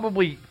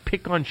probably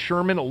pick on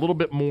Sherman a little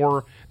bit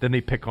more than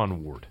they pick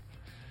on Ward.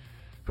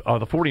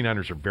 The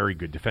 49ers are very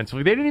good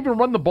defensively. They didn't even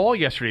run the ball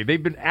yesterday.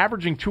 They've been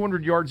averaging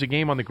 200 yards a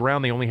game on the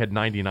ground. They only had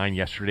 99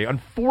 yesterday on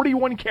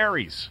 41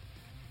 carries.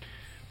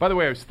 By the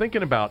way, I was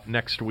thinking about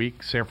next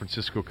week, San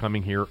Francisco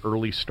coming here,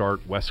 early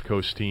start, West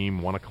Coast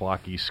team, 1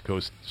 o'clock East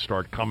Coast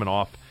start, coming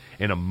off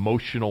an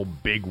emotional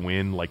big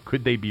win. Like,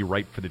 could they be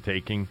ripe for the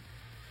taking?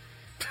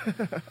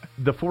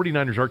 The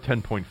 49ers are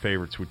 10-point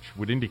favorites, which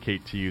would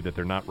indicate to you that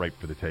they're not ripe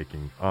for the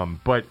taking.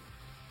 But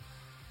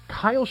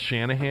Kyle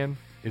Shanahan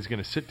is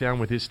going to sit down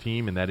with his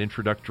team in that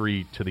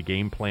introductory to the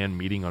game plan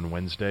meeting on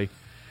Wednesday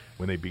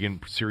when they begin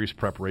serious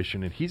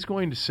preparation, and he's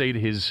going to say to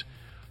his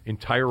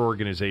entire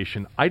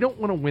organization, I don't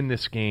want to win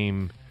this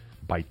game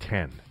by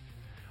 10.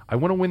 I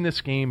want to win this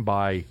game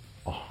by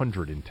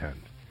 110.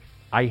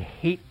 I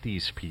hate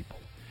these people.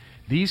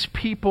 These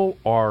people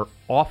are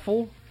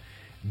awful.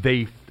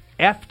 They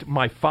effed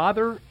my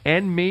father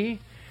and me.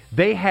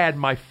 They had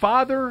my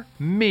father,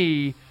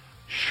 me,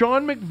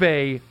 Sean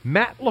McVay,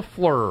 Matt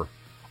LaFleur,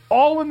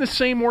 all in the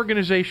same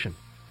organization,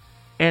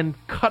 and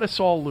cut us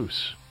all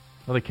loose.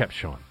 Well, they kept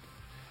Sean.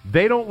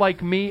 They don't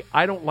like me.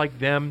 I don't like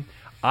them.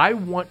 I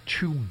want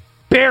to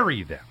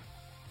bury them.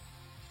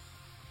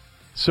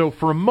 So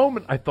for a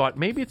moment, I thought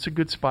maybe it's a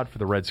good spot for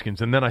the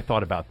Redskins, and then I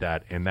thought about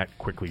that, and that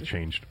quickly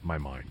changed my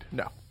mind.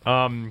 No.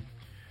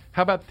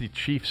 How about the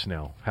Chiefs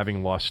now,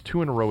 having lost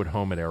 2 in a row at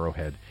home at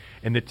Arrowhead,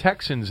 and the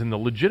Texans and the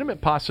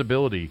legitimate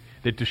possibility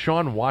that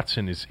Deshaun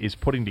Watson is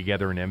putting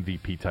together an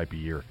MVP type of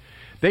year?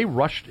 They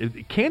rushed.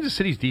 Kansas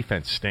City's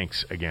defense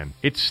stinks again.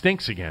 It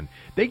stinks again.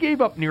 They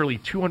gave up nearly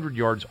 200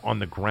 yards on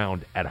the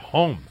ground at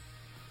home.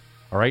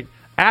 All right?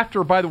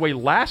 After, by the way,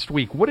 last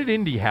week, what did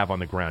Indy have on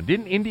the ground?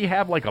 Didn't Indy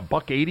have like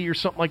 $180 or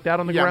something like that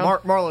on the ground?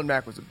 Yeah, Marlon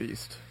Mack was a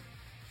beast.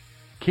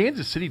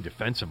 Kansas City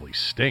defensively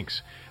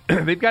stinks.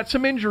 They've got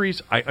some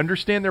injuries. I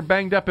understand they're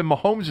banged up, and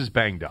Mahomes is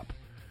banged up.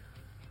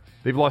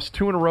 They've lost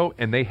 2 in a row,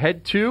 and they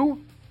head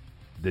to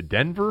the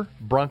Denver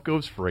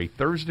Broncos for a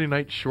Thursday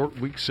night short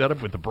week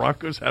setup with the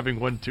Broncos having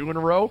won 2 in a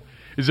row.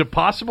 Is it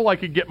possible I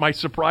could get my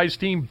surprise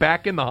team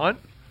back in the hunt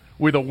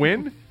with a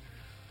win?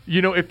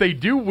 If they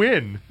do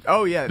win,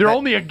 they're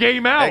only a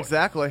game out.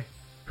 Exactly.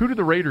 Who do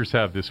the Raiders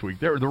have this week?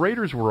 The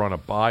Raiders were on a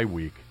bye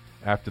week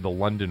after the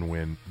London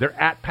win. They're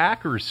at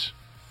Packers.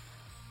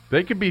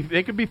 They could be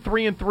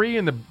 3-3,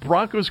 and the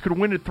Broncos could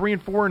win at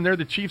 3-4, and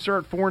the Chiefs are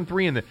at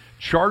 4-3, and the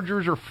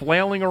Chargers are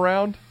flailing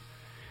around.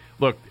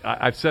 Look,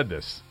 I've said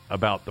this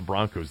about the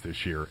Broncos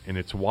this year, and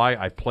it's why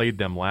I played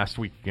them last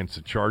week against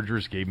the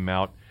Chargers, gave them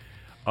out.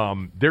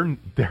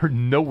 They're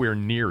nowhere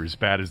near as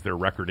bad as their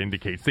record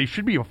indicates. They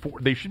should be a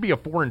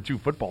 4-2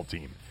 football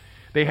team.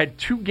 They had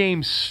 2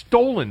 games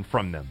stolen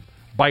from them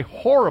by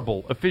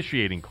horrible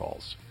officiating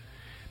calls.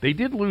 They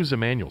did lose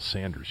Emmanuel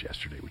Sanders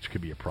yesterday, which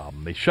could be a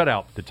problem. They shut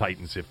out the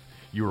Titans, if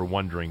you were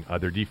wondering.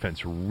 Their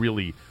defense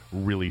really,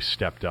 really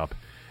stepped up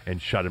and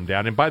shut them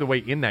down. And by the way,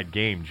 in that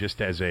game, just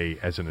as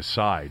an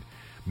aside,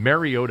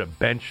 Mariota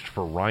benched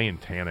for Ryan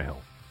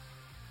Tannehill.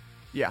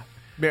 Yeah,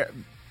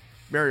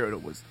 Mariota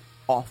was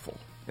awful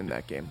in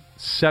that game.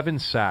 7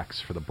 sacks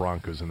for the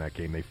Broncos in that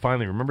game. They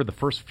finally, remember the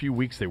first few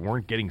weeks they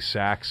weren't getting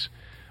sacks.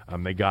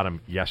 They got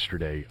them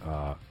yesterday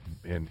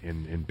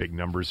in big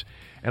numbers.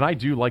 And I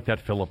do like that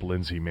Phillip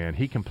Lindsay, man.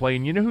 He can play.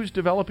 And you know who's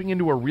developing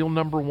into a real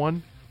number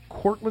one?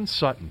 Courtland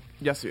Sutton.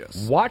 Yes, he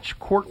is. Watch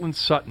Courtland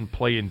Sutton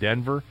play in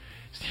Denver.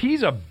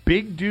 He's a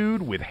big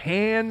dude with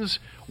hands,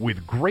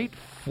 with great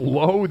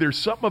flow. There's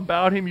something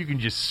about him. You can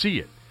just see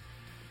it.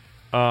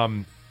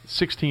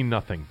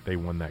 16-0, they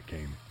won that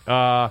game.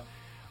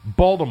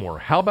 Baltimore,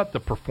 how about the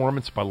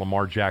performance by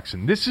Lamar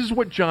Jackson? This is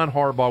what John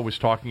Harbaugh was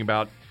talking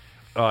about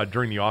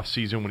during the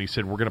offseason when he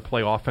said we're going to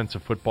play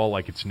offensive football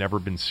like it's never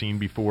been seen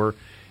before.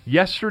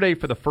 Yesterday,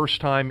 for the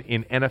first time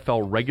in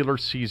NFL regular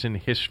season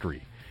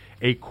history,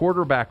 a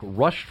quarterback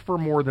rushed for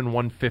more than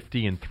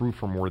 150 and threw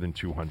for more than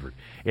 200.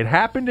 It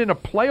happened in a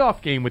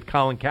playoff game with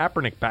Colin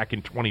Kaepernick back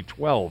in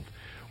 2012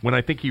 when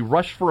I think he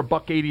rushed for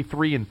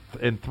 $183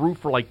 and threw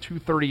for like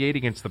 238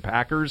 against the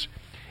Packers.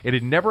 It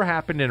had never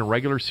happened in a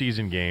regular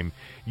season game.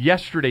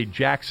 Yesterday,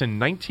 Jackson,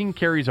 19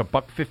 carries,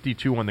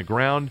 $152 on the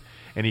ground,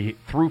 and he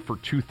threw for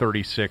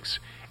 236,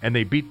 and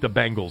they beat the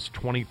Bengals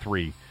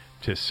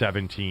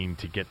 23-17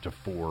 to get to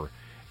 4-2.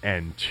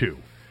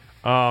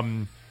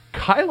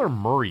 Kyler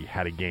Murray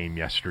had a game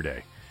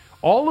yesterday.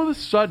 All of a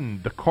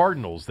sudden, the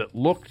Cardinals that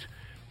looked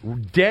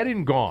dead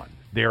and gone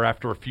there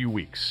after a few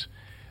weeks,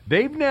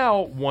 they've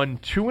now won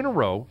 2 in a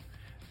row.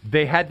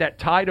 They had that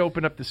tie to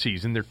open up the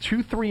season. They're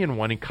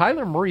 2-3-1, and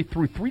Kyler Murray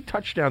threw 3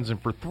 touchdowns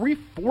and for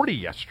 340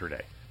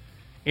 yesterday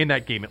in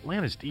that game.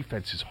 Atlanta's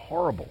defense is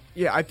horrible.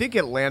 Yeah, I think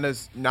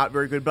Atlanta's not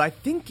very good, but I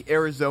think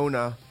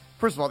Arizona,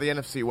 first of all, the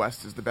NFC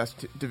West is the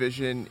best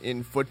division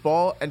in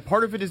football, and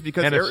part of it is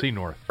because NFC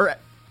North.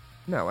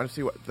 No,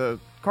 NFC what? The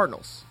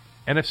Cardinals.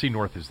 NFC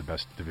North is the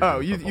best division. Oh,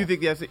 you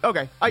think the NFC?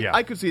 Okay,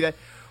 I could see that.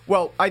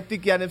 Well, I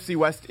think the NFC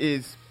West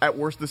is, at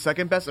worst, the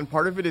second best, and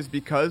part of it is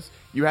because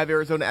you have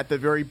Arizona at the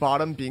very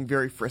bottom being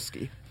very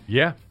frisky.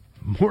 Yeah,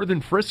 more than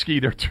frisky.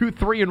 They're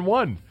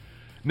 2-3-1.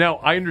 Now,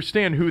 I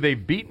understand who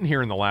they've beaten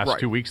here in the last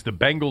 2 weeks, the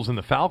Bengals and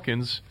the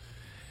Falcons.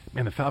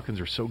 Man, the Falcons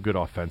are so good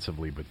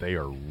offensively, but they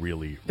are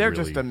They're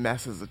just a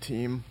mess as a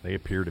team. They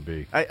appear to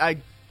be.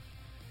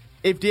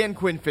 If Dan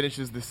Quinn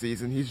finishes the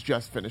season, he's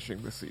just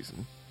finishing the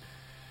season.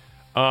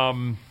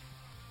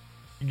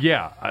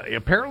 Yeah,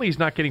 apparently he's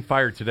not getting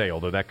fired today,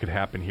 although that could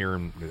happen here,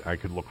 and I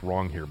could look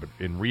wrong here. But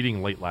in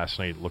reading late last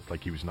night, it looked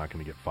like he was not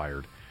going to get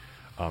fired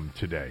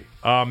today.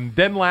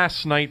 Then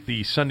last night,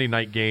 the Sunday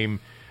night game,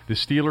 the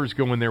Steelers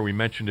go in there. We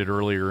mentioned it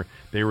earlier.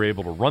 They were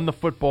able to run the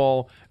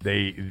football.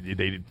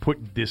 They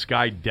put this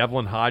guy,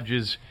 Devlin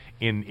Hodges,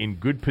 in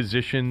good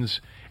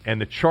positions.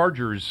 And the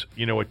Chargers,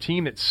 a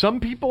team that some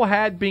people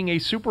had being a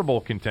Super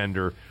Bowl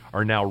contender,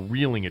 are now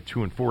reeling at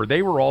 2-4.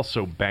 They were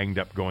also banged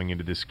up going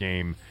into this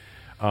game.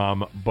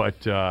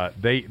 But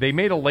they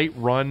made a late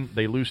run.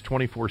 They lose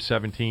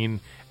 24-17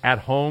 at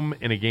home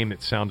in a game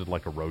that sounded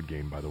like a road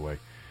game, by the way.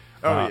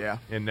 Oh, yeah.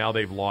 And now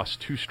they've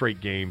lost 2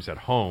 straight games at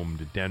home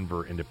to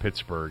Denver and to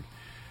Pittsburgh.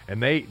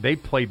 And they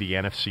play the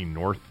NFC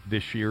North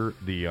this year.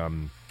 The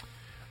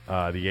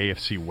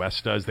AFC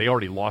West does. They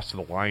already lost to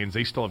the Lions.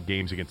 They still have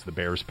games against the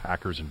Bears,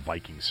 Packers, and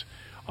Vikings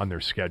on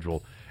their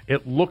schedule.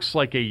 It looks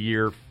like a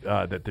year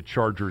that the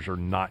Chargers are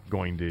not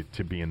going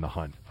to be in the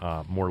hunt,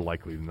 more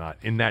likely than not,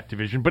 in that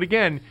division. But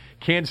again,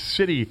 Kansas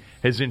City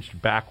has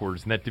inched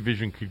backwards, and that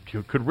division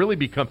could really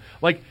become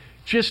like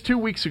just 2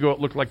 weeks ago. It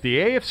looked like the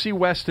AFC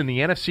West and the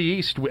NFC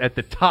East at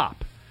the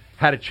top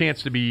had a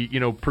chance to be,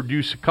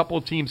 produce a couple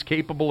of teams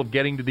capable of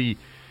getting to the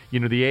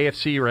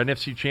AFC or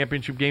NFC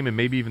championship game and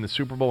maybe even the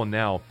Super Bowl. And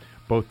now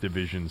both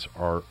divisions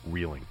are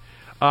reeling.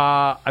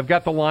 I've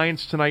got the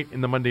Lions tonight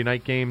in the Monday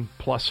night game,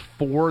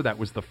 +4. That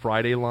was the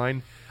Friday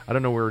line. I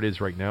don't know where it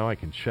is right now. I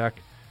can check.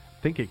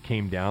 I think it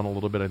came down a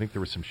little bit. I think there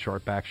was some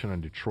sharp action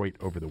on Detroit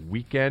over the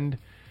weekend.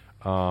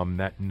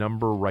 That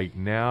number right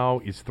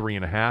now is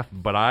 3.5.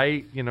 But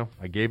I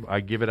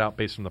give it out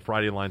based on the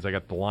Friday lines. I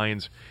got the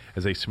Lions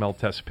as a smell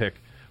test pick,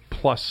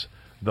 plus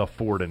the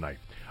 4 tonight.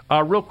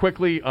 Real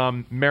quickly,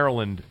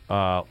 Maryland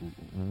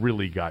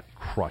really got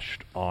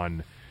crushed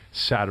on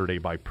Saturday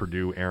by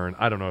Purdue. Aaron,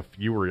 I don't know if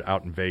you were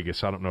out in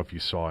Vegas. I don't know if you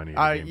saw any of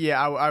the game. Yeah,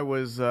 I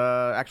was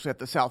actually at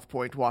the South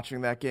Point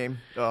watching that game.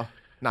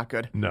 Not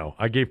good. No,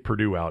 I gave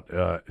Purdue out.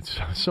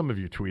 Some of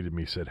you tweeted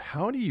me, said,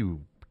 how do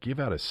you give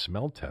out a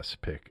smell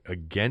test pick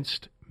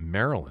against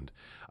Maryland?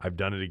 I've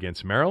done it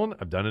against Maryland.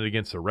 I've done it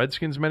against the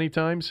Redskins many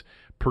times.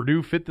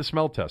 Purdue fit the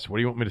smell test. What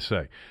do you want me to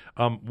say?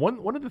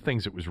 One of the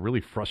things that was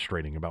really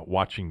frustrating about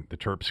watching the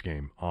Terps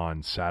game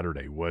on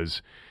Saturday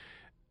was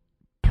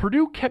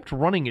Purdue kept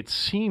running, it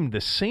seemed, the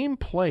same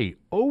play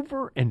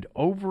over and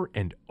over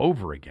and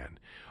over again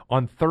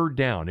on third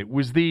down. It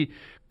was the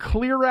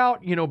clear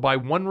out, by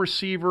one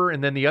receiver,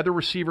 and then the other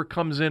receiver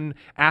comes in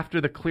after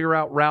the clear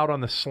out route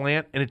on the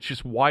slant, and it's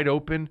just wide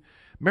open.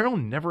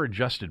 Maryland never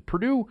adjusted.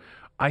 Purdue,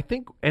 I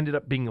think, ended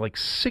up being like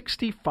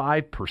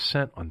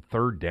 65% on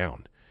third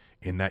down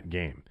in that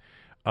game.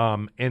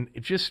 And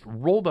it just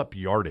rolled up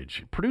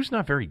yardage. Purdue's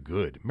not very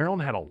good.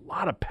 Maryland had a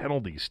lot of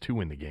penalties, too,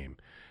 in the game.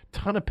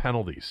 Ton of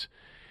penalties.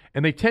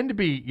 And they tend to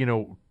be,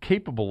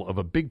 capable of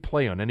a big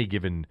play on any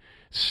given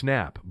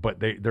snap, but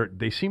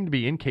they seem to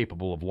be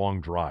incapable of long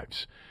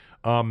drives.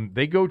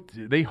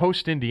 They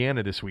host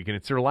Indiana this week, and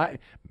it's their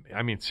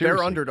seriously.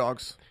 They're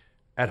underdogs.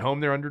 At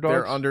home, they're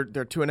underdogs?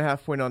 They're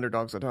 2.5-point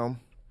underdogs at home.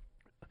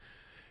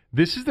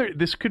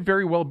 This could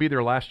very well be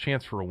their last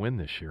chance for a win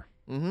this year.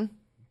 Mm-hmm.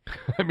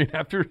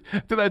 After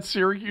that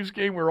Syracuse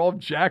game, we're all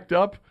jacked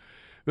up.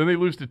 Then they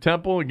lose to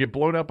Temple and get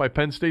blown out by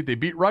Penn State. They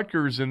beat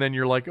Rutgers, and then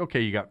you're like,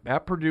 okay, you got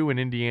at Purdue and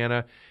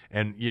Indiana,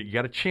 and you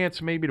got a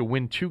chance maybe to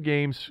win 2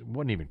 games. It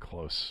wasn't even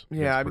close.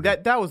 Yeah, I mean,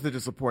 that was the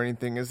disappointing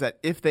thing, is that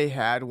if they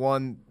had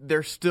won,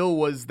 there still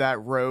was that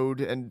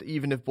road, and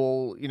even if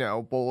bowl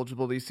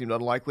eligibility seemed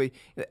unlikely,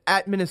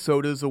 at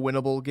Minnesota's a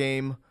winnable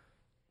game.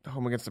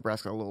 Home against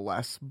Nebraska a little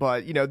less,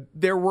 but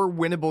there were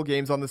winnable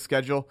games on the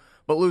schedule,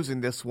 but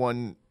losing this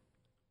one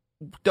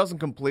doesn't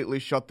completely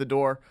shut the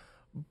door,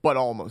 but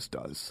almost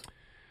does.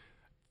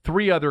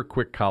 3 other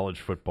quick college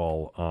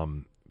football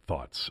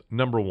thoughts.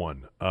 Number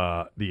 1,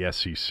 the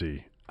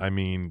SEC. I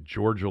mean,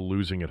 Georgia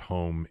losing at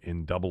home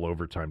in double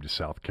overtime to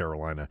South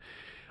Carolina.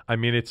 I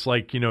mean, it's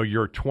like,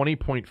 you're a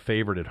 20-point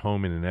favorite at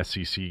home in an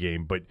SEC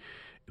game, but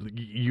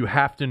you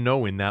have to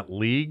know in that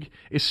league,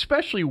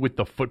 especially with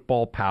the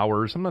football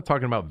powers. I'm not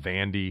talking about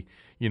Vandy.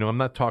 I'm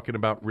not talking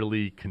about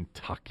really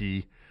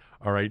Kentucky.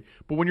 All right.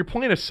 But when you're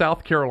playing a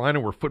South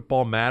Carolina where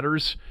football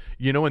matters,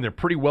 and they're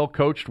pretty well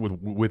coached with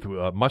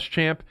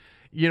Muschamp,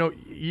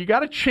 you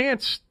got a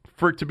chance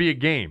for it to be a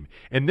game.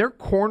 And their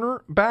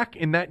cornerback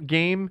in that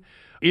game,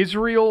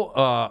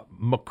 Israel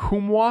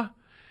Makumwa,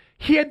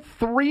 he had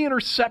 3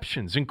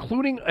 interceptions,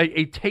 including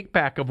a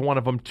takeback of one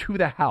of them to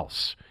the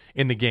house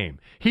in the game.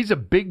 He's a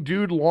big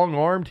dude,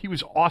 long-armed. He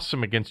was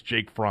awesome against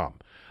Jake Fromm.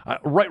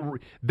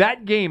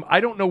 That game, I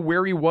don't know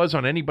where he was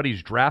on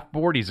anybody's draft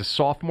board. He's a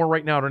sophomore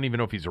right now. I don't even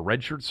know if he's a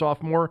redshirt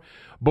sophomore.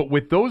 But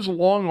with those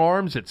long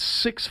arms at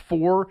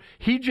 6'4",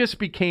 he just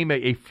became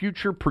a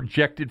future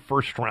projected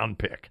first-round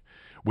pick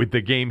with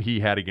the game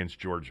he had against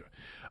Georgia.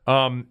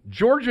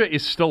 Georgia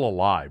is still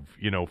alive,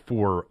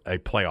 for a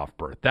playoff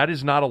berth. That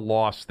is not a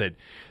loss that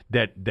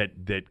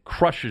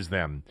crushes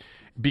them,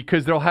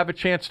 because they'll have a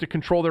chance to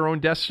control their own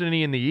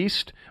destiny in the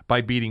East by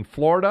beating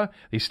Florida.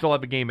 They still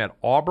have a game at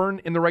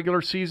Auburn in the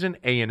regular season,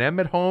 A&M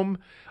at home,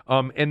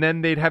 and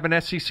then they'd have an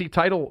SEC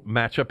title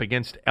matchup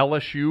against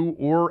LSU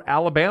or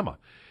Alabama.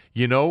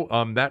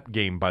 That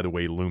game, by the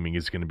way, looming,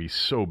 is going to be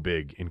so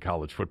big in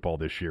college football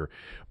this year.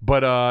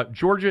 But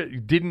Georgia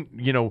didn't,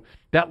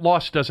 that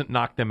loss doesn't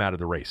knock them out of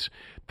the race.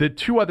 The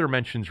 2 other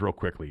mentions real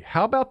quickly.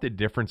 How about the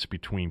difference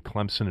between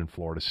Clemson and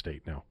Florida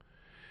State now?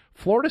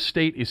 Florida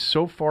State is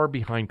so far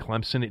behind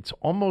Clemson, it's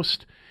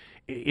almost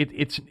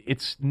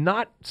it's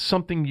not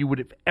something you would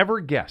have ever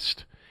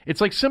guessed.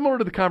 It's like similar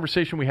to the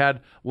conversation we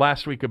had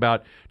last week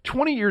about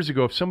 20 years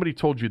ago, if somebody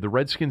told you the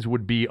Redskins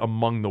would be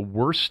among the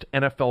worst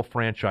NFL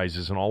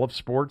franchises in all of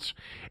sports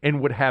and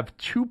would have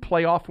 2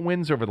 playoff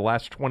wins over the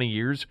last 20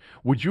 years,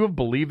 would you have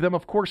believed them?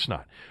 Of course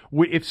not.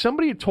 If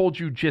somebody had told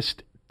you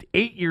just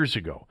 8 years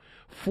ago,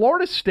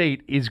 Florida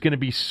State is going to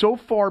be so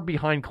far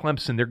behind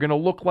Clemson, they're going to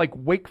look like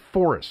Wake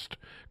Forest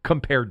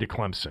compared to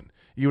Clemson,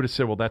 you would have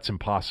said, well, that's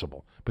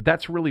impossible. But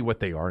that's really what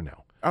they are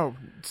now. Oh,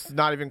 it's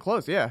not even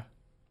close, yeah.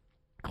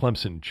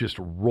 Clemson just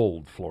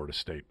rolled Florida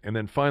State. And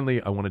then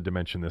finally, I wanted to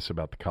mention this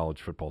about the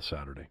college football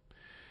Saturday.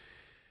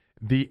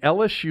 The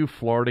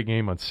LSU-Florida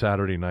game on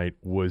Saturday night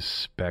was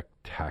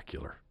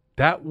spectacular.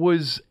 That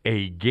was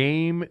a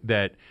game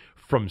that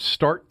from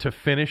start to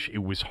finish,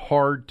 it was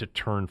hard to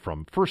turn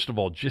from. First of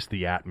all, just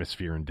the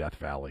atmosphere in Death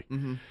Valley.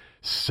 Mm-hmm.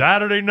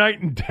 Saturday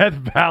night in Death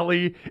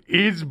Valley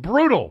is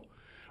brutal.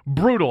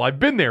 Brutal. I've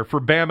been there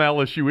for Bama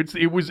LSU.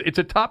 It's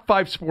a top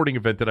 5 sporting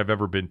event that I've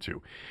ever been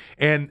to.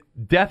 And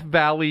Death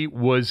Valley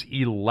was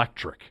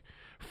electric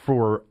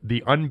for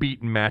the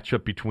unbeaten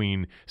matchup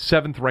between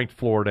 7th-ranked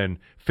Florida and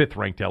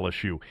 5th-ranked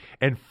LSU.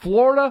 And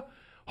Florida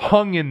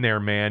hung in there,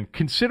 man.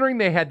 Considering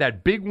they had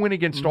that big win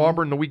against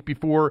Auburn the week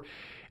before,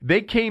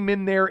 they came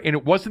in there, and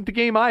it wasn't the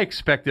game I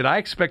expected. I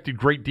expected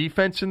great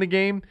defense in the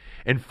game,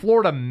 and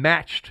Florida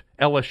matched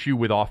LSU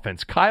with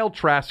offense. Kyle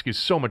Trask is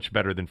so much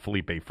better than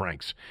Felipe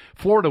Franks.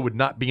 Florida would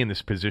not be in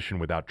this position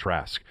without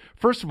Trask.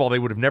 First of all, they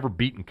would have never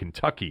beaten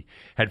Kentucky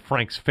had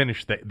Franks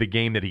finished the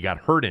game that he got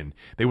hurt in.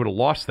 They would have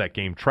lost that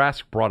game.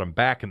 Trask brought him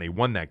back, and they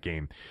won that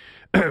game.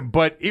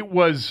 But it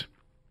was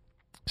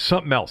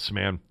something else,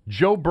 man.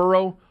 Joe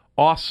Burrow,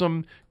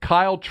 awesome.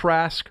 Kyle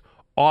Trask,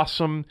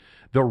 awesome.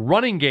 The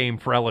running game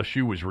for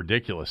LSU was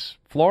ridiculous.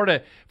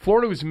 Florida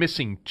was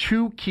missing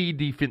 2 key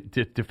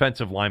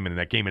defensive linemen in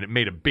that game, and it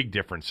made a big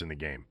difference in the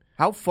game.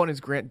 How fun is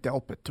Grant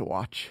Delpit to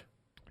watch?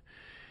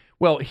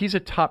 Well, he's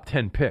a top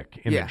 10 pick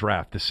in the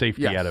draft. The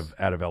safety out of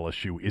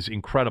LSU is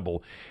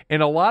incredible.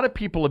 And a lot of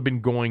people have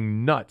been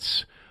going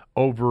nuts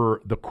over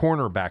the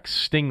cornerback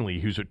Stingley,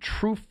 who's a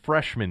true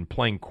freshman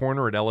playing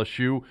corner at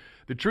LSU.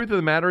 The truth of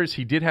the matter is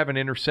he did have an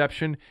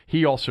interception.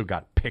 He also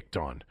got picked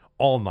on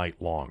all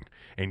night long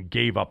and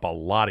gave up a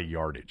lot of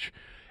yardage.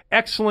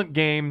 Excellent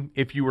game.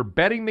 If you were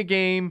betting the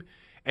game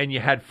and you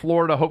had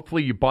Florida,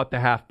 hopefully you bought the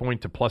half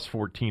point to plus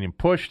 14 and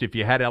pushed. If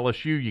you had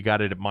LSU, you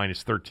got it at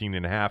minus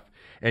 13.5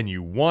 and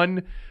you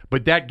won.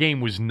 But that game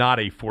was not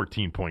a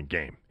 14-point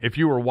game. If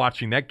you were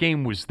watching, that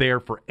game was there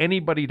for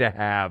anybody to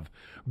have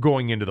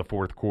going into the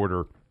fourth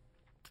quarter.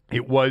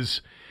 There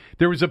was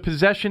a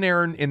possession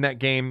error in that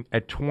game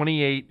at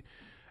 35-28.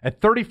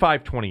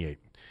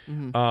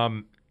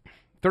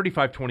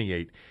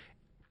 35-28.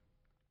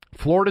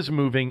 Florida's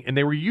moving, and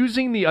they were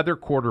using the other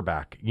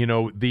quarterback. You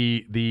know,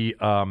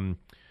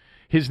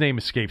 his name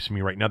escapes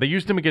me right now. They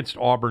used him against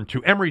Auburn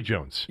too. Emory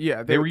Jones.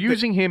 Yeah, they were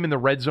using him in the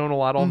red zone a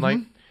lot all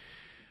night.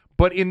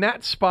 But in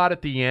that spot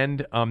at the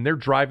end, they're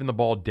driving the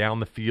ball down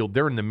the field.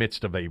 They're in the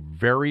midst of a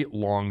very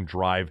long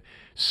drive.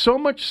 So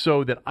much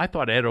so that I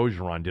thought Ed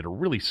Orgeron did a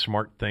really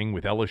smart thing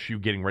with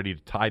LSU getting ready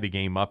to tie the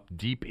game up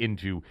deep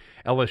into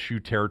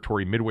LSU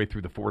territory midway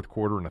through the fourth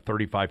quarter in a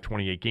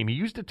 35-28 game. He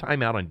used a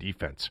timeout on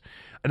defense.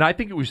 And I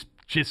think it was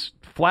just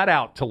flat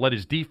out to let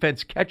his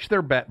defense catch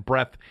their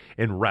breath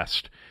and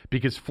rest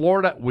because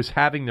Florida was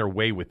having their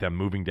way with them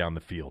moving down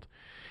the field.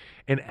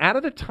 And out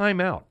of the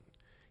timeout,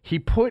 he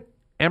put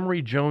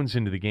Emory Jones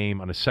into the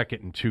game on a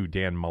 2nd and 2,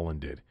 Dan Mullen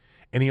did.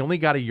 And he only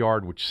got a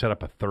yard, which set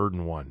up a 3rd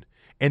and 1.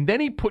 And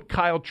then he put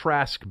Kyle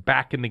Trask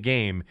back in the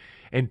game,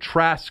 and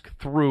Trask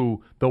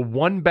threw the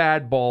one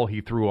bad ball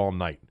he threw all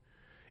night.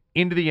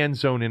 Into the end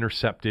zone,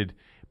 intercepted.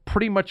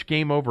 Pretty much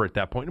game over at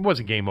that point. It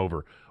wasn't game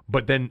over,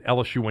 but then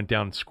LSU went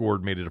down and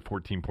scored, made it a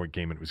 14-point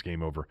game, and it was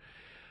game over.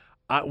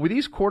 With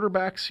these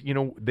quarterbacks, you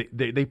know,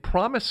 they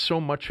promise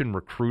so much in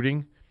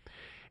recruiting,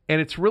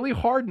 and it's really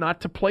hard not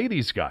to play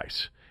these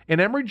guys. And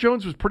Emory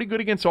Jones was pretty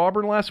good against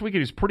Auburn last week,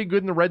 and he's pretty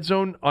good in the red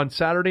zone on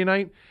Saturday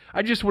night.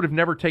 I just would have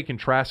never taken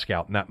Trask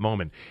out in that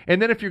moment.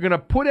 And then if you're going to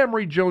put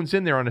Emory Jones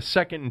in there on a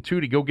 2nd and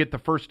 2 to go get the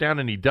first down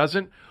and he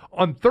doesn't,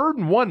 on 3rd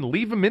and 1,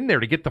 leave him in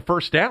there to get the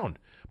first down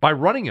by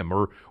running him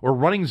or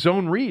running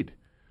zone read.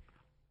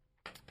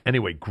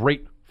 Anyway,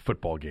 great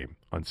football game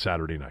on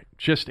Saturday night.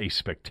 Just a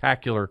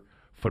spectacular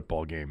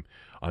football game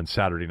on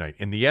Saturday night.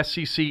 In the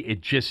SEC,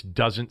 it just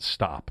doesn't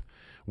stop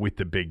with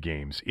the big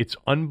games. It's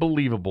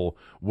unbelievable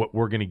what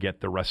we're going to get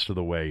the rest of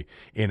the way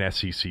in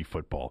SEC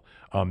football.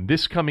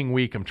 This coming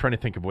week, I'm trying to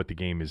think of what the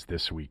game is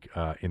this week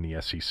in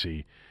the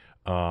SEC.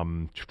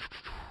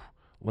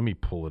 Let me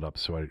pull it up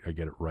so I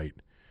get it right.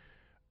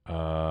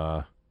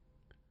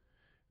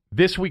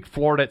 This week,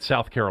 Florida at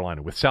South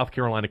Carolina, with South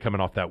Carolina coming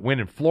off that win,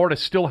 and Florida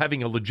still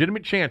having a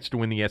legitimate chance to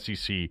win the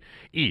SEC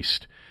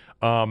East.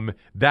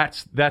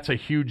 That's a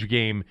huge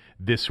game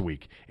this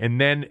week. And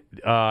then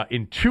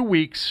in 2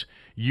 weeks,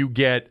 you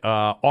get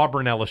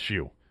Auburn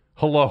LSU.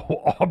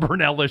 Hello, Auburn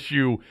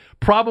LSU,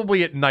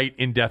 probably at night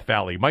in Death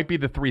Valley. Might be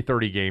the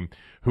 3:30 game.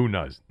 Who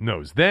knows?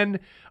 Then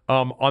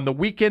on the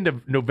weekend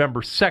of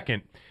November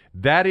 2nd,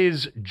 that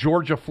is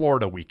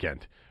Georgia-Florida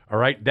weekend. All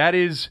right, that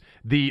is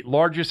the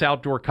largest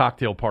outdoor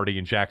cocktail party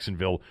in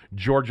Jacksonville,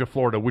 Georgia,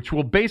 Florida, which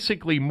will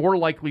basically more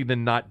likely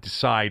than not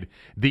decide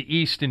the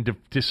East and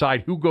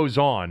decide who goes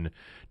on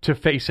to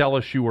face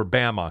LSU or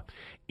Bama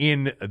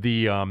in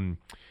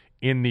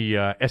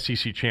the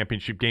SEC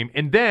championship game.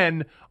 And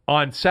then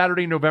on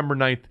Saturday, November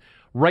 9th,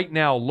 right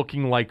now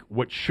looking like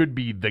what should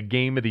be the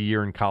game of the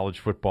year in college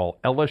football,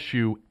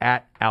 LSU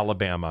at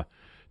Alabama.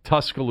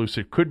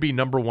 Tuscaloosa could be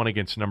number 1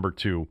 against number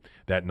 2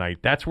 that night.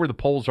 That's where the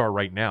polls are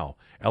right now.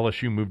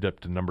 LSU moved up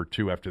to number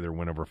 2 after their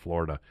win over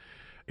Florida.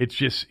 It's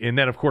just, and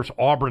then of course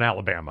Auburn,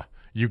 Alabama,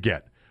 you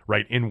get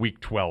right in week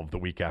 12, the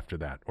week after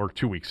that, or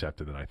 2 weeks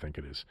after that, I think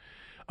it is.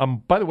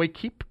 By the way,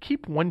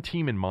 keep one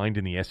team in mind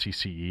in the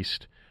SEC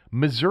East.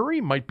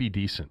 Missouri might be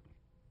decent.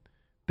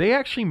 They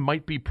actually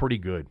might be pretty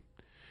good.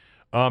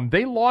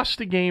 They lost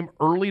a game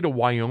early to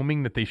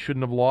Wyoming that they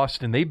shouldn't have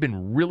lost, and they've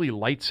been really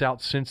lights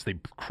out since. They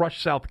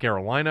crushed South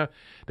Carolina.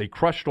 They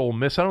crushed Ole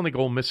Miss. I don't think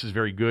Ole Miss is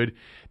very good.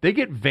 They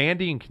get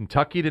Vandy and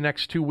Kentucky the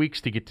next 2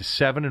 weeks to get to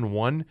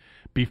 7-1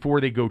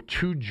 before they go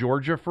to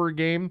Georgia for a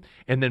game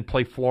and then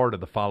play Florida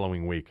the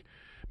following week.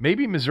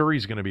 Maybe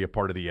Missouri's going to be a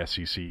part of the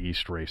SEC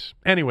East race.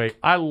 Anyway,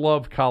 I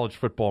love college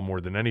football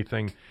more than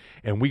anything,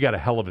 and we got a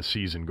hell of a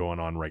season going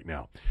on right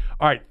now.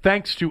 All right,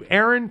 thanks to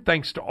Aaron.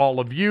 Thanks to all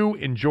of you.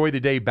 Enjoy the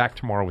day. Back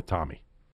tomorrow with Tommy.